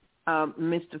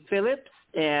Mr. Phillips,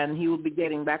 and he will be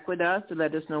getting back with us to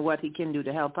let us know what he can do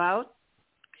to help out.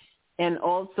 And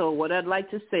also, what I'd like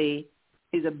to say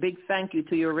is a big thank you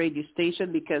to your radio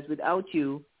station, because without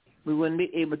you, we wouldn't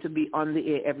be able to be on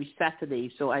the air every Saturday.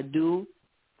 So I do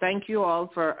thank you all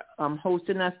for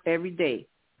hosting us every day.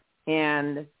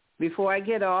 And before I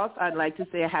get off, I'd like to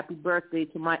say a happy birthday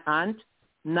to my aunt,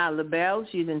 Nala Bell.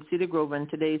 She's in Cedar Grove, and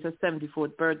today is her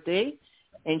 74th birthday,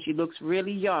 and she looks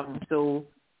really young. So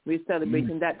we're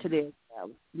celebrating that today as well.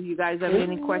 Do you guys have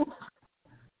any questions?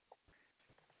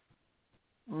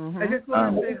 I just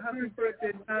want to say happy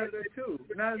birthday to Nala, too.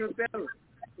 Nala Bell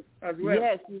as well.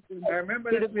 Yes. I remember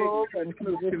that Grove lady and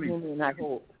close to me. I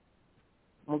hope.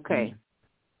 Okay.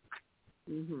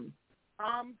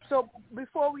 So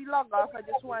before we log off, I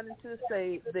just wanted to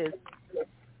say this.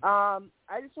 I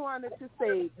just wanted to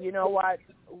say, you know what,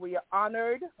 we are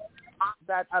honored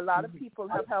that a lot of people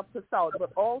have helped us out,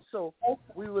 but also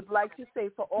we would like to say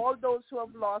for all those who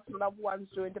have lost loved ones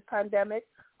during the pandemic,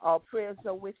 our prayers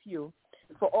are with you.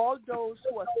 For all those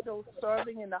who are still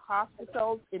serving in the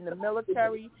hospitals, in the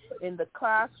military, in the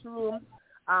classrooms,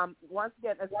 once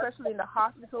again, especially in the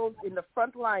hospitals, in the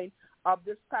front line of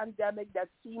this pandemic that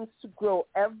seems to grow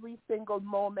every single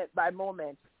moment by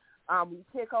moment. We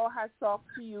take our hats off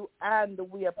to you, and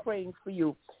we are praying for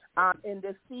you. In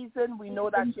this season, we know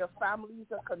that your families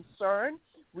are concerned.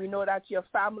 We know that your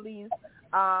families,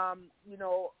 are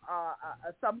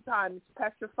sometimes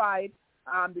petrified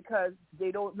because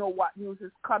they don't know what news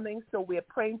is coming. So we're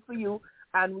praying for you,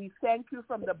 and we thank you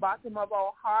from the bottom of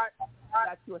our heart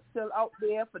that you're still out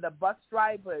there, for the bus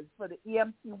drivers, for the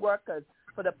EMT workers,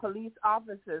 for the police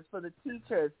officers, for the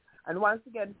teachers, and once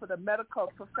again for the medical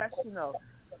professionals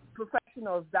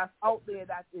that's out there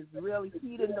that is really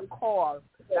heeding the call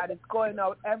that is going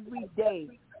out every day.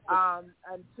 And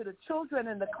to the children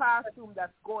in the classroom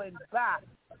that's going back,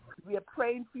 we are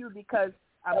praying for you, because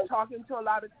I'm talking to a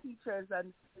lot of teachers,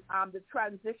 and the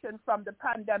transition from the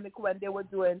pandemic when they were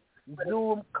doing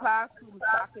Zoom classrooms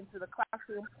back into the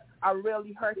classroom are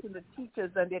really hurting the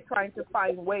teachers, and they're trying to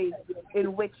find ways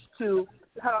in which to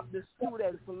help the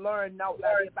students learn now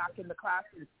that they're back in the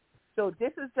classroom. So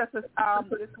this is just this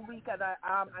week, and I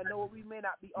know we may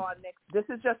not be on next. This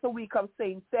is just a week of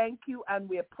saying thank you, and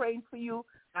we're praying for you,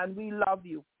 and we love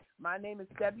you. My name is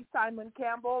Debbie Simon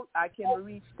Campbell. I can be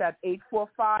reached at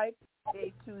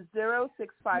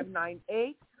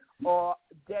 845-820-6598 or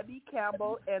Debbie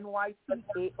Campbell,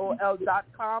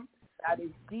 NYCAOL.com. That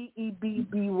is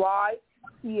DEBBYCAMPBELL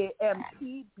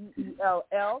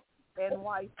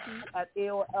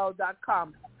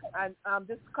NYC@AOL.com. And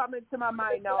this is coming to my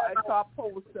mind now. I saw a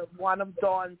post of one of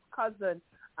Dawn's cousin,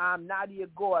 Nadia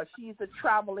Gore. She's a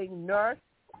traveling nurse,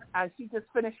 and she just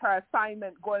finished her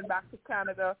assignment going back to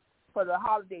Canada for the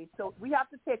holidays. So we have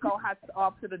to take our hats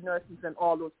off to the nurses and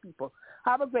all those people.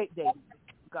 Have a great day,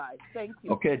 guys. Thank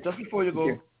you. Okay, just before you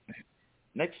go,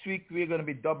 next week we're going to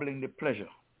be doubling the pleasure,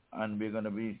 and we're going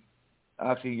to be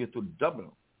asking you to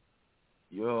double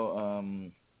your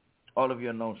all of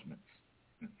your announcements.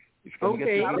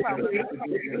 Okay.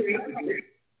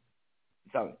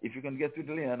 Sorry, if you can get with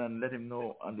Leon and let him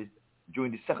know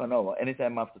during the second hour,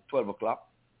 anytime after 12 o'clock,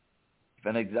 if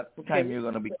an exact time you're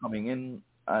going to be coming in,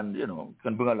 and, you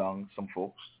can bring along some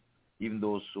folks, even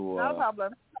those who no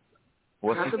problem. Who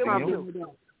are assisting you.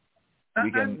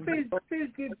 We can...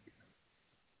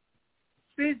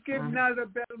 Please give Nalda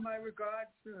Bell my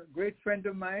regards. A great friend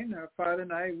of mine. Her father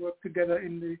and I worked together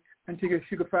in the Antigua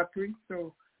Sugar Factory.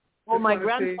 So, my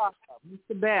grandfather,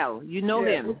 Mr. Bell. You know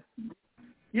him.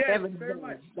 Yes, Evans very Bell.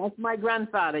 much. That's my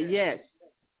grandfather, yes.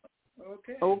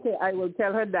 Okay, I will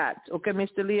tell her that. Okay,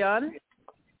 Mr. Leon?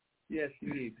 Yes,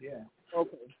 please, yeah.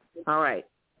 Okay. All right.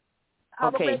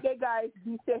 Have a great day, guys.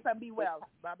 Be safe and be well.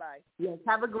 Bye-bye. Yes,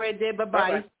 have a great day. Bye-bye.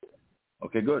 Bye-bye.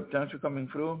 Okay, good. Thanks for coming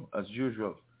through, as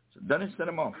usual. So Dennis, send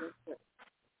them off.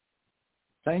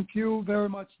 Thank you very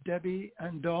much, Debbie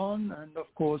and Dawn. And,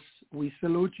 of course, we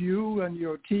salute you and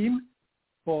your team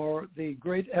for the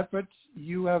great efforts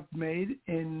you have made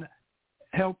in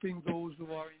helping those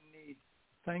who are in need.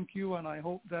 Thank you, and I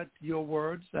hope that your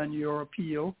words and your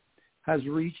appeal has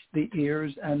reached the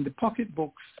ears and the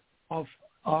pocketbooks of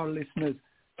our listeners.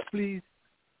 Please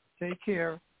take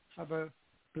care. Have a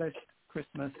blessed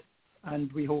Christmas,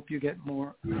 and we hope you get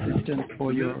more assistance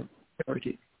for your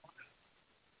charity.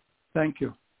 Thank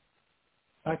you.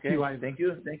 Back to you, Ivan.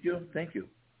 Thank you.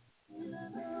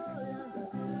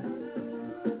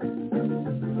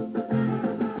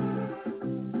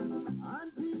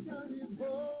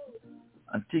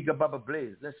 Antigua Baba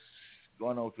Blaze. Let's go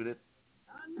on out with it.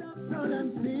 And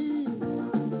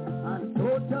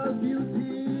total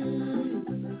beauty,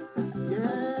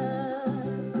 yeah.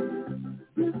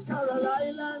 This Coral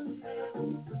Island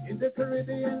in the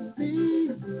Caribbean Sea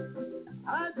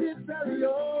has its very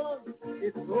own,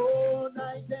 its own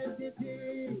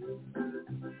identity.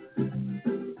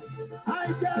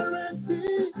 I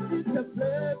guarantee it's a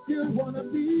place you'll wanna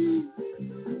be.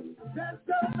 There's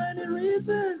so many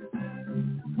reasons,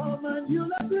 come and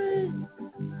you'll agree.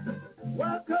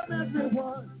 Welcome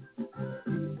everyone,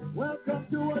 welcome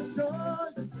to our show.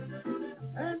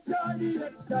 Enjoy the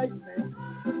excitement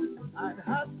and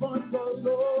have fun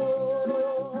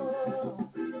galore.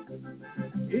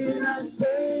 In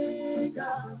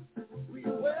Antigua, we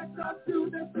wake up to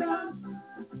the sun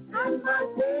and my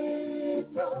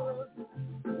people.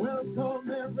 Welcome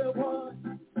everyone,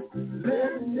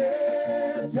 let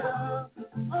nature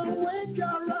awake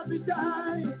your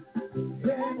appetite.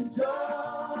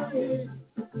 Enjoy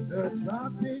the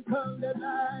tropical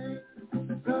delight,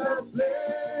 the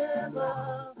flavor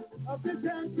of this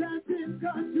enchanting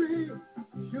country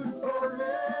should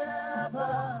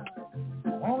forever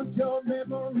haunt your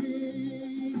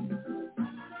memory.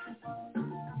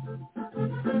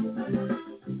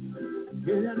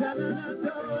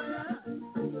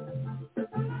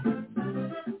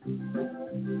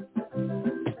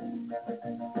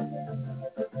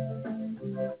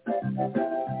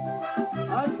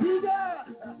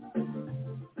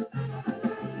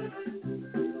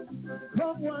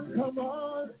 Come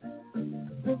on,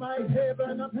 to my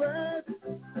heaven of bread.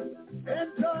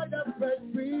 Enjoy the fresh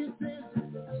breezes,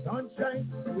 sunshine,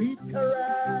 sweet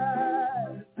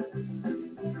caress.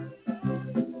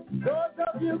 Those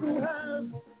of you who have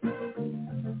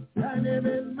time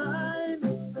in mind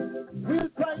will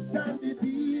find sandy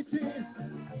beaches,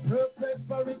 perfect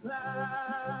for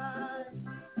recline.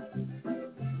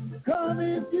 Come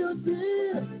if you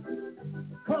see,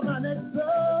 come and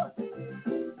explore.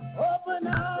 Open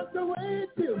up the way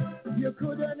you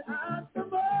couldn't ask for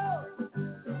more.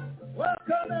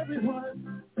 Welcome everyone,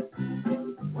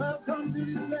 welcome to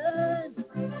this land.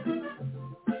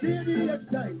 See the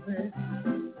excitement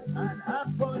and have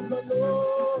fun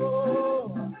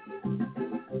galore.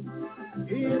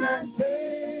 In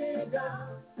Antigua,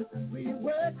 we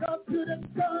wake up to the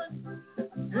sun.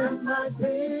 In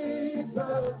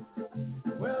Antigua,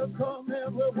 welcome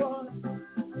everyone.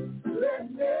 Let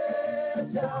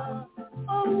nature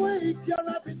awake your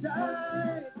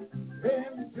appetite.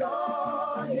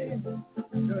 Enjoy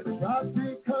the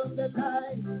tropical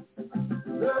delight,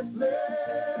 the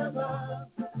flavor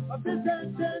of this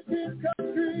enchanting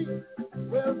country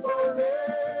will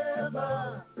forever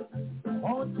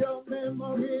haunt your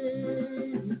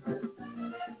memory.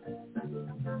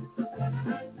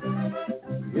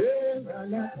 Yeah, la,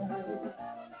 la, la.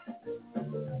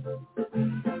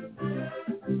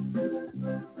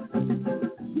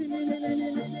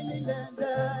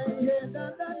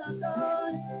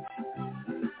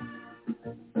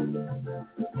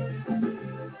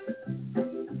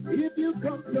 If you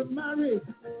come to marry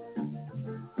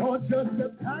or just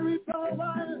to carry for a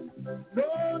while,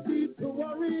 no need to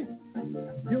worry,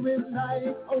 you will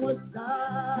like our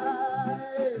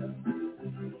style.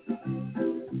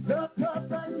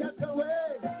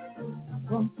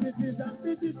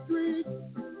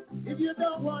 you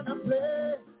don't want to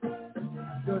play,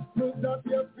 just put up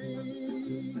your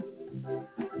feet.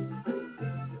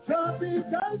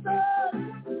 Tropical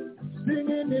birds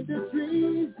singing in the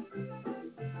trees.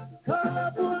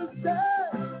 Colorful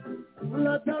stars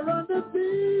flutter on the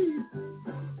sea.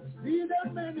 See the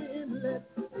many inlets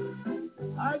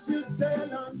as you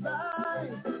sail on by,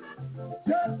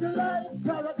 just like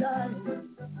paradise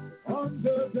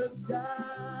under the sky.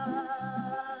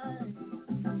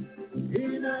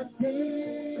 In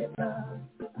Antigua,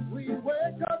 we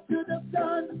wake up to the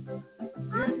sun.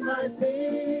 In my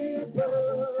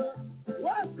neighbor,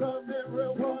 welcome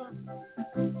everyone.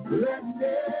 Let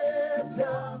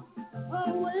nature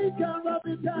awaken up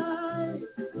the time.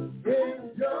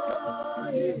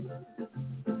 Enjoy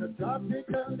the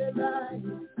tropical delight,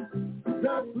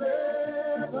 the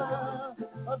flavor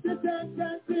of this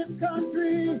enchanted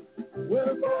country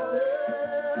will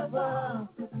forever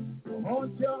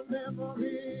haunt your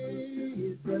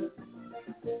memories.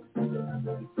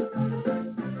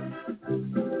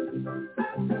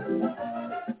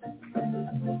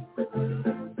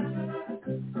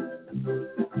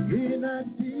 In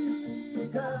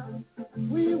Antigua,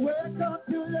 we wake up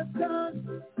to the sun,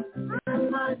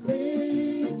 and my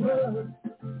neighbors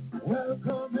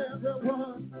welcome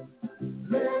everyone.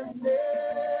 Let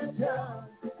nature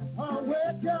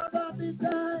awaken up the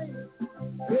time,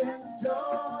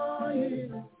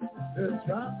 enjoying the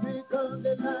tropical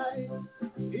delight.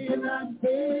 In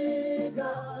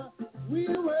Antigua, we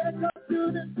wake up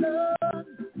to the sun,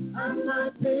 and my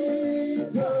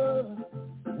neighbors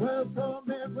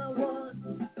welcome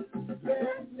everyone.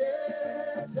 Let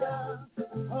nature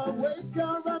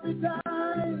awaken up the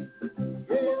time,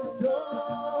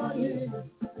 enjoying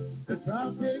the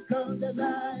tropical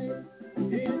delight.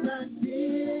 In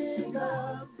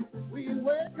Antigua, we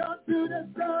wake up to the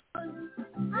sun,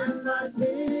 and my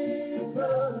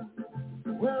neighbors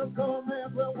welcome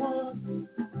everyone.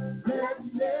 Let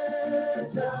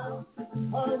nature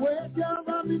awaken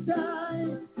up the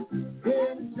time,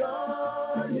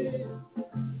 enjoying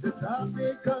the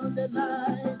tropical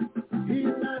delight.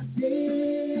 In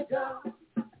Antigua,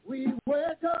 we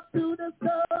wake up to the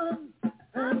sun,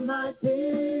 and my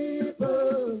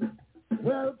neighbors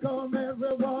welcome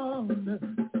everyone.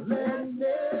 Let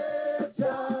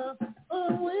nature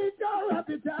awaken up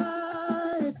the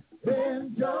time,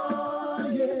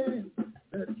 enjoying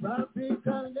the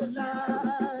tropical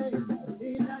delight.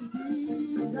 In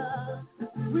Antigua,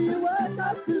 we wake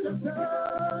up to the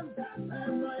sun,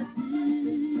 and my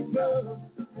people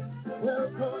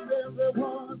welcome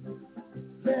everyone.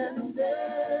 Then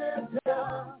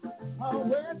nature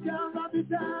awaken up the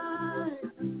time,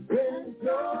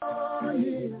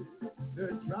 enjoying the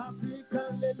tropical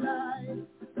delight.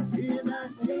 In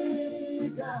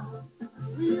Antigua,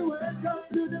 we wake up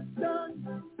to the sun,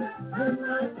 and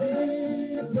my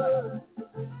people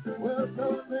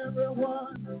welcome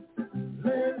everyone.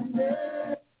 Then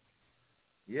nature.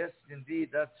 Yes, indeed,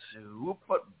 that's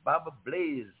Rupert Baba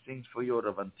Blaze sings for you out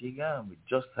of Antigua. We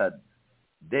just had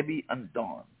Debby and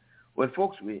Dawn. Well,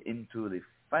 folks, we're into the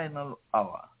final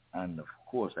hour. And, of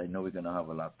course, I know we're going to have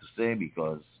a lot to say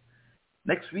because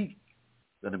next week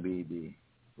is going to be the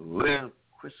real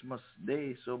Christmas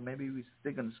day. So maybe we're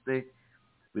still going to stay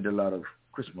with a lot of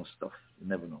Christmas stuff. You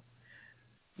never know.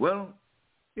 Well,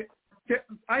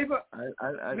 Ivor,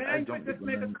 may I just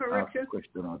make a correction? Ask a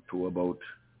question or two about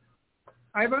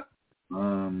Ivor?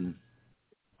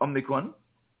 Omicron.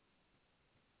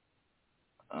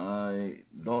 I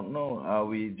don't know. Are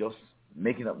we just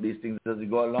making up these things as we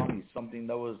go along? Is something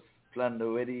that was planned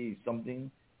already? Is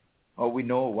something? Or we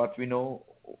know what we know?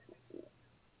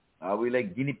 Are we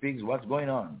like guinea pigs? What's going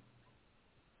on?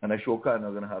 And I'm sure kind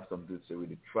of going to have something to say with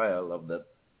the trial of that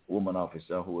woman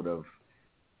officer who would have,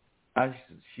 as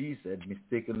she said,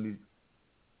 mistakenly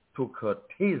took her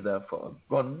taser for a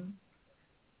gun.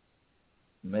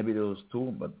 Maybe those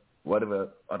two, but whatever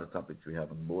other topics we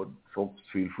have on board, folks,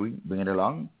 feel free, bring it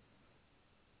along.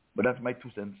 But that's my 2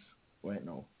 cents right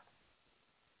now.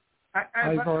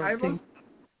 Ivor?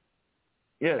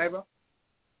 Yes. Ivor?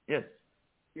 Yes.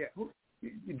 Yeah.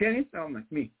 Dennis or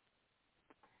me?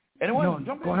 Anyone? No,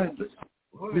 jump go in. ahead.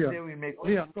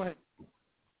 Leon, go ahead.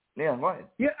 Leon, go ahead.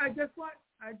 Yeah, I just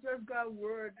got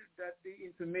word that the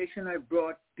information I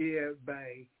brought there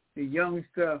by the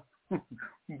youngster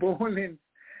bowling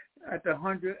at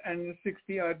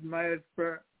 160 odd miles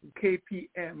per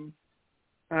kpm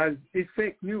is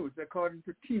fake news, according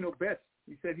to Tino Best.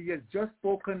 He said he has just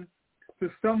spoken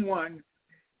to someone,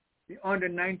 the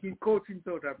under-19 coach in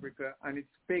South Africa, and it's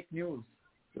fake news.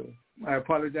 So I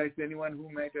apologize to anyone who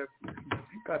might have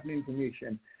gotten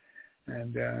information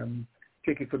and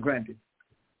take it for granted.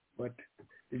 But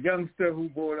the youngster who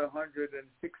bowled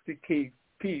 160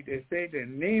 kp, they say they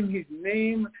name his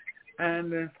name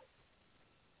and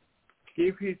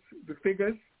gave the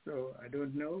figures. So I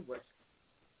don't know, but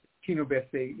Kino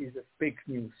Best say is a fake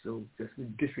news, so just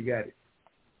disregard it.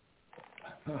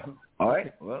 All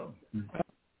right, well,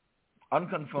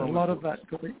 unconfirmed. A lot of that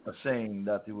are saying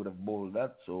that he would have bowled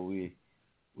that, so we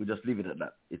just leave it at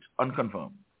that. It's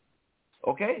unconfirmed.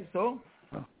 Okay, so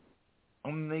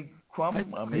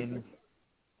Omicron,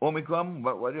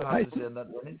 what do you have to say on that,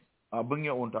 Dennis? Bring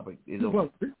your own topic. Well,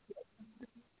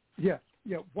 yeah.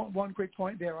 One quick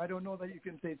point there. I don't know that you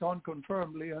can say it's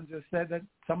unconfirmed. Leon just said that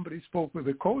somebody spoke with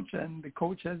the coach, and the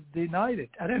coach has denied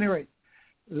it. At any rate,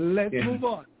 let's move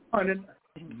on.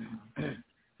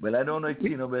 Well, I don't know if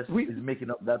Kino Best is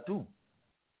making up that too.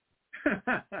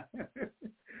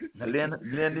 Leon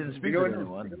didn't speak to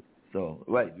anyone, so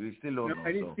right, we still don't know.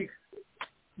 I didn't speak.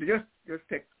 They just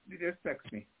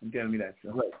text me and tell me that. So.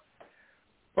 Right.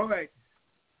 All right.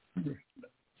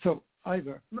 So,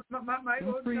 Ivor, my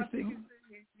own topic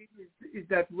is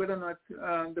that whether or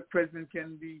not the president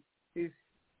is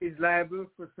liable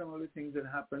for some of the things that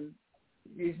happen.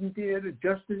 Isn't the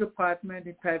Justice Department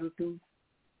entitled to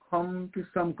come to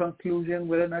some conclusion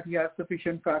whether or not he has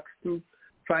sufficient facts to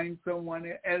find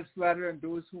someone else rather than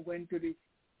those who went to the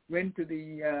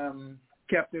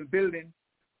Capitol building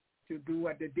to do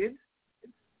what they did?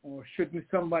 Or shouldn't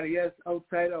somebody else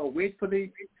outside or wait for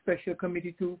the special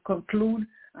committee to conclude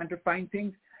and to find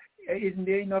things? Isn't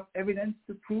there enough evidence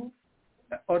to prove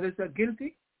that others are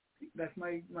guilty? That's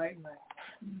my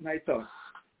thoughts.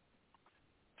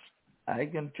 I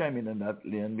can chime in on that,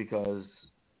 Leon, because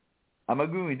I'm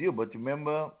agreeing with you, but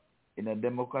remember, in a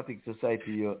democratic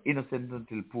society, you're innocent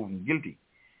until proven guilty.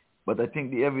 But I think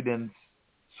the evidence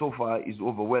so far is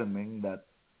overwhelming that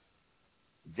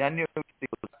January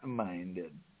was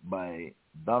minded by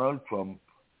Donald Trump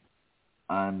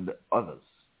and others.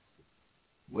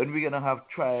 When we're going to have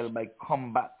trial by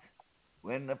combat,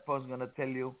 when a person's going to tell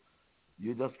you,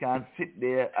 you just can't sit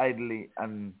there idly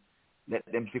and let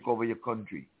them take over your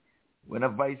country. When a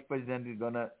vice president is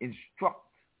going to instruct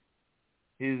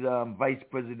his vice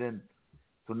president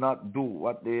to not do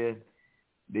what the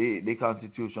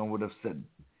Constitution would have said.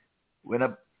 When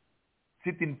a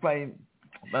sitting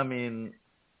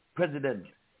president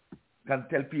can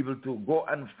tell people to go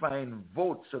and find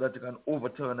votes so that you can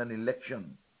overturn an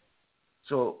election.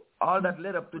 So all that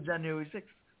led up to January 6th.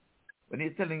 When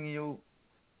he's telling you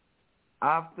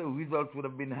after results would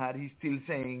have been had, he's still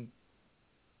saying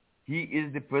he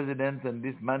is the president and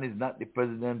this man is not the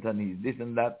president and he's this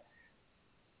and that.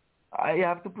 I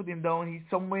have to put him down. He's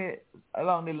somewhere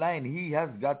along the line. He has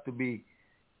got to be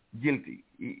guilty.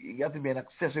 He got to be an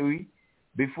accessory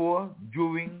before,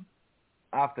 during,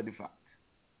 after the fact.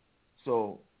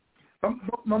 So,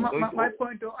 my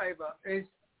point, Ivor, is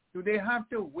do they have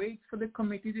to wait for the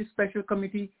committee, the special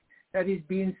committee that is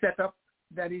being set up,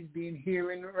 that is being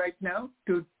hearing right now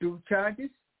to do charges?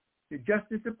 The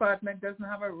Justice Department doesn't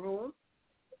have a role.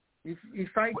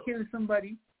 If I kill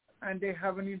somebody and they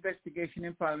have an investigation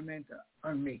in Parliament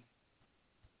on me,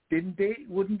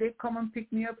 wouldn't they come and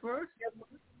pick me up first?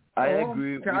 I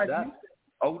agree with that.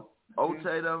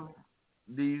 Outside of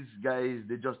these guys,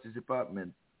 the Justice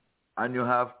Department, and you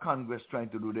have Congress trying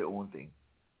to do their own thing.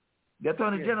 The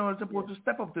Attorney General is supposed to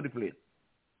step up to the plate.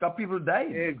 Because people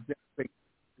died.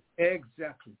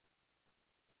 Exactly.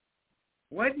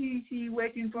 What is he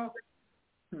waiting for?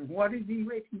 What is he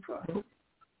waiting for?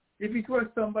 If it was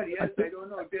somebody else, I don't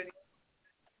know.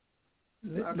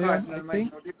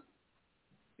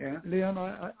 Leon,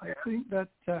 I think that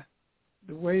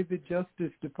the way the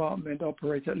Justice Department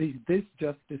operates, at least this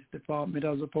Justice Department,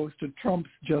 as opposed to Trump's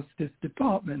Justice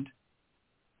Department,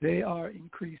 they are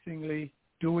increasingly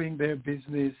doing their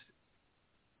business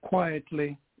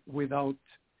quietly without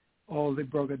all the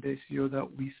braggadocio that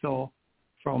we saw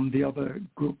from the other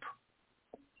group.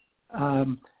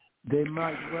 There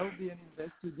might well be an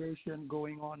investigation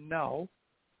going on now,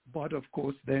 but of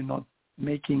course they're not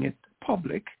making it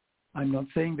public. I'm not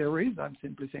saying there is. I'm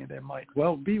simply saying there might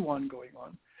well be one going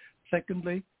on.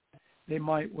 Secondly, they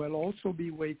might well also be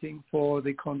waiting for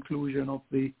the conclusion of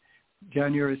the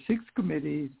January 6th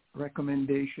committee's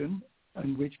recommendation,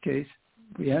 in which case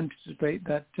we anticipate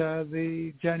that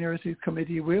the January 6th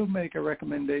committee will make a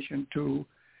recommendation to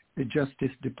the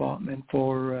Justice Department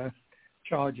for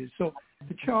charges. So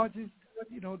the charges,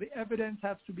 the evidence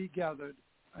has to be gathered,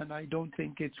 and I don't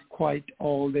think it's quite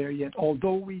all there yet,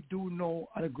 although we do know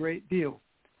a great deal.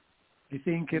 I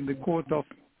think in the court of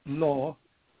law,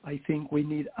 I think we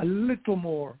need a little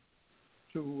more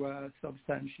to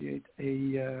substantiate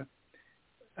a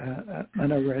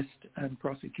an arrest and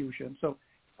prosecution. So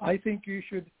I think you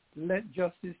should let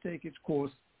justice take its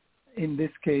course in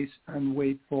this case and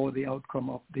wait for the outcome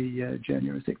of the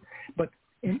January 6th. But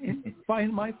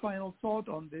my final thought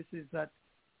on this is that,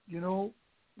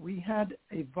 we had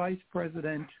a vice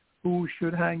president who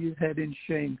should hang his head in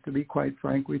shame, to be quite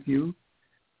frank with you.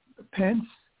 Pence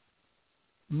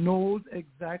knows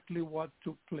exactly what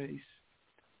took place.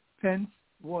 Pence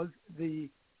was the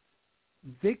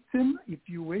victim, if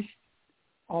you wish,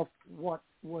 of what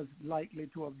was likely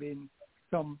to have been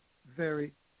some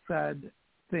very sad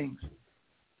things.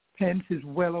 Pence is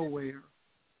well aware,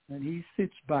 and he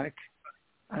sits back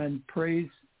and praise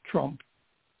Trump,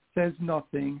 says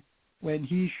nothing when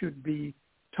he should be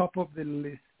top of the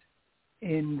list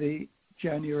in the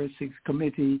January 6th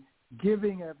committee,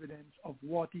 giving evidence of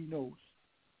what he knows.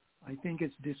 I think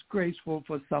it's disgraceful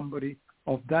for somebody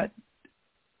of that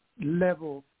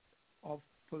level of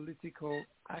political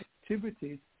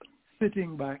activity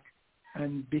sitting back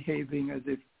and behaving as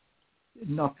if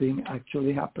nothing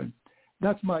actually happened.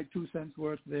 That's my 2 cents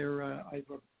worth there,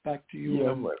 Ivor. Back to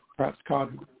you, perhaps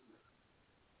Carter.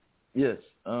 Yes.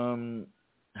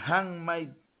 Hang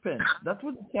Mike Pence. That's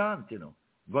what he chant,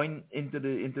 going into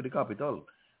the Capitol.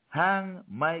 Hang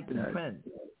Mike Pence.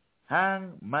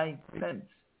 Hang Mike Pence.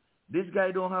 This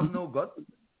guy don't have no guts.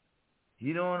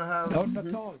 He don't have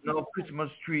no Christmas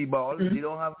tree balls. He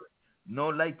don't have no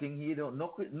lighting. He don't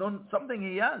no something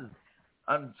he has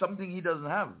and something he doesn't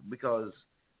have, because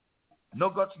no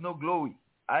guts, no glory.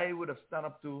 I would have stand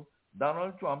up to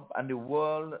Donald Trump, and the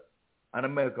world and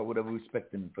America would have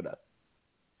respected him for that.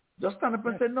 Just stand up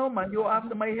and say, no, man, you're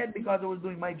after my head because I was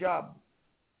doing my job.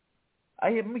 I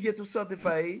am here to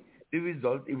certify the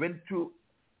result. It went through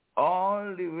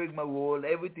all the rigmarole,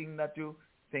 everything that you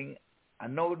think,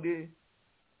 and now the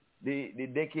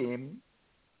day came,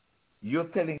 you're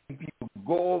telling people,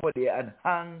 go over there and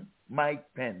hang Mike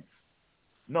Pence.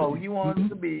 No, he wants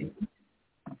to be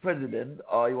president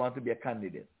or he wants to be a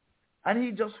candidate. And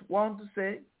he just wants to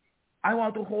say, I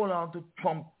want to hold on to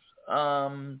Trump's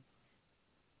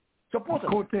supporters.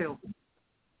 Coattail.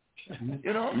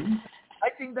 I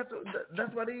think that's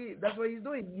what he's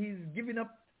doing. He's giving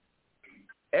up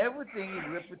everything, his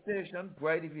reputation,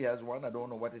 pride if he has one, I don't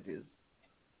know what it is,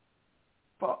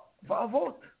 for a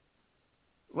vote.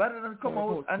 Rather than come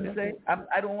out and say,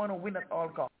 I don't want to win at all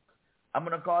costs. I'm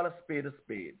going to call a spade a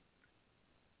spade.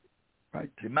 Right.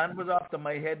 The man was after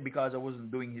my head because I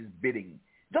wasn't doing his bidding.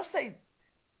 Just say,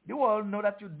 the world know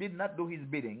that you did not do his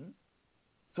bidding,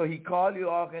 so he called you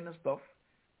all kind of stuff.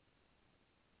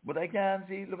 But I can't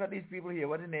see, look at these people here.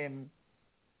 What's the name?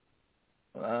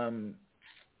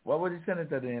 What was the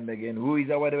senator name again? Who is,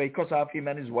 by the way, cuss off him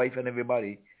and his wife and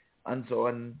everybody, and so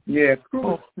on. Yeah,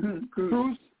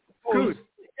 Cruz.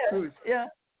 Yeah.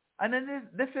 And then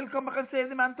they still come back and save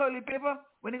the man toilet paper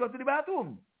when he go to the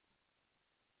bathroom.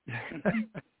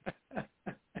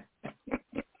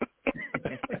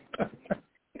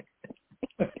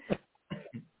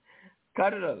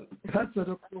 Cardinal. That's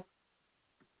a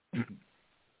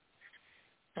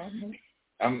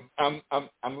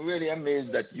I'm really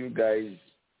amazed that you guys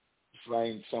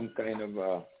find some kind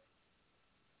of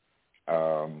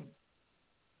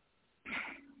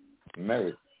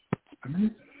merit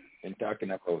in talking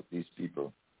about these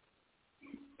people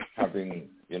having,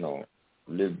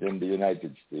 lived in the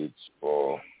United States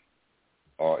or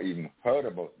even heard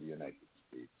about the United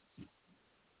States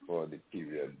for the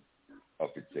period of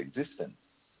its existence.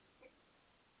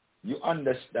 You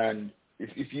understand,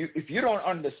 if you don't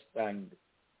understand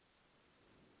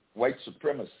white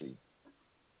supremacy,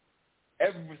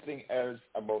 everything else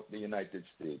about the United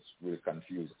States will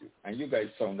confuse you. And you guys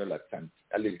sound a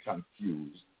little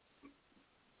confused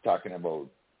talking about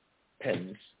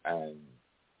Pence and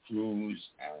Cruz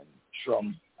and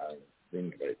Trump and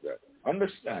things like that.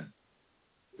 Understand,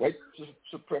 white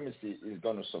supremacy is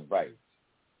going to survive.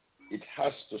 It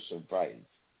has to survive.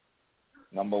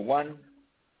 Number one,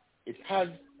 it has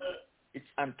its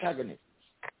antagonists.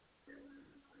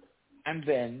 And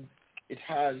then it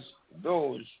has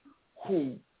those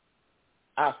who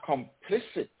are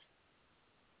complicit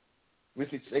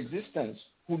with its existence,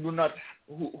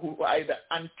 who either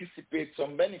anticipate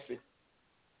some benefit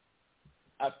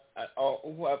or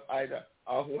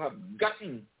who have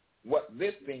gotten what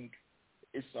they think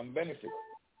is some benefit.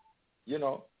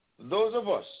 Those of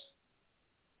us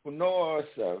who know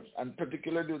ourselves, and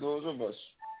particularly those of us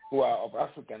who are of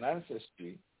African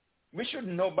ancestry, we should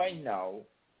know by now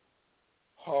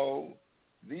how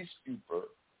these people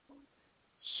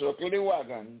circle the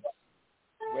wagons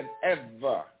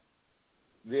whenever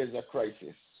there's a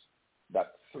crisis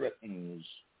that threatens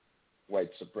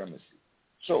white supremacy.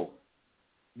 So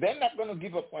they're not going to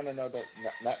give up one another,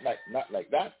 not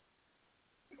like that.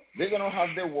 They're going to have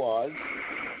their wars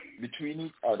between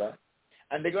each other,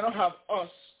 and they're going to have us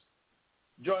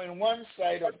join one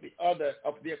side of the other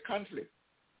of their conflict.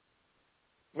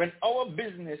 When our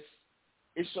business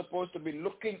is supposed to be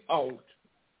looking out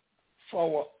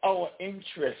for our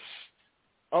interests,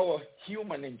 our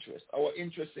human interest, our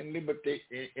interest in liberty,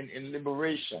 in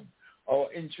liberation,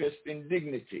 our interest in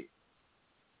dignity,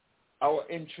 our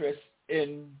interest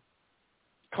in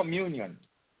communion,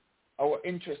 our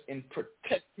interest in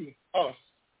protecting us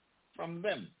from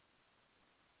them.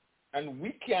 And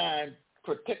we can't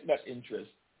protect that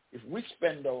interest if we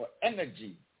spend our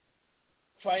energy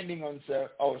finding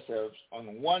ourselves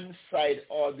on one side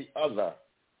or the other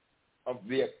of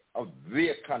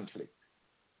their conflict.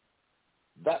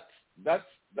 That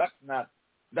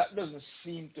doesn't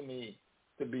seem to me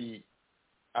to be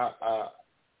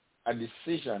a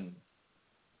decision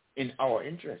in our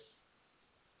interest.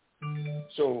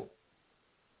 So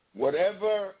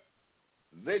whatever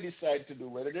they decide to do,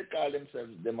 whether they call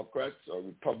themselves Democrats or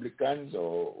Republicans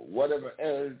or whatever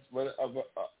else,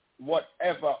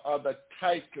 whatever other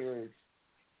titles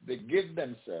they give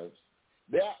themselves,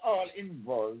 they are all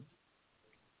involved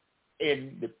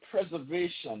in the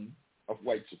preservation of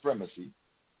white supremacy,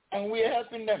 and we are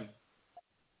helping them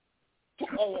to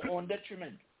our own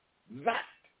detriment. That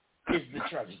is the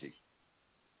tragedy.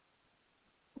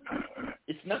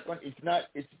 It's not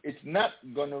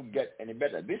going to get any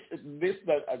better. This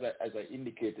as I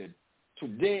indicated,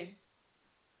 today,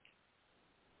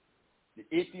 the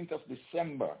 18th of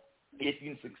December,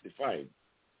 1865,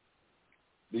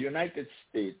 the United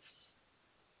States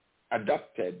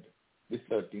adopted the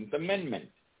 13th Amendment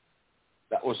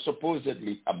that was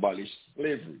supposedly abolished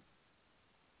slavery.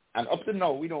 And up to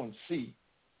now, we don't see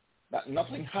that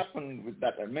nothing happened with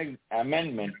that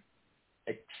amendment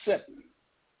except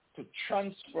to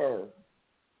transfer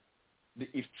the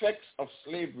effects of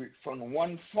slavery from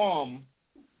one form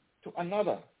to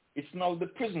another. It's now the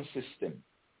prison system.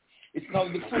 It's now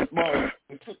the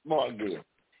football game.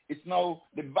 It's now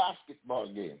the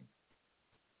basketball game.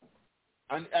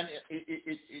 And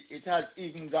it has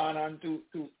even gone on to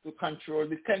control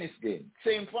the tennis game.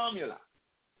 Same formula.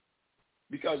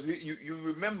 Because you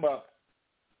remember,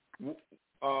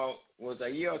 was a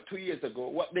year or 2 years ago,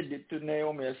 what they did to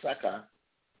Naomi Osaka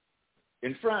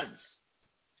in France.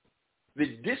 The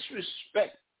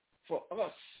disrespect for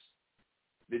us,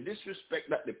 the disrespect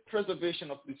that the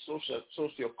preservation of the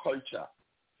socio-culture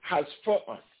has for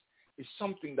us is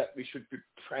something that we should be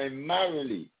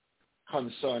primarily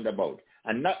concerned about,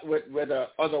 and not whether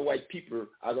other white people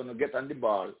are going to get on the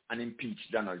ball and impeach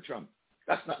Donald Trump.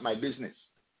 That's not my business.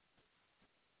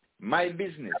 My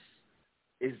business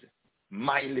is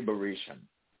my liberation,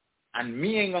 and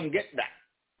me ain't going to get that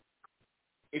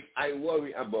if I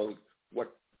worry about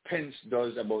what Pence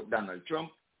does about Donald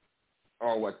Trump,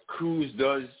 or what Cruz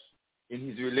does in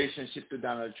his relationship to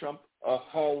Donald Trump, or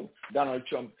how Donald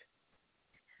Trump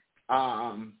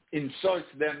insults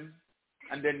them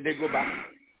and then they go back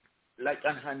like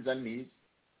on hands and knees.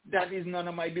 That is none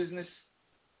of my business.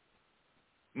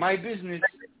 My business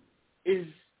is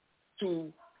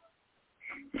to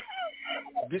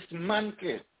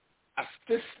dismantle a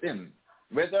system,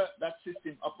 whether that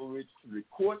system operates through the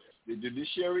courts, the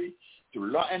judiciary, to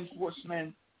law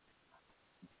enforcement,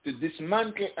 to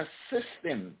dismantle a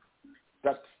system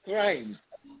that thrives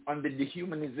on the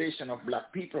dehumanization of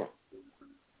black people.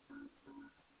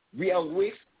 We are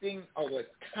wasting our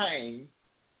time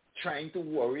trying to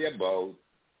worry about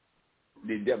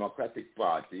the Democratic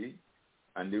Party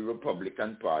and the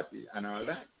Republican Party and all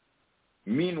that.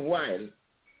 Meanwhile,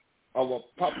 our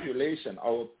population,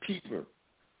 our people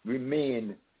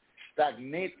remain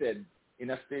stagnated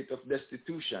in a state of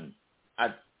destitution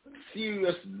at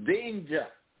serious danger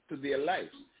to their lives.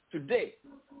 Today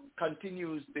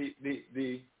continues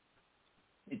the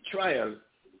trial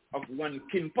of one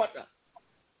Kim Potter,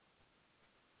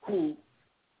 who,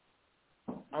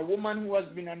 a woman who has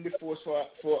been on the force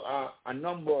for a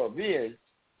number of years,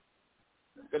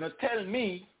 going to tell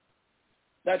me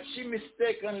that she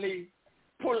mistakenly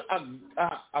pulled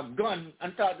a gun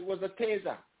and thought it was a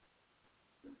taser.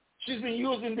 She's been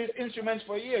using these instruments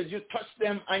for years. You touch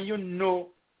them and you know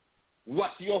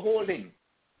what you're holding.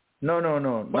 No.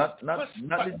 Not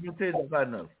the new taser,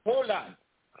 Cardinal.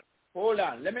 Hold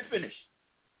on. Let me finish.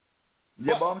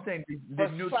 Yeah, but I'm saying the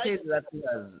new taser that he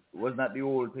has was not the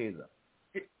old taser.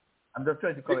 I'm just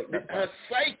trying to correct that. Her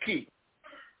psyche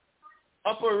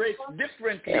operates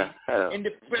differently in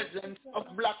the presence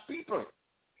of black people.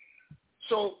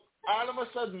 So all of a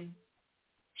sudden,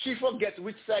 she forgets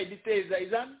which side the taser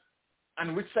is on.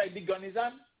 and which side the gun is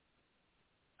on,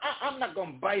 I'm not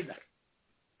going to buy that.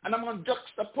 And I'm going to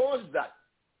juxtapose that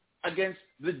against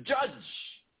the judge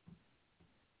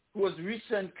who was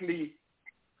recently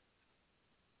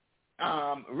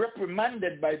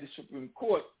reprimanded by the Supreme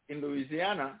Court in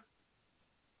Louisiana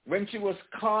when she was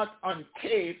caught on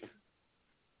tape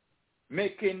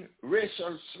making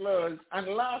racial slurs and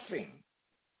laughing.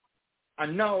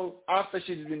 And now, after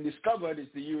she's been discovered,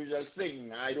 it's the usual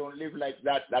thing. I don't live like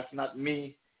that. That's not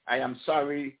me. I am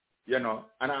sorry, and all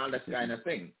that kind of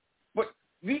thing. But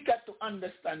we got to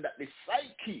understand that the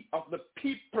psyche of the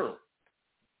people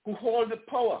who hold the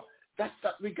power, that's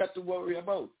what we got to worry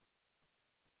about.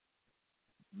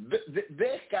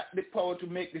 They got the power to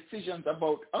make decisions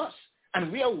about us,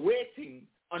 and we are waiting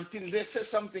until they say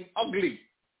something ugly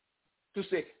to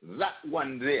say that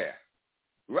one there,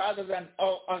 rather than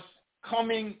us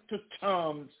coming to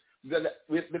terms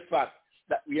with the fact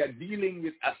that we are dealing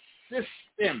with a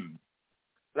system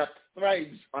that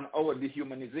thrives on our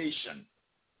dehumanization,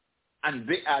 and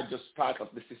they are just part of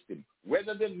the system,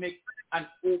 whether they make an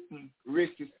open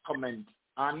racist comment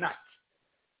or not.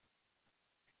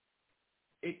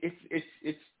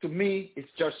 It's to me,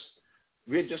 it's just,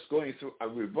 we're just going through a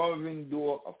revolving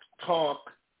door of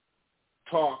talk,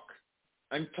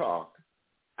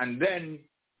 and then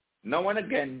now and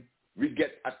again we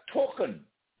get a token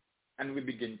and we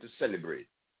begin to celebrate,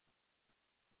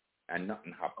 and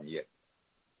nothing happened yet.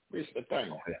 Waste the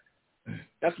time.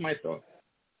 That's my thought.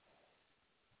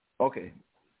 Okay,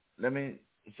 let me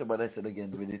say what I said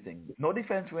again with the thing. No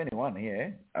defense for anyone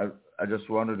here. I just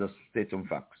want to just state some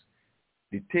facts.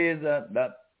 The taser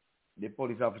that the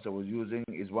police officer was using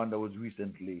is one that was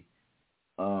recently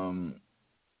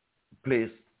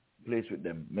placed with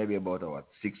them, maybe about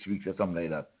 6 weeks or something like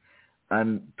that.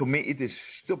 And to me, it is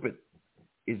stupid.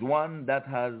 It's one that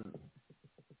has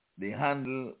the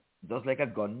handle just like a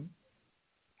gun,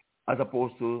 as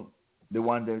opposed to the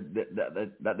one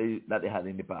that they had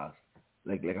in the past,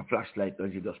 like a flashlight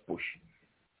that you just push.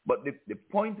 But the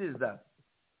point is that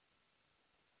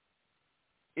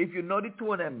if you know the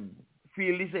two of them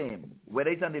feel the same, whether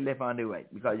it's on the left or on the right,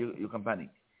 because you can panic,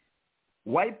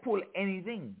 why pull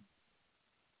anything?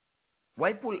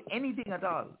 Why pull anything at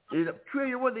all? Three of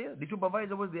you were there. The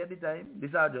supervisor was there at the time, the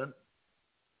sergeant,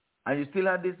 and you still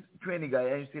had this training guy,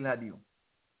 and you still had you.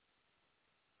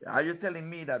 Are you telling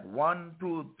me that 1,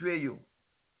 2, 3 of you,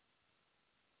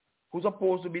 who's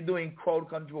supposed to be doing crowd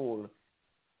control,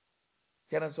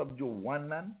 cannot subdue one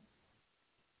man?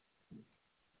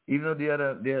 Even though the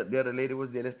other lady was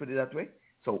there, let's put it that way.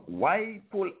 So why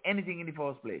pull anything in the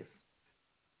first place?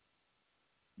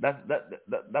 That's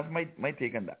my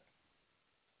take on that.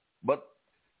 But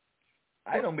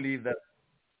I don't believe that.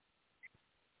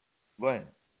 Go ahead.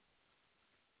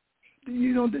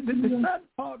 The sad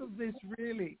part of this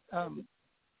really,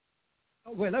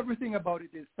 well, everything about it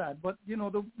is sad, but,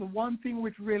 the one thing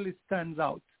which really stands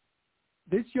out,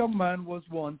 this young man was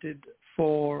wanted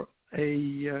for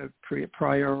a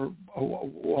prior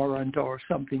warrant or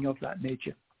something of that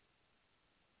nature.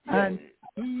 Yeah. And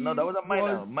no, that was a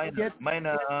minor.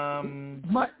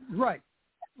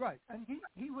 Right. And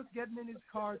he was getting in his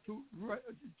car to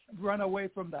run away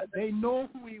from that. They know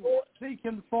who he was. They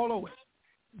can follow it.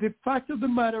 The fact of the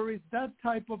matter is that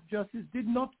type of justice did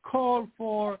not call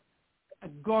for a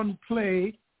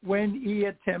gunplay when he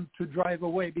attempted to drive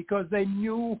away, because they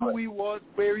knew who he was,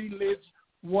 where he lives,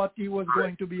 what he was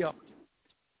going to be up to.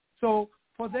 So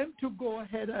for them to go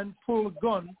ahead and pull a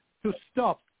gun to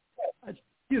stop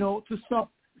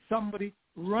somebody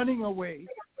running away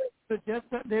suggests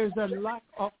that there's a lack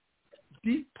of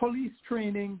deep police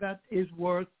training that is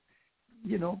worth,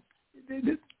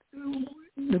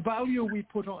 the value we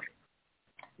put on it.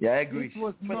 Yeah, I agree.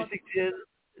 26 years.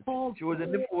 She was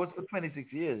in the force for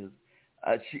 26 years.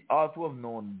 She ought to have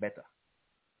known better.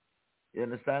 You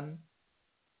understand?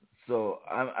 So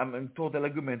I'm in total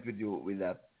agreement with you with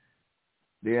that.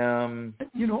 The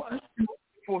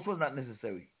force was not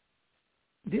necessary.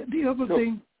 The other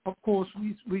thing, of course,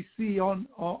 we see on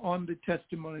the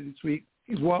testimony this week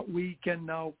is what we can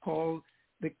now call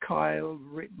the Kyle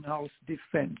Rittenhouse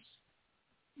defense.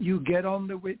 You get on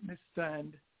the witness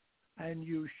stand and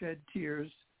you shed tears,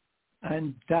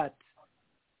 and that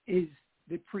is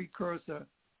the precursor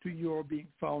to your being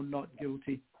found not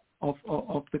guilty of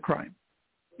the crime.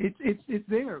 It's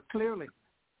there clearly,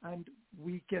 and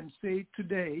we can say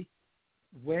today,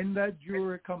 when that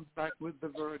juror comes back with the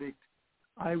verdict,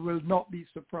 I will not be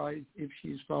surprised if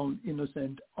she's found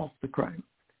innocent of the crime.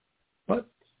 But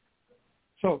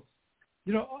so,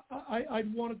 I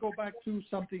want to go back to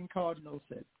something Cardinal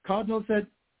said. Cardinal said,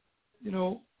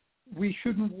 we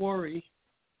shouldn't worry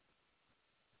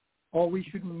or we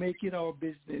shouldn't make it our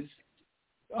business,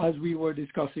 as we were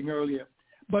discussing earlier.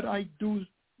 But I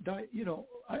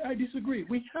disagree.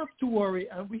 We have to worry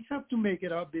and we have to make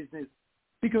it our business,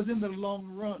 because in the long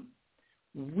run,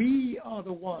 we are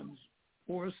the ones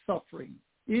who are suffering.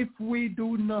 If we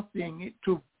do nothing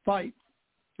to fight,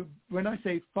 when I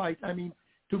say fight, I mean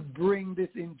to bring this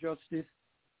injustice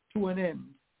to an end,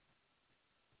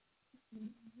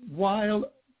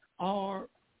 while our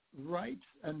rights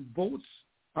and votes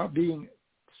are being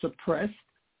suppressed,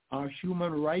 our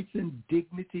human rights and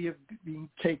dignity are being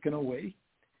taken away.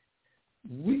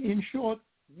 In short,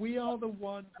 we are the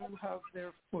ones who have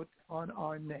their foot on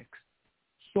our necks.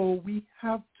 So we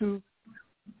have to,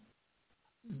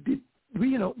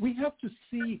 we have to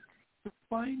seek to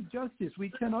find justice. We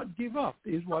cannot give up,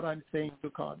 is what I'm saying to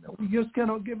Cardinal. We just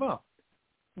cannot give up.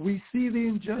 We see the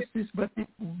injustice, but if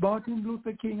Martin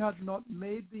Luther King had not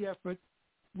made the effort,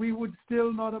 we would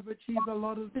still not have achieved a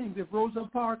lot of things. If Rosa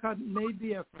Parks hadn't made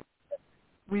the effort,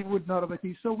 we would not have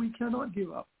achieved. So we cannot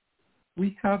give up.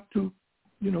 We have to,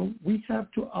 we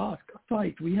have to ask,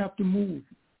 fight. We have to move.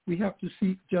 We have to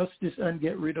seek justice and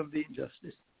get rid of the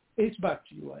injustice. It's back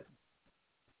to you, Adam.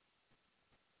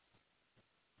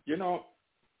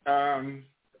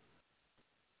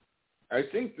 I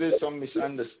think there's some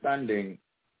misunderstanding,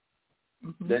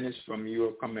 Dennis, from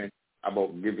your comment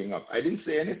about giving up. I didn't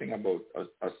say anything about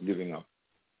us giving up.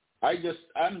 I'm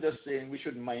just saying we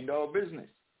should mind our business.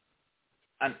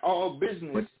 And our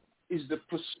business is the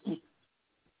pursuit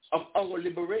of our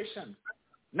liberation,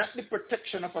 not the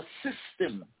protection of a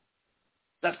system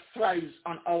that thrives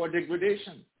on our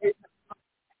degradation.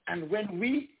 And when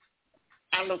we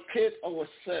allocate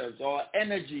ourselves, our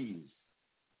energies,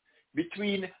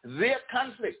 between their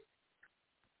conflict,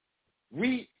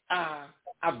 we are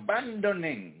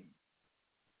abandoning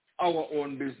our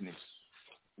own business.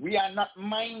 We are not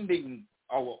minding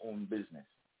our own business.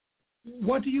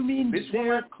 What do you mean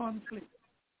their conflict?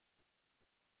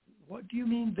 What do you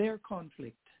mean their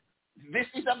conflict? This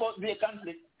is about their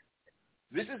conflict.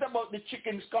 This is about the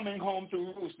chickens coming home to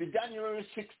roost. The January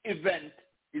 6th event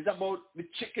is about the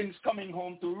chickens coming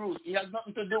home to roost. It has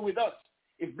nothing to do with us.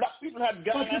 If black people had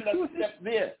gone and stepped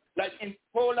there, like in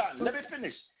Poland, let me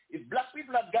finish. If black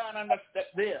people had gone and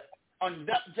stepped there on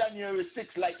that January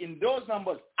 6th, like in those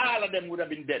numbers, all of them would have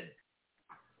been dead.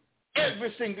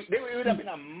 Every single, there would have been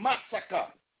a massacre.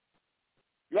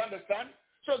 You understand?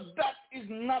 So that is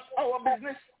not our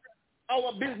business.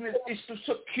 Our business is to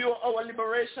secure our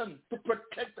liberation, to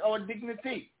protect our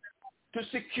dignity, to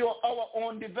secure our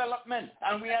own development.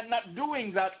 And we are not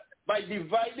doing that by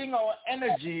dividing our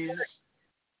energies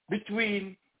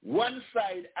between one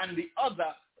side and the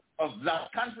other of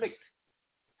that conflict.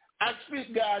 As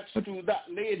regards to that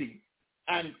lady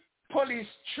and police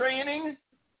training,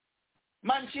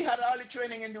 man, she had all the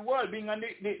training in the world being on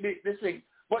the thing.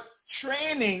 But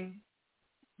training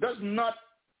is not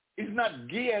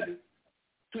geared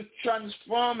to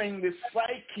transforming the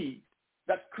psyche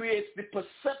that creates the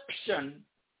perception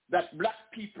that black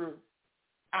people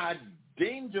are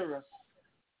dangerous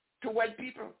to white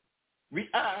people. We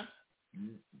are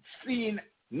seen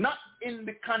not in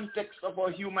the context of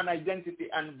our human identity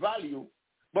and value,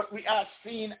 but we are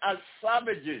seen as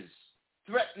savages,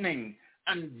 threatening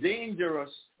and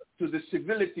dangerous to the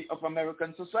civility of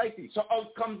American society. So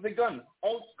out comes the gun.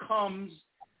 Out comes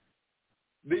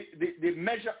the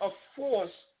measure of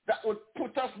force that would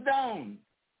put us down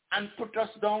and put us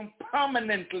down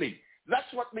permanently.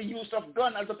 That's what the use of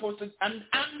gun as opposed to, and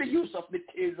the use of the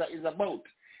taser is about.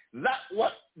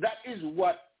 That is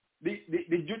what the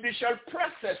judicial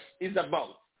process is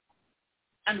about.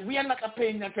 And we are not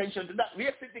paying attention to that. We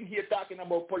are sitting here talking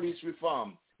about police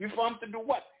reform. Reform to do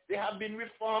what? They have been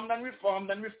reformed and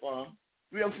reformed and reformed.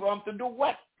 Reformed to do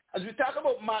what? As we talk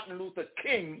about Martin Luther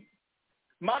King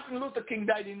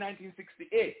died in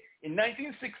 1968. In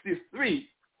 1963,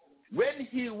 when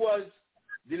he was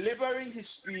delivering his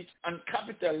speech on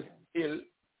Capitol Hill,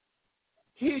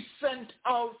 he sent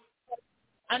out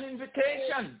an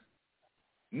invitation.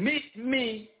 Meet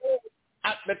me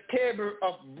at the table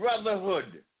of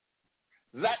brotherhood.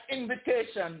 That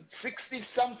invitation,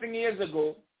 60-something years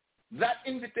ago, that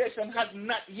invitation has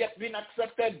not yet been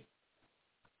accepted.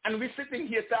 And we're sitting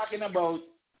here talking about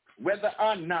whether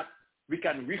or not we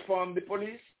can reform the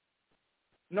police.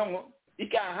 No,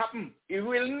 it can't happen. It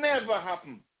will never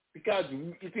happen because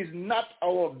it is not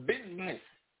our business.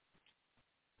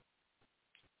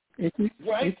 It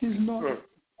is not.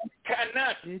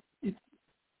 Cannot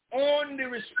own the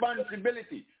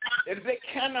responsibility. If they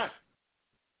cannot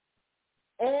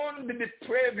own the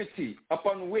depravity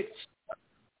upon which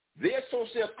their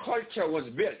social culture was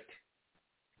built,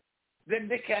 then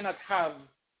they cannot have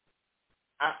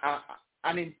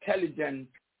an intelligent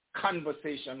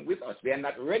conversation with us. They are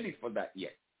not ready for that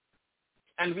yet.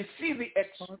 And we see the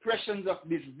expressions of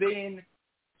disdain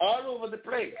all over the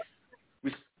place.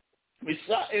 We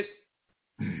saw it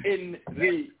in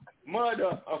the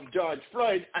murder of George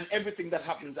Floyd and everything that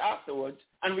happens afterwards.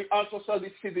 And we also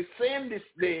see the same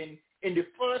disdain in the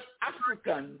first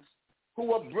Africans who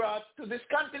were brought to this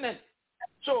continent.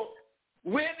 So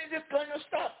when is it going to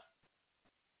stop?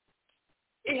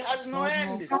 It has no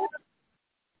end.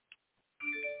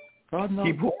 Cardinal,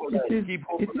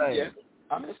 Yes,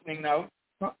 I'm listening now.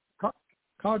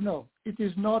 Cardinal, it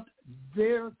is not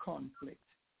their conflict.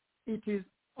 It is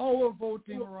our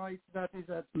voting rights that is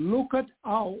at. Look at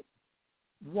how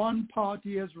one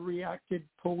party has reacted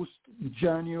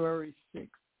post-January 6th.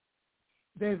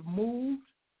 They've moved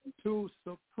to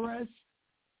suppress,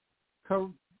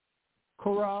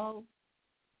 corral,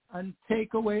 and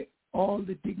take away all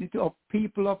the dignity of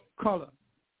people of color,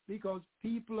 because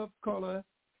people of color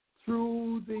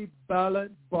through the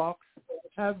ballot box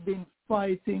have been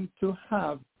fighting to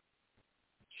have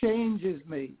changes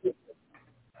made.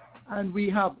 And we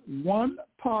have one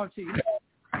party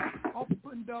up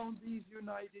and down these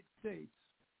United States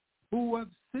who have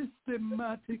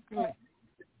systematically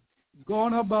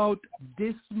gone about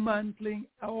dismantling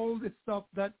all the stuff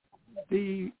that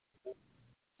the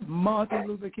Martin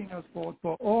Luther King has fought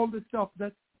for, all the stuff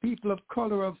that people of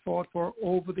color have fought for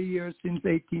over the years since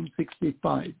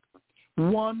 1865.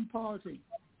 One party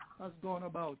has gone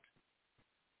about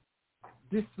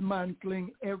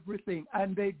dismantling everything,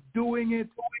 and they're doing it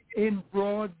in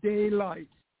broad daylight.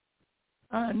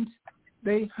 And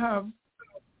they have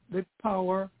the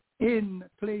power in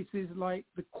places like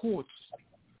the courts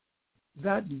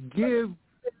that give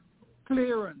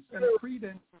clearance and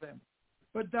credence to them.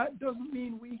 But that doesn't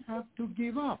mean we have to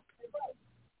give up.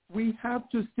 We have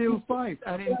to still fight.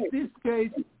 And in this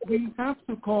case, we have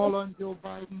to call on Joe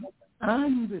Biden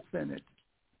and the Senate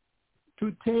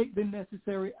to take the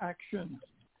necessary actions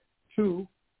to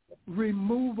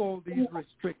remove all these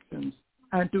restrictions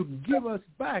and to give us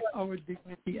back our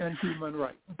dignity and human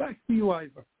rights. Back to you,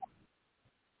 Ivor.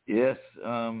 Yes.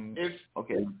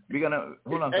 Okay. We're gonna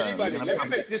hold on. Anybody, let me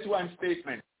make this one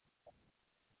statement.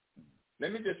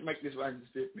 Let me just make this one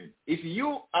statement. If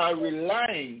you are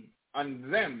relying on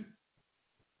them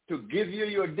to give you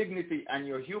your dignity and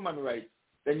your human rights,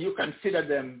 then you consider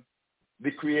them the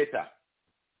creator.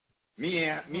 Me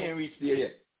ain't reached there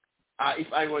yet.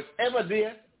 If I was ever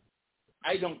there,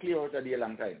 I don't clear out of there a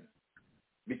long time,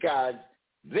 because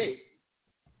they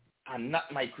are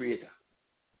not my creator.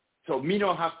 So me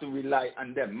don't have to rely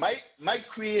on them. My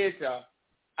creator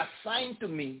assigned to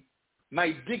me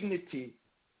my dignity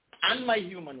and my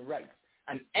human rights.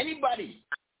 And anybody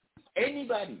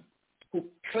who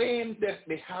claims that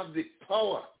they have the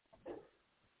power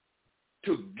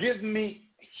to give me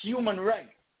human rights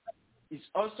is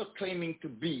also claiming to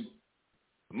be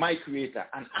my creator,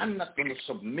 and I'm not going to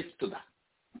submit to that.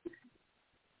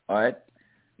 All right.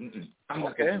 I'm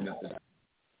not going to submit to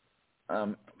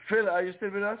that. Phil, are you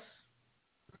still with us?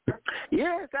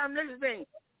 Yes, I'm listening.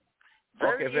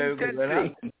 Very good. Well,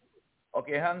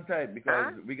 okay, hang tight,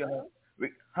 because we're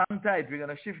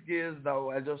gonna shift gears now.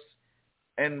 I'll just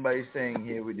end by saying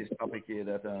here with this topic here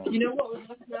that you know what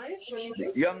was nice?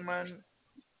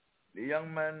 The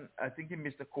young man, I think he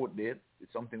missed a court date.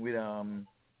 It's something with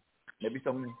maybe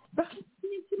some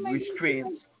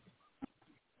restraints.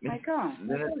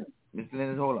 Mr.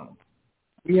 Lennon, hold on.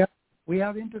 We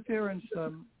have interference.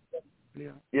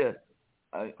 Yes.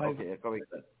 I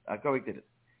corrected it.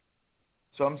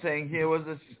 So I'm saying here was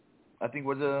this, I think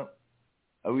was a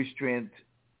restraint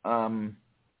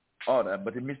order,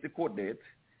 but he missed the court date.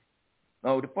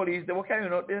 Now the police, they were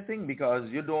carrying out their thing, because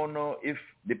you don't know if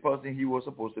the person he was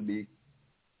supposed to be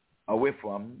away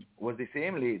from was the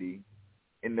same lady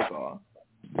in the car.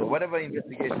 So whatever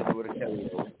investigation they were carrying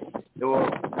out, they were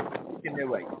in their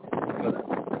right.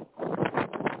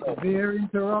 Severe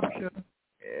interruption.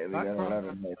 Yeah, we got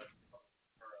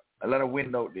a lot of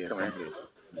wind out there.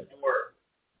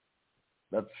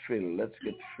 That's Phil. Let's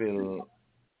get Phil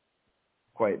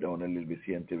quiet down a little bit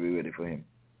here until we're ready for him.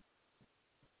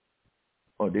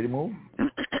 Oh, did he move?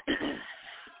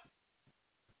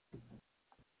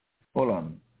 Hold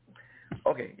on.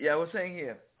 Okay, I was saying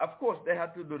here, of course they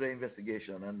had to do the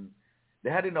investigation, and they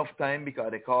had enough time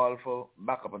because they called for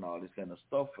backup and all this kind of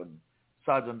stuff, and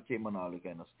Sergeant came and all this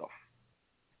kind of stuff.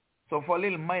 So for a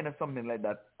little minor something like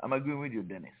that, I'm agreeing with you,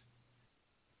 Dennis.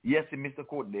 Yes, he missed the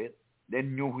court date. They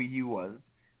knew who he was.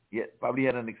 He probably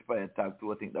had an expired tag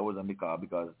too. I think that was on the car,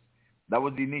 because that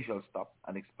was the initial stop,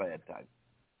 an expired tag.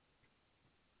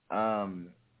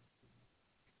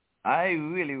 I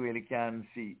really, really can't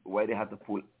see why they have to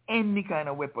pull any kind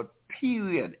of weapon,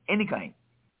 period, any kind.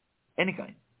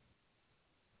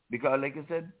 Because, like I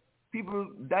said, people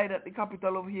died at the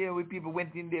Capitol over here, where people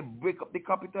went in there, break up the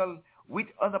Capitol with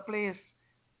other place,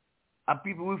 and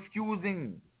people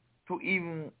refusing to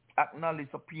even acknowledge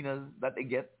subpoenas that they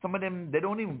get. Some of them, they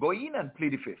don't even go in and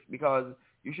plead the fifth, because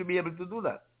you should be able to do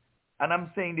that. And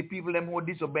I'm saying the people them who are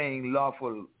disobeying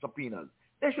lawful subpoenas,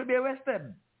 they should be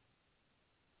arrested.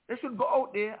 They should go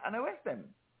out there and arrest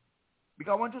them.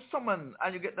 Because once you summon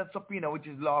and you get that subpoena, which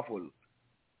is lawful,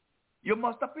 you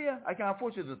must appear. I can't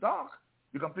force you to talk.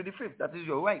 You can plead the fifth. That is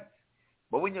your right.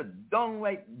 But when you're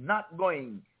downright not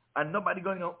going and nobody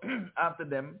going out after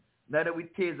them, neither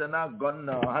with taser, nor gun,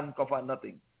 nor handcuff, or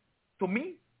nothing, to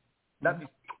me, that is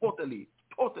totally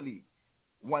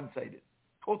one-sided.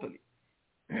 Totally.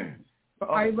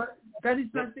 That is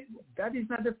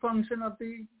not the function of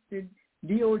the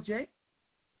DOJ.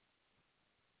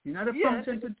 It's not a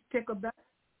function to take up that.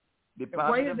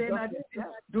 Why are they not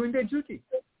doing their duty?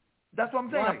 That's what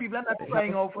I'm saying. People are not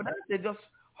crying out for that. They just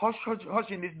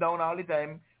hushing this down all the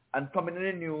time and coming in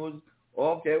the news.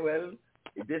 Okay, well,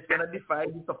 if this gonna defy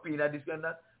the subpoena, this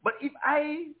gonna. But if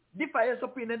I defy a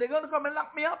subpoena, they're gonna come and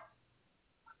lock me up.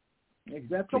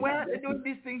 Exactly. So why are they doing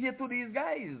this thing here to these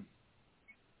guys?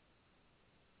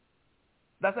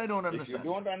 That I don't understand.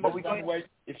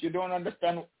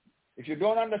 If you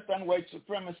don't understand white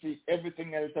supremacy,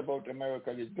 everything else about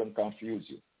America is going to confuse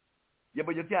you. Yeah,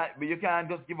 but you can't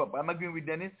just give up. I'm agreeing with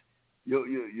Dennis.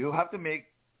 You have to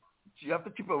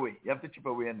chip away. You have to chip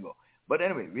away and go. But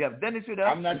anyway, we have Dennis with us.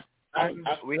 I'm not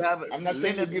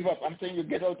saying you give up. I'm saying you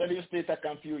get out of your state of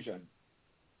confusion.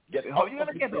 How are you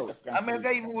gonna get out?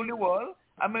 America even rule the world.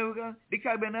 America, the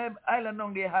Caribbean island now,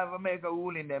 they have America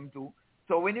ruling them too.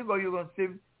 So when you go, you're going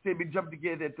to say be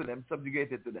subjugated to them.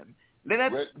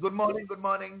 Leonard, good morning.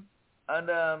 And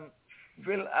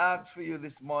Phil asked for you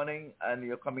this morning, and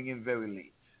you're coming in very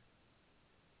late.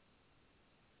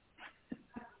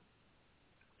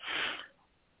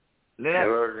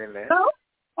 Leonard.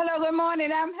 Hello, good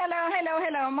morning.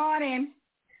 Hello, morning.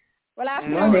 Well,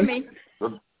 afternoon with me.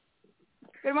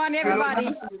 Good morning,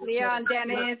 everybody. Leon,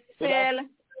 Dennis, Phil,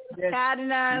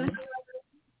 Cardinal,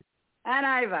 and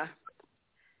Ivor.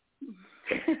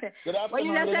 Well,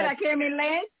 you just said I came in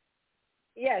late?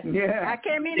 Yes. Yeah. I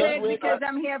came in late because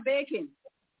I'm here baking.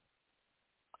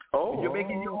 Oh. You're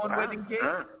baking your own wedding cake?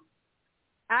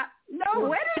 No,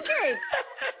 wedding cake.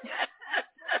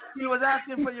 He was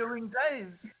asking for your ring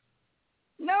size.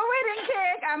 No wedding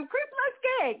cake. I'm Christmas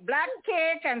cake. Black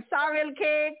cake and sorrel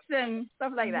cakes and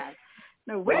stuff like that.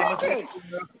 No wedding cake.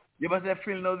 You must have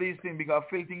Phil know these things because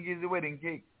Phil thinks he's the wedding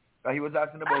cake. He was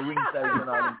asking about ring size and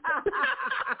all that.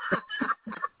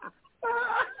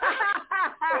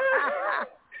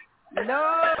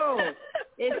 No,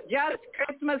 it's just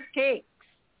Christmas cake.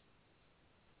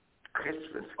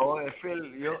 Christmas cake. Oh, Phil,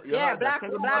 you black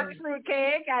fruit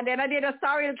cake, and then I did a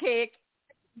sorrel cake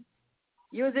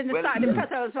using the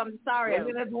petals from the sorrel.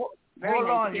 Hold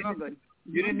on,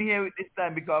 you didn't hear it this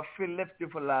time because Phil left you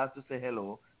for last to say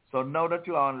hello. So now that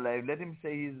you're on live, let him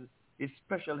say his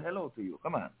special hello to you.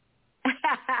 Come on.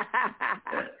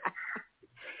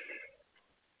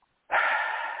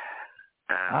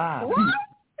 What?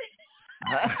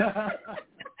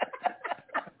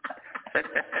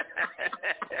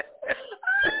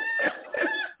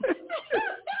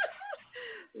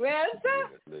 Well, sir.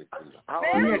 How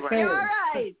are you? You're all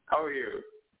right. How are you?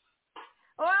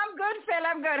 Oh, I'm good, Phil.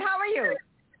 I'm good. How are you?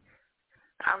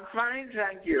 I'm fine,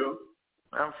 thank you.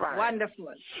 I'm fine.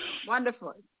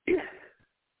 Wonderful. Yeah.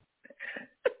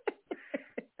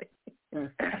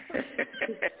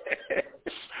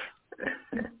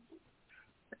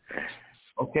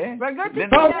 Okay. Well, good to see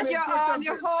that you're on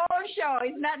your whole show.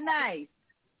 Isn't that nice?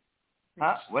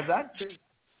 Huh? What's that?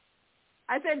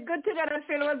 I said good to know that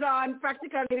Phil was on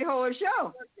practically the whole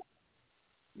show.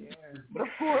 Yeah. But of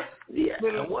course. Yeah.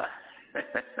 Phil,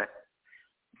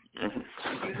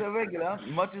 he's a regular.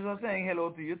 Much as I'm saying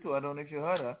hello to you too. I don't know if you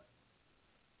heard her.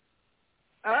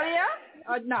 Earlier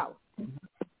or now?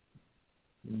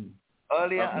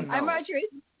 Earlier and now. Hi, Marjorie.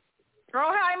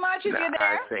 Oh, hi, Marjorie. You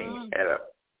there? I think hello.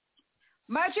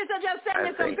 Marjorie, so just send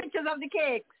me some pictures of the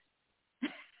cakes.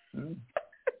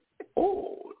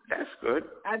 Oh, that's good.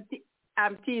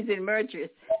 I'm teasing Marjorie.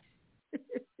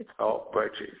 Oh,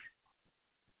 Marjorie.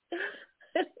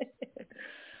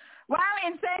 Well,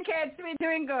 in St. Kitts, we're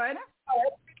doing good.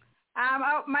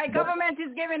 My government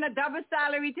is giving a double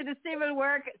salary to the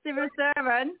civil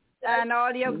servants and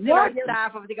all the auxiliary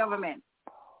staff of the government.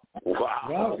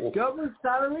 Wow. Double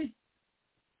salary?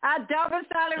 A double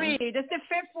salary. That's the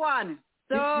fifth one.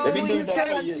 So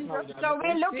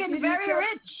we're looking very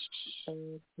rich.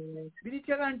 Did you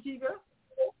tell Antigua?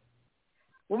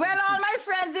 Well, all my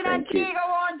friends in Antigua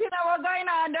want to know what's going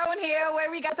on down here, where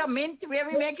we got a mint, where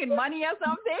we making money or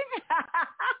something.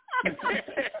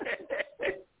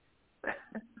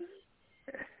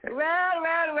 Well,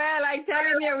 I'm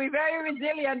telling you, we're very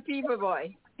resilient people,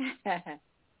 boy. But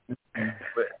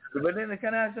then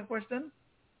can I ask a question?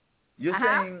 You're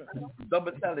saying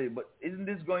double salary, but isn't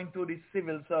this going to the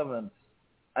civil servants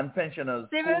and pensioners?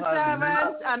 Civil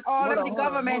servants and all of the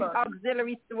government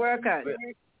auxiliary workers.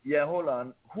 Yeah, hold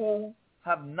on. Who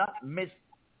have not missed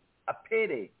a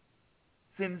payday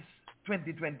since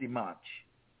 2020 March.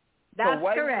 That's so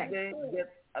why correct. would they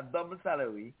get a double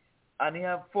salary and you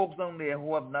have folks down there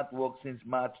who have not worked since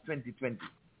March 2020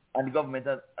 and the government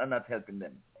are not helping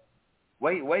them?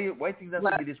 Why things have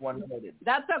to be this one-sided?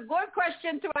 That's a good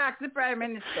question to ask the Prime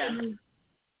Minister.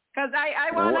 Because I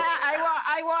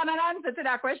want an answer to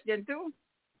that question too.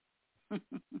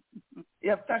 You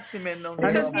have taxi men down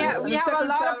there. Because we have a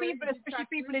lot of people, especially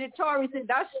people in the tourist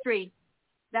industry,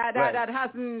 that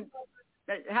hasn't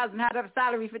had a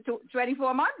salary for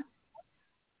 24 months.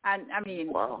 And I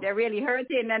mean, they're really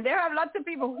hurting, and there are lots of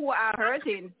people who are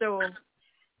hurting. So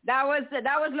that was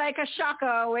like a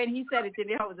shocker when he said it in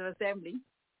the House of Assembly.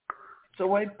 So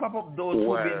why pop up those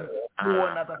who are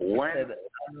not affected?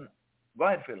 Go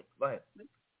ahead, Phil. Go ahead.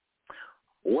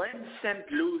 When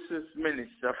St. Lucia's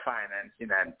Minister of Finance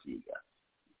in Antigua,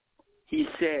 he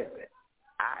said,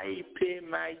 I pay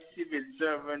my civil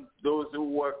servants, those who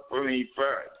work for me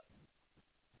first,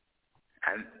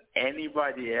 and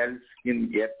anybody else can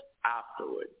get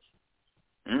afterwards.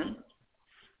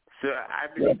 So I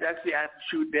believe that's the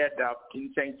attitude they adopt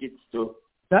in St. Kitts too.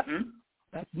 That's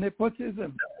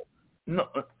nepotism. No,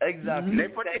 exactly.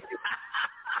 Nepotism.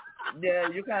 Yeah,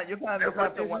 you can't look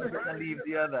after one and leave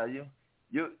the other.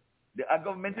 Our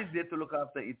government is there to look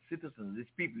after its citizens,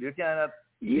 its people. You cannot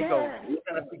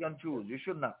pick and choose. You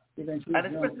should not. And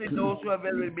especially those who are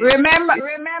very big. Remember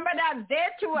that they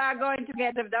too are going to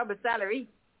get a double salary.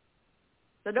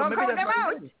 So don't count them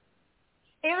out.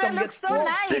 It would look so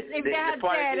nice if they had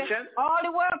said all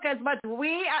the workers, but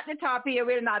we at the top here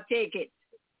will not take it.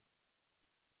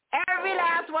 Every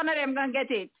last one of them gonna get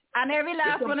it. And every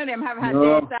last one of them have had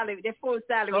their salary, their full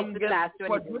salary for the last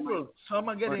 24 months. Some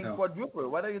are getting quadruple.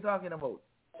 What are you talking about?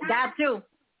 That too.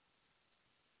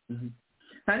 Mm-hmm.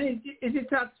 And is it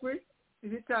tax-free?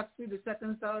 Is it tax-free, the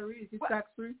second salary? Is it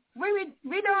tax-free?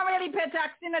 We don't really pay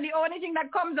tax. You know, the only thing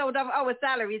that comes out of our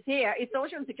salaries here is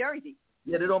Social Security.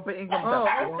 Yeah, they don't pay income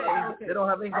tax. They don't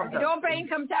have income tax. They don't pay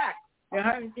income tax. They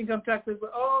have income taxes,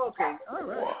 but okay, all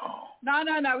right. No,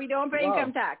 we don't pay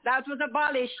income tax. That was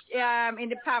abolished in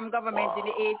the PAM government in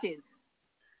the 80s.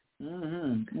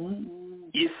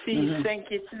 You see, St.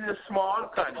 Kitts is a small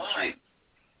country,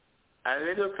 a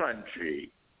little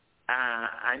country,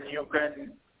 and you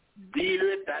can deal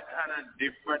with that on a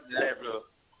different level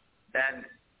than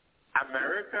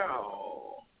America.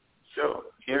 So,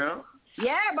 you know.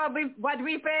 Yeah, but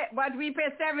we pay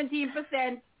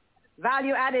 17%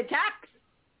 value added tax.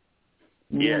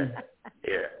 Yeah.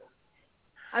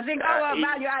 I think our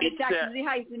value added tax is the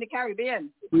highest in the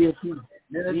Caribbean. You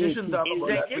shouldn't talk about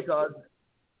that because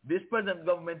this present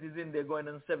government is in there going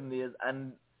on 7 years,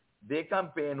 and their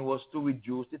campaign was to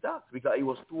reduce the tax because it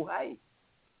was too high,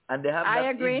 and they have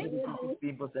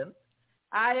 15%.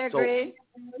 I agree.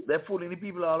 So they're fooling the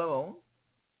people all around.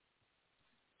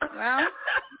 Well.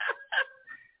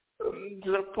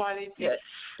 The politics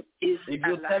is if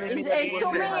you're telling me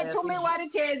that to me what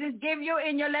it is give you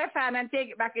in your left hand and take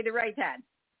it back in the right hand.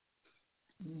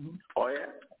 Oh yeah.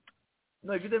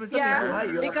 No, if you tell me something too high,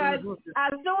 you because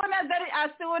as soon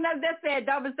as they say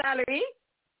double salary,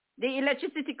 the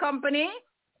electricity company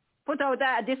put out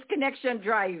a disconnection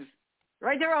drive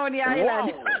right around the island.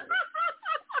 I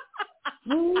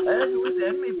agree with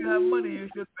them. If you have money, you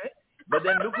should pay. But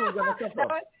then look who's gonna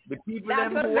suffer. The people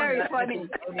them who want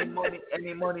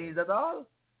any money at all.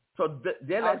 So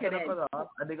they're gonna cut off,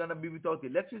 and they're gonna be without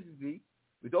electricity,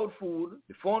 without food.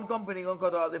 The phone company gonna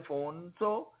cut off the phone.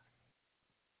 So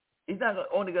it's not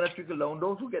only gonna trickle down.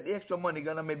 Those who get the extra money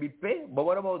gonna maybe pay. But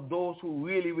what about those who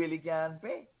really, really can't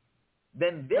pay?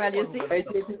 Then they're Yep.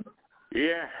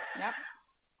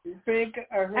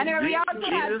 And we also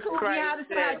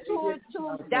had two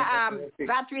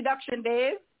VAT reduction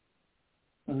days.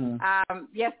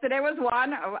 Yesterday was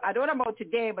one. I don't know about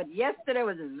today, but yesterday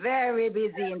was very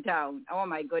busy in town. Oh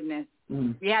my goodness.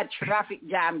 We had traffic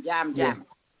jam.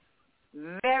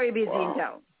 Very busy in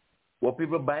town. Were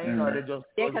people buying or they just...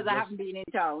 Yeah, because I haven't been in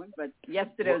town, but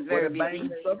yesterday was very busy.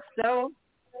 So,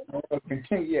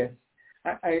 Okay. Yes.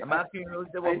 I'm asking you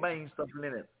if they were buying stuff in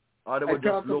it, or they were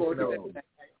just looking around.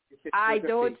 I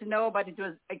don't know, but it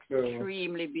was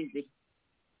extremely busy.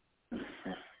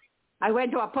 I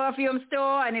went to a perfume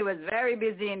store, and it was very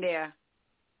busy in there.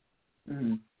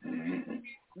 Mm-hmm.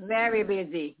 Very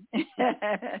busy.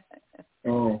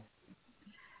 Oh.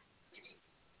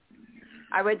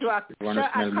 I went to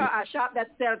a shop that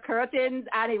sells curtains,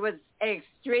 and it was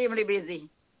extremely busy.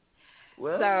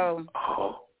 Well,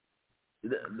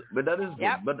 but that is good.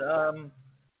 Yep. But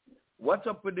what's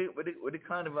up with the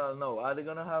carnival now? Are they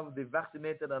gonna have the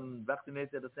vaccinated and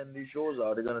vaccinated attend these shows, or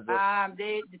are they gonna just?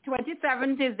 The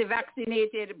 27th is the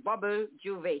vaccinated bubble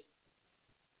juve.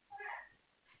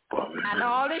 And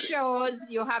all the shows,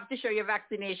 you have to show your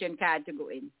vaccination card to go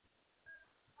in.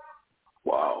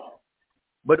 Wow.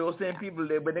 But those same people,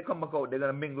 when they come back out, they're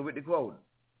going to mingle with the crowd.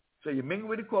 So you mingle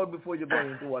with the crowd before you go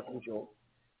into watch the show.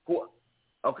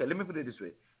 Okay, let me put it this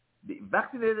way. The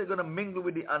vaccinated are going to mingle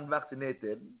with the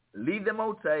unvaccinated, leave them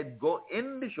outside, go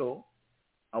in the show,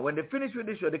 and when they finish with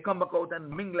the show, they come back out and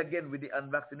mingle again with the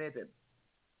unvaccinated.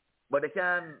 But they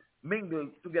can't mingle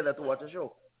together to watch a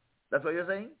show. That's what you're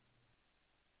saying?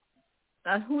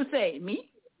 And who say?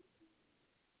 Me?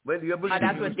 Well, you're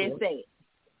that's what they say.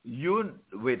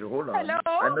 Wait, hold on. Hello?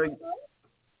 I know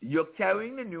you're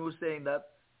carrying the news saying that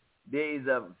there is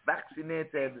a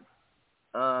vaccinated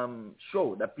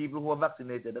show that people who are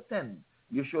vaccinated attend.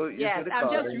 You show yes, the I'm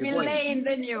card just relaying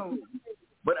the news.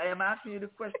 But I am asking you the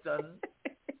question,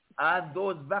 are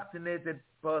those vaccinated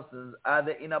persons, are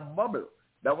they in a bubble?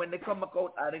 That when they come back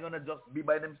out, are they going to just be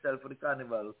by themselves for the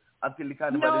carnival until the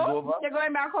carnival is over? No, they're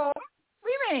going back home. What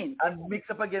do you mean? And mix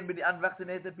up again with the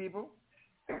unvaccinated people?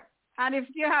 And if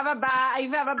you have a bar,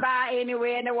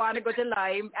 anyway and they want to go to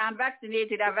Lime, and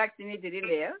vaccinated in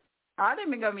there, how they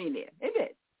going to be in there, is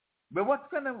it? But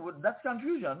that's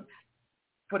confusion.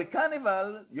 For the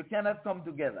carnival, you cannot come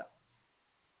together.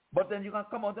 But then you can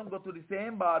come out and go to the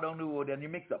same bar down the road and you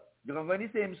mix up. You can go in the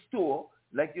same store,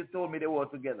 like you told me they were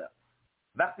together.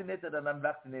 Vaccinated and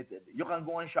unvaccinated. You can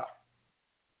go and shop.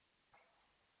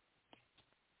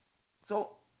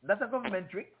 So that's a government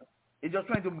trick. It's just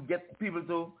trying to get people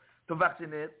to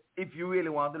vaccinate if you really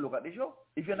want to look at the show.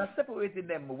 If you're not separating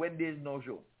them when there's no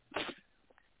show.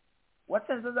 What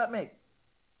sense does that make?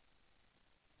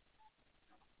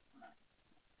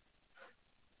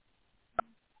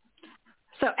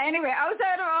 So anyway,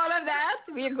 outside of all of that,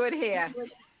 we're good here.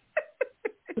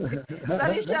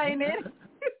 Sun is shining.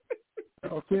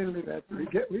 Okay, Lynette, we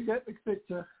get the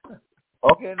picture.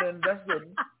 Okay, then that's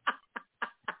good.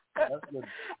 That's good.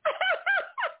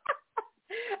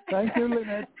 Thank you,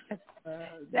 Lynette.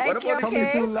 Thank you.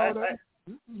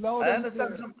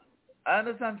 I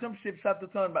understand some ships have to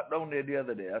turn back down there the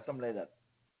other day or something like that.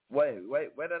 Why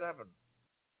that happened?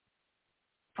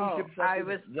 I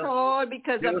was told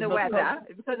because of the weather,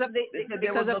 because of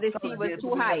the sea was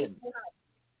too high.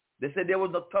 They said there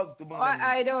was no tug to move.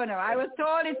 I don't know. I was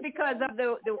told it's because of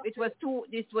it was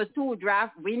too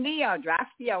windy or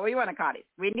drafty, or what do you want to call it?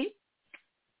 Windy?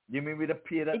 You mean with the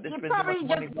pier that it probably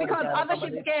just because other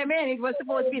ships came in. It was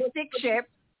supposed to be 6 ships,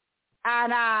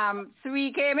 and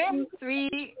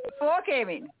 4 came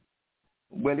in.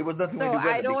 Well, it was nothing with the weather. So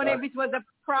I don't know if it was a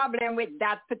problem with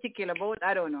that particular boat.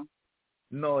 I don't know.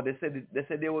 No, they said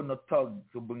there was no tug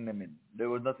to bring them in. There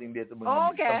was nothing there to bring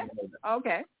them in. Okay.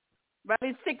 Okay. But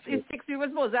it's 6 we were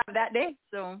supposed to have that day,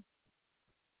 so.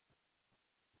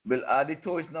 Well, are the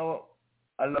tourists now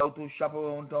allowed to shop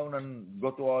around town and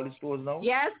go to all the stores now?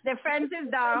 Yes, the fence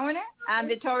is down and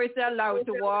the tourists are allowed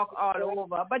to walk all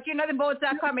over. But the boats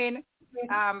are coming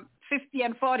 50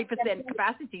 and 40%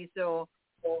 capacity, so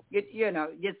you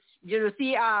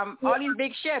see all these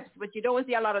big ships, but you don't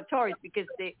see a lot of tourists because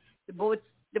the boats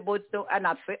are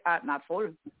not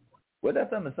full. Well,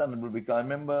 that's understandable because I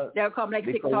remember they'll come like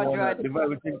 600. The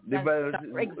virus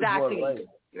exactly.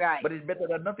 Right. But it's better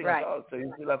than nothing at all, so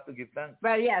you still have to give thanks.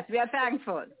 Well, yes, we are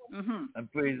thankful. Mm-hmm. And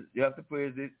you have to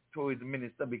praise the tourism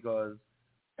minister because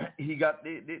he got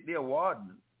the award.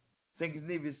 St.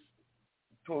 Nevis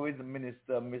tourism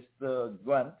minister, Mr.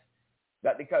 Grant,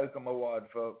 got the CharityGroup award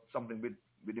for something with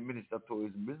the minister of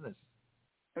tourism business.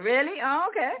 Really? Oh,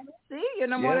 okay. See, you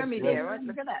know more than me there. Right?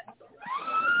 Look at that.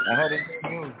 I heard it in the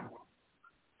news.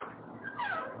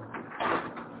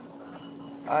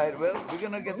 All right, well, we're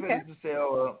going to get ready to say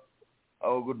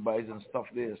our goodbyes and stuff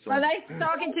there. So. Well, nice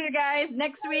talking to you guys.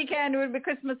 Next weekend will be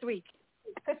Christmas week.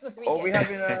 We're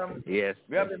having, yes,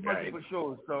 we're having multiple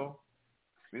shows, so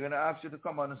we're going to ask you to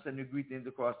come on and send your greetings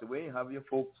across the way. Have your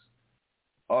folks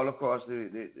all across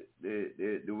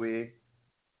the way.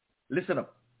 Listen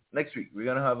up. Next week, we're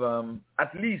going to have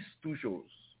at least 2 shows.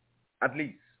 At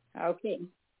least. Okay.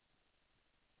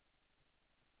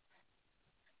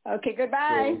 Okay,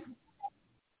 goodbye.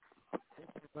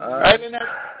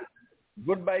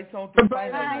 Goodbye, sound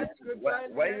Goodbye.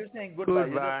 Why are you saying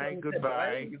goodbye?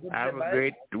 Goodbye. Have a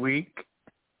great week.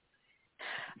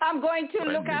 I'm going to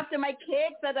look after my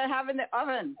cakes that I have in the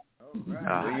oven.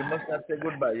 Well, you must not say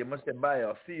goodbye. You must say bye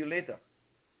or see you later.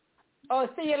 Oh,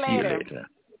 see you later.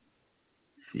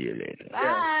 See you later.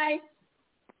 Bye.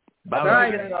 Bye.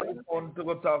 I'm getting on the phone to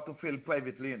go talk to Phil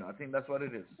privately, you know. I think that's what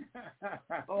it is.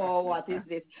 Oh, what is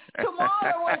this?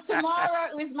 Tomorrow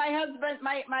is my husband,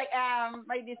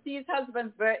 my deceased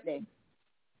husband's birthday.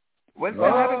 Well,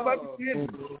 happy birthday to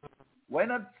him. Why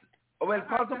not? Well,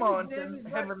 call tomorrow and send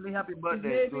heavenly happy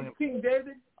birthday to him. King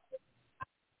David.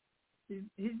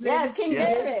 Yes, King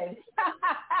David.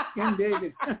 King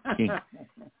David.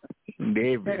 King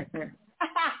David.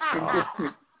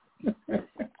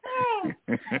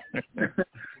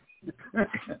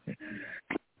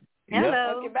 Hello.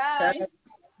 Okay, bye.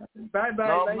 Bye.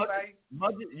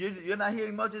 You're not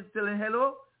hearing Mudge telling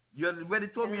hello? You already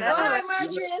told me. Hello,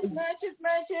 Murchis.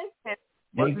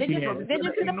 Did you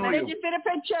see the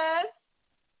pictures?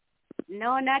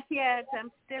 No, not yet.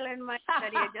 I'm still in my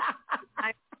study.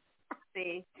 I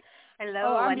say hello.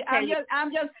 Oh,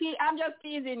 I'm just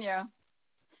teasing you.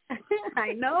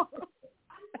 I know.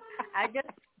 I just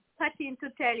touching to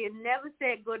tell you, never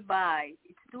say goodbye.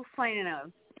 It's too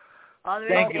final.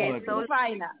 Already. Thank you. So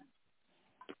final.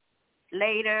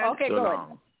 Later. Okay, so good.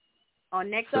 Long. Or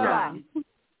next so time.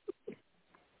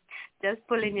 Just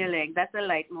pulling your leg. That's a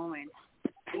light moment.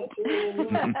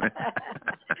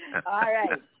 All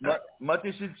right.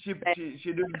 Mati,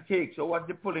 she doing cake. So what's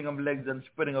the pulling of legs and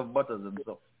spreading of butters and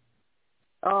stuff?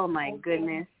 Oh my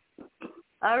goodness.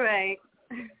 All right.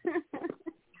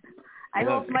 I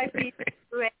hope my people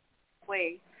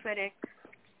way FedEx,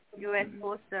 US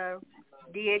Postal,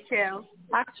 DHL.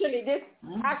 Actually, this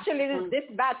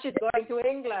batch is going to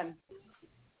England.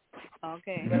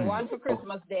 Okay. The one for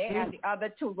Christmas Day and the other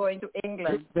two going to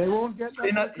England. They won't get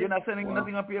that. You're not sending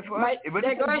nothing up here for my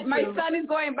us? My son is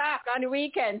going back on the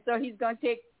weekend, so he's going to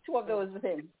take two of those with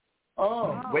him.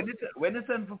 Oh. When you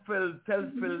send for Phil, tell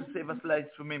Phil save a slice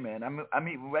for me, man. I'm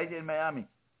right here in Miami.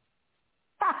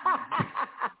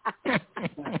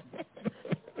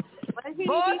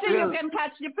 Both of you can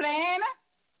catch the plane.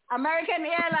 American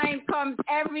Airlines comes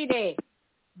every day.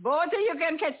 Both of you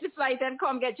can catch the flight and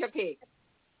come get your cake.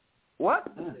 What?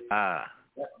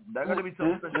 That's going to be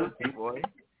some special thing, boy.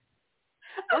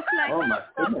 Oh, my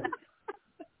goodness.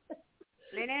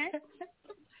 Lynette?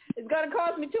 It's going to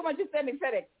cost me too much to send in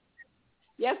FedEx.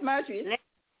 Yes, Marjorie?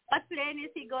 What plane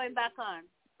is he going back on?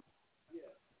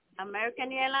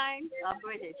 American Airlines or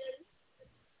British?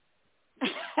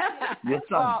 Your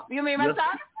son. Oh, you mean my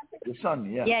son? Your son,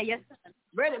 yeah. Yeah, your son.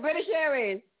 British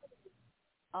Airways.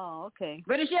 Oh, okay.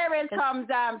 British Airways comes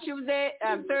Tuesday,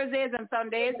 Thursdays and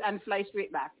Sundays and flies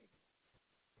straight back.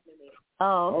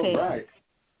 Oh, okay. All right.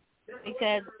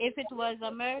 Because if it was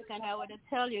American, I would have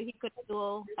told you he could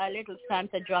do a little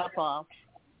Santa drop off.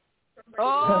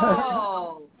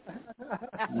 Oh.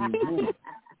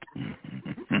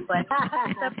 But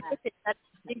I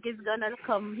think it's gonna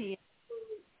come here.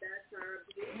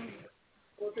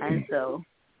 And so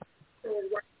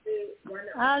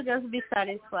I'll just be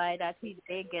satisfied that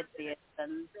they get there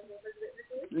and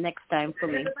next time for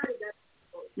me.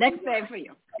 Next time for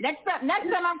you. Next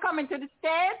time I'm coming to the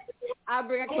States, I'll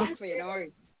bring a cake for you, don't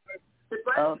worry.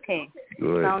 Okay.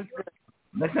 Good. Sounds good.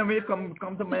 Next time you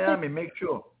come to Miami, make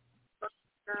sure.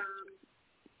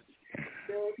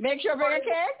 Make sure bring a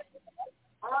cake?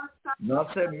 No,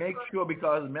 I said make sure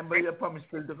because remember you promised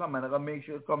Phil to come and I'm going to make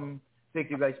sure come take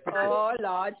you guys pictures. Oh,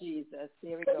 Lord Jesus.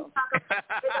 Here we go.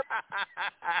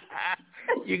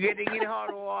 You're getting in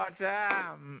hot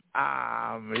water,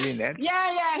 Lynette.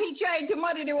 Yeah, he tried to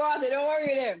muddy the water. Don't worry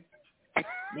with him.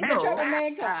 He's a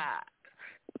troublemaker.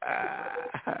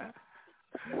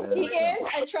 He is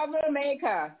a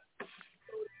troublemaker.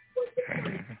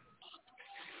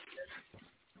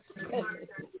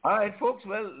 All right, folks.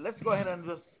 Well, let's go ahead and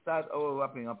just start our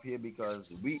wrapping up here because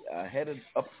we are headed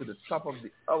up to the top of the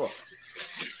hour.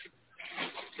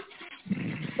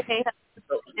 Okay.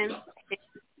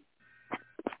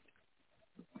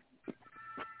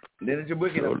 Then you're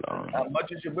bringing up. How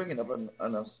much is you bringing up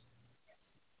on us?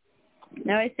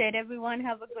 No, I said everyone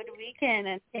have a good weekend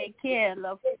and take care.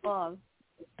 Love you all.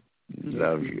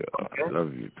 Love you. Okay.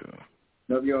 Love you too.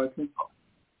 Love you all too.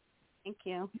 Thank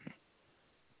you.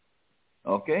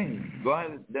 Okay, go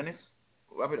ahead, Dennis.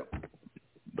 Wrap it up.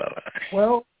 Bye.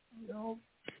 Well,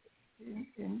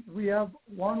 we have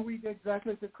 1 week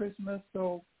exactly to Christmas,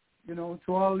 so to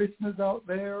all listeners out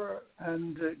there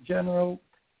and general,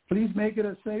 please make it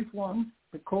a safe one.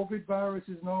 The COVID virus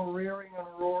is now rearing and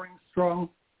roaring strong.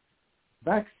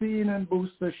 Vaccine and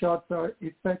booster shots are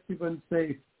effective and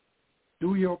safe.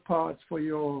 Do your parts for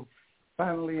your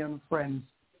family and friends.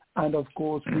 And, of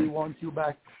course, we want you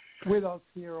back with us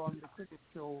here on the Cricket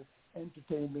Show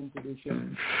Entertainment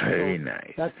Edition. Very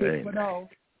nice. That's it for now.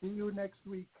 See you next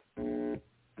week.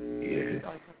 Yes.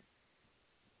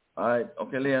 All right.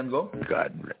 Okay, Leon, go.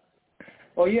 God bless.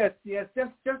 Oh, yes.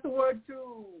 Just a word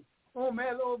to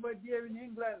Mel over there in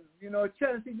England.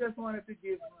 Chelsea just wanted to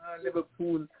give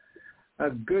Liverpool a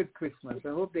good Christmas. I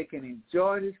hope they can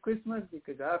enjoy this Christmas,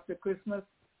 because after Christmas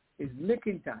is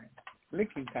licking time.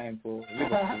 Licking time for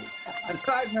Liverpool. And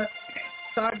Cardinal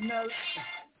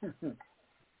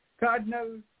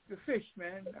the fish,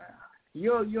 man.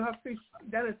 You have fish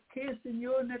that is cased in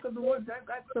your neck of the woods. I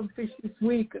got some fish this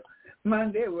week.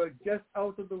 Man, they were just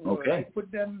out of the world. Okay.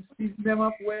 I seasoned them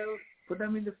up well, put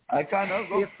them in the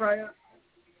air fryer.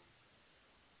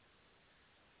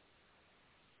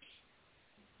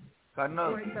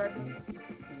 Cardinal.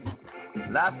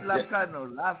 Last lap, Cardinal.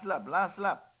 Last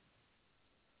lap.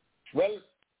 Well,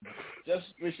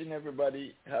 just wishing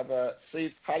everybody have a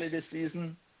safe holiday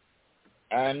season.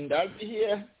 And I'll be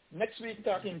here next week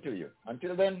talking to you.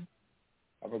 Until then,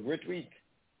 have a great week.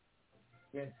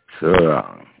 Yes.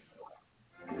 Sure.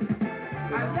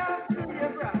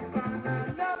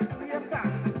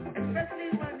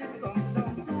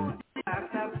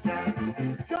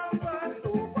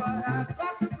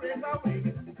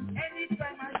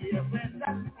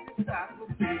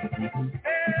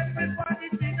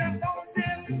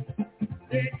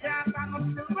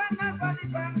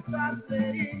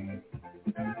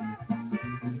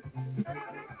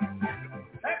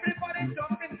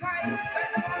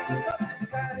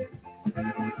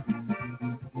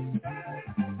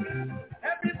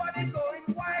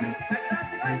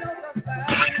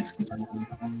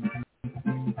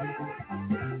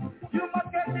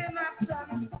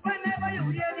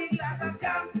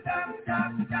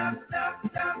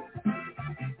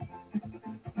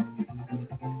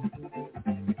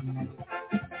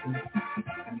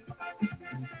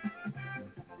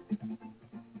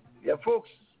 Yeah, folks,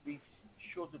 be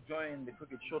sure to join the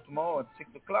Cricket Show tomorrow at 6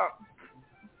 o'clock.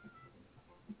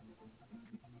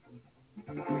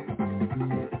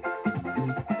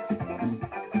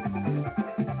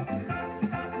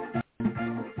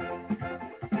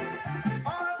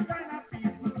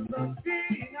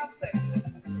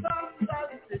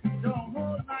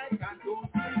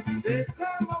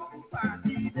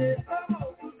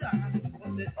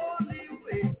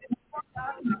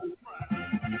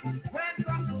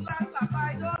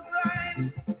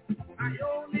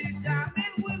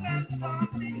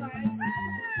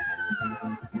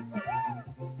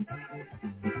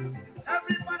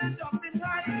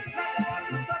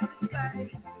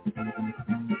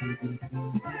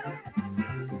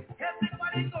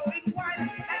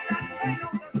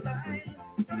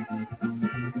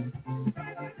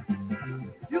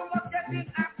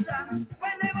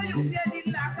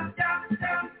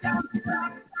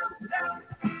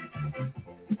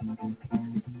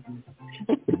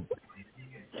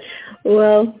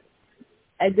 Well,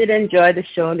 I did enjoy the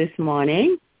show this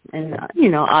morning and,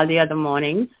 all the other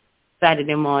mornings,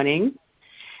 Saturday morning.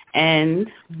 And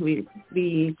we'll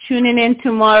be tuning in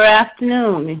tomorrow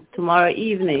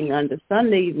evening on the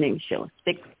Sunday evening show,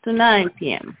 6 to 9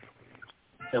 p.m.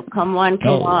 So come on.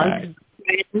 Right.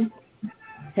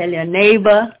 Tell your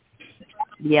neighbor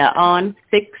we are on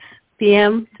 6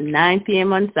 p.m. to 9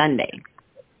 p.m. on Sunday.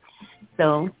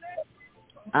 So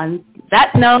on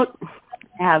that note,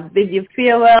 I have bid you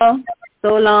farewell,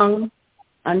 so long,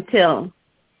 until,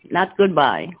 not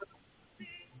goodbye.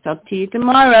 Talk to you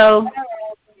tomorrow.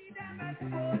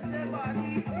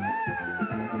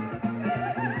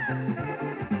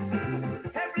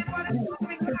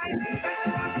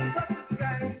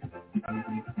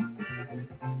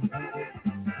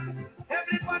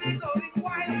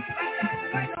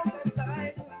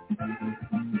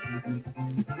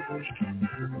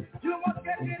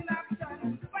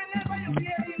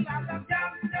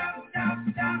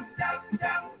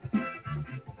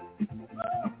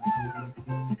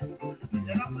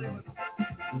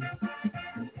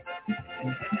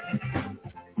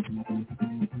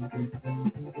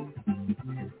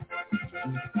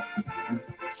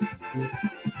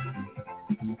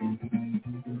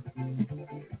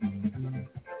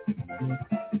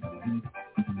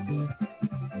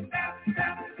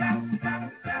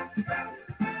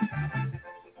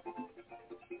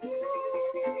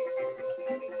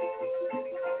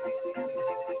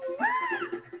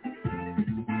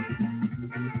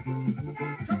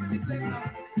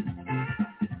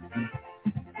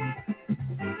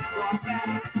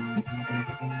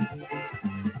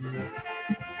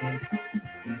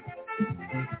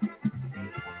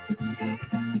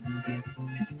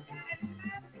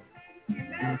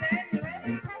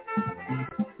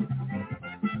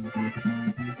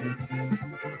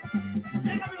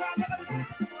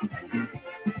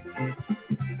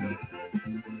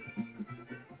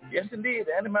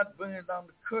 Animat bringing it down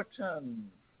to Kirton.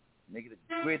 Make it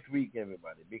a great week,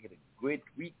 everybody. Make it a great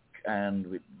week. And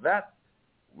with that,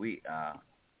 we are...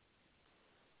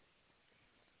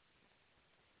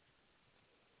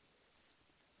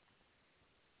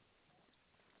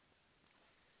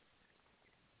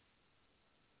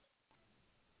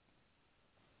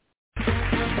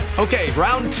 Okay,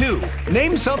 round 2.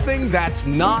 Name something that's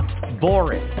not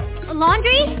boring. A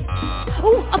laundry?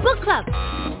 Ooh, a book club.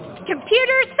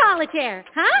 Computer solitaire,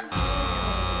 huh?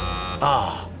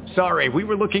 Ah, sorry, we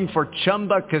were looking for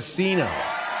Chumba Casino.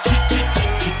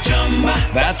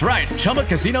 That's right,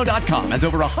 ChumbaCasino.com has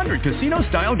over 100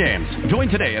 casino-style games. Join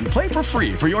today and play for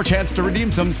free for your chance to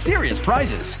redeem some serious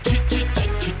prizes.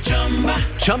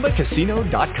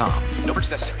 ChumbaCasino.com. No purchase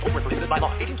necessary. Void where prohibited by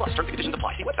law. 18+ terms and conditions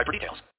apply. See website for details.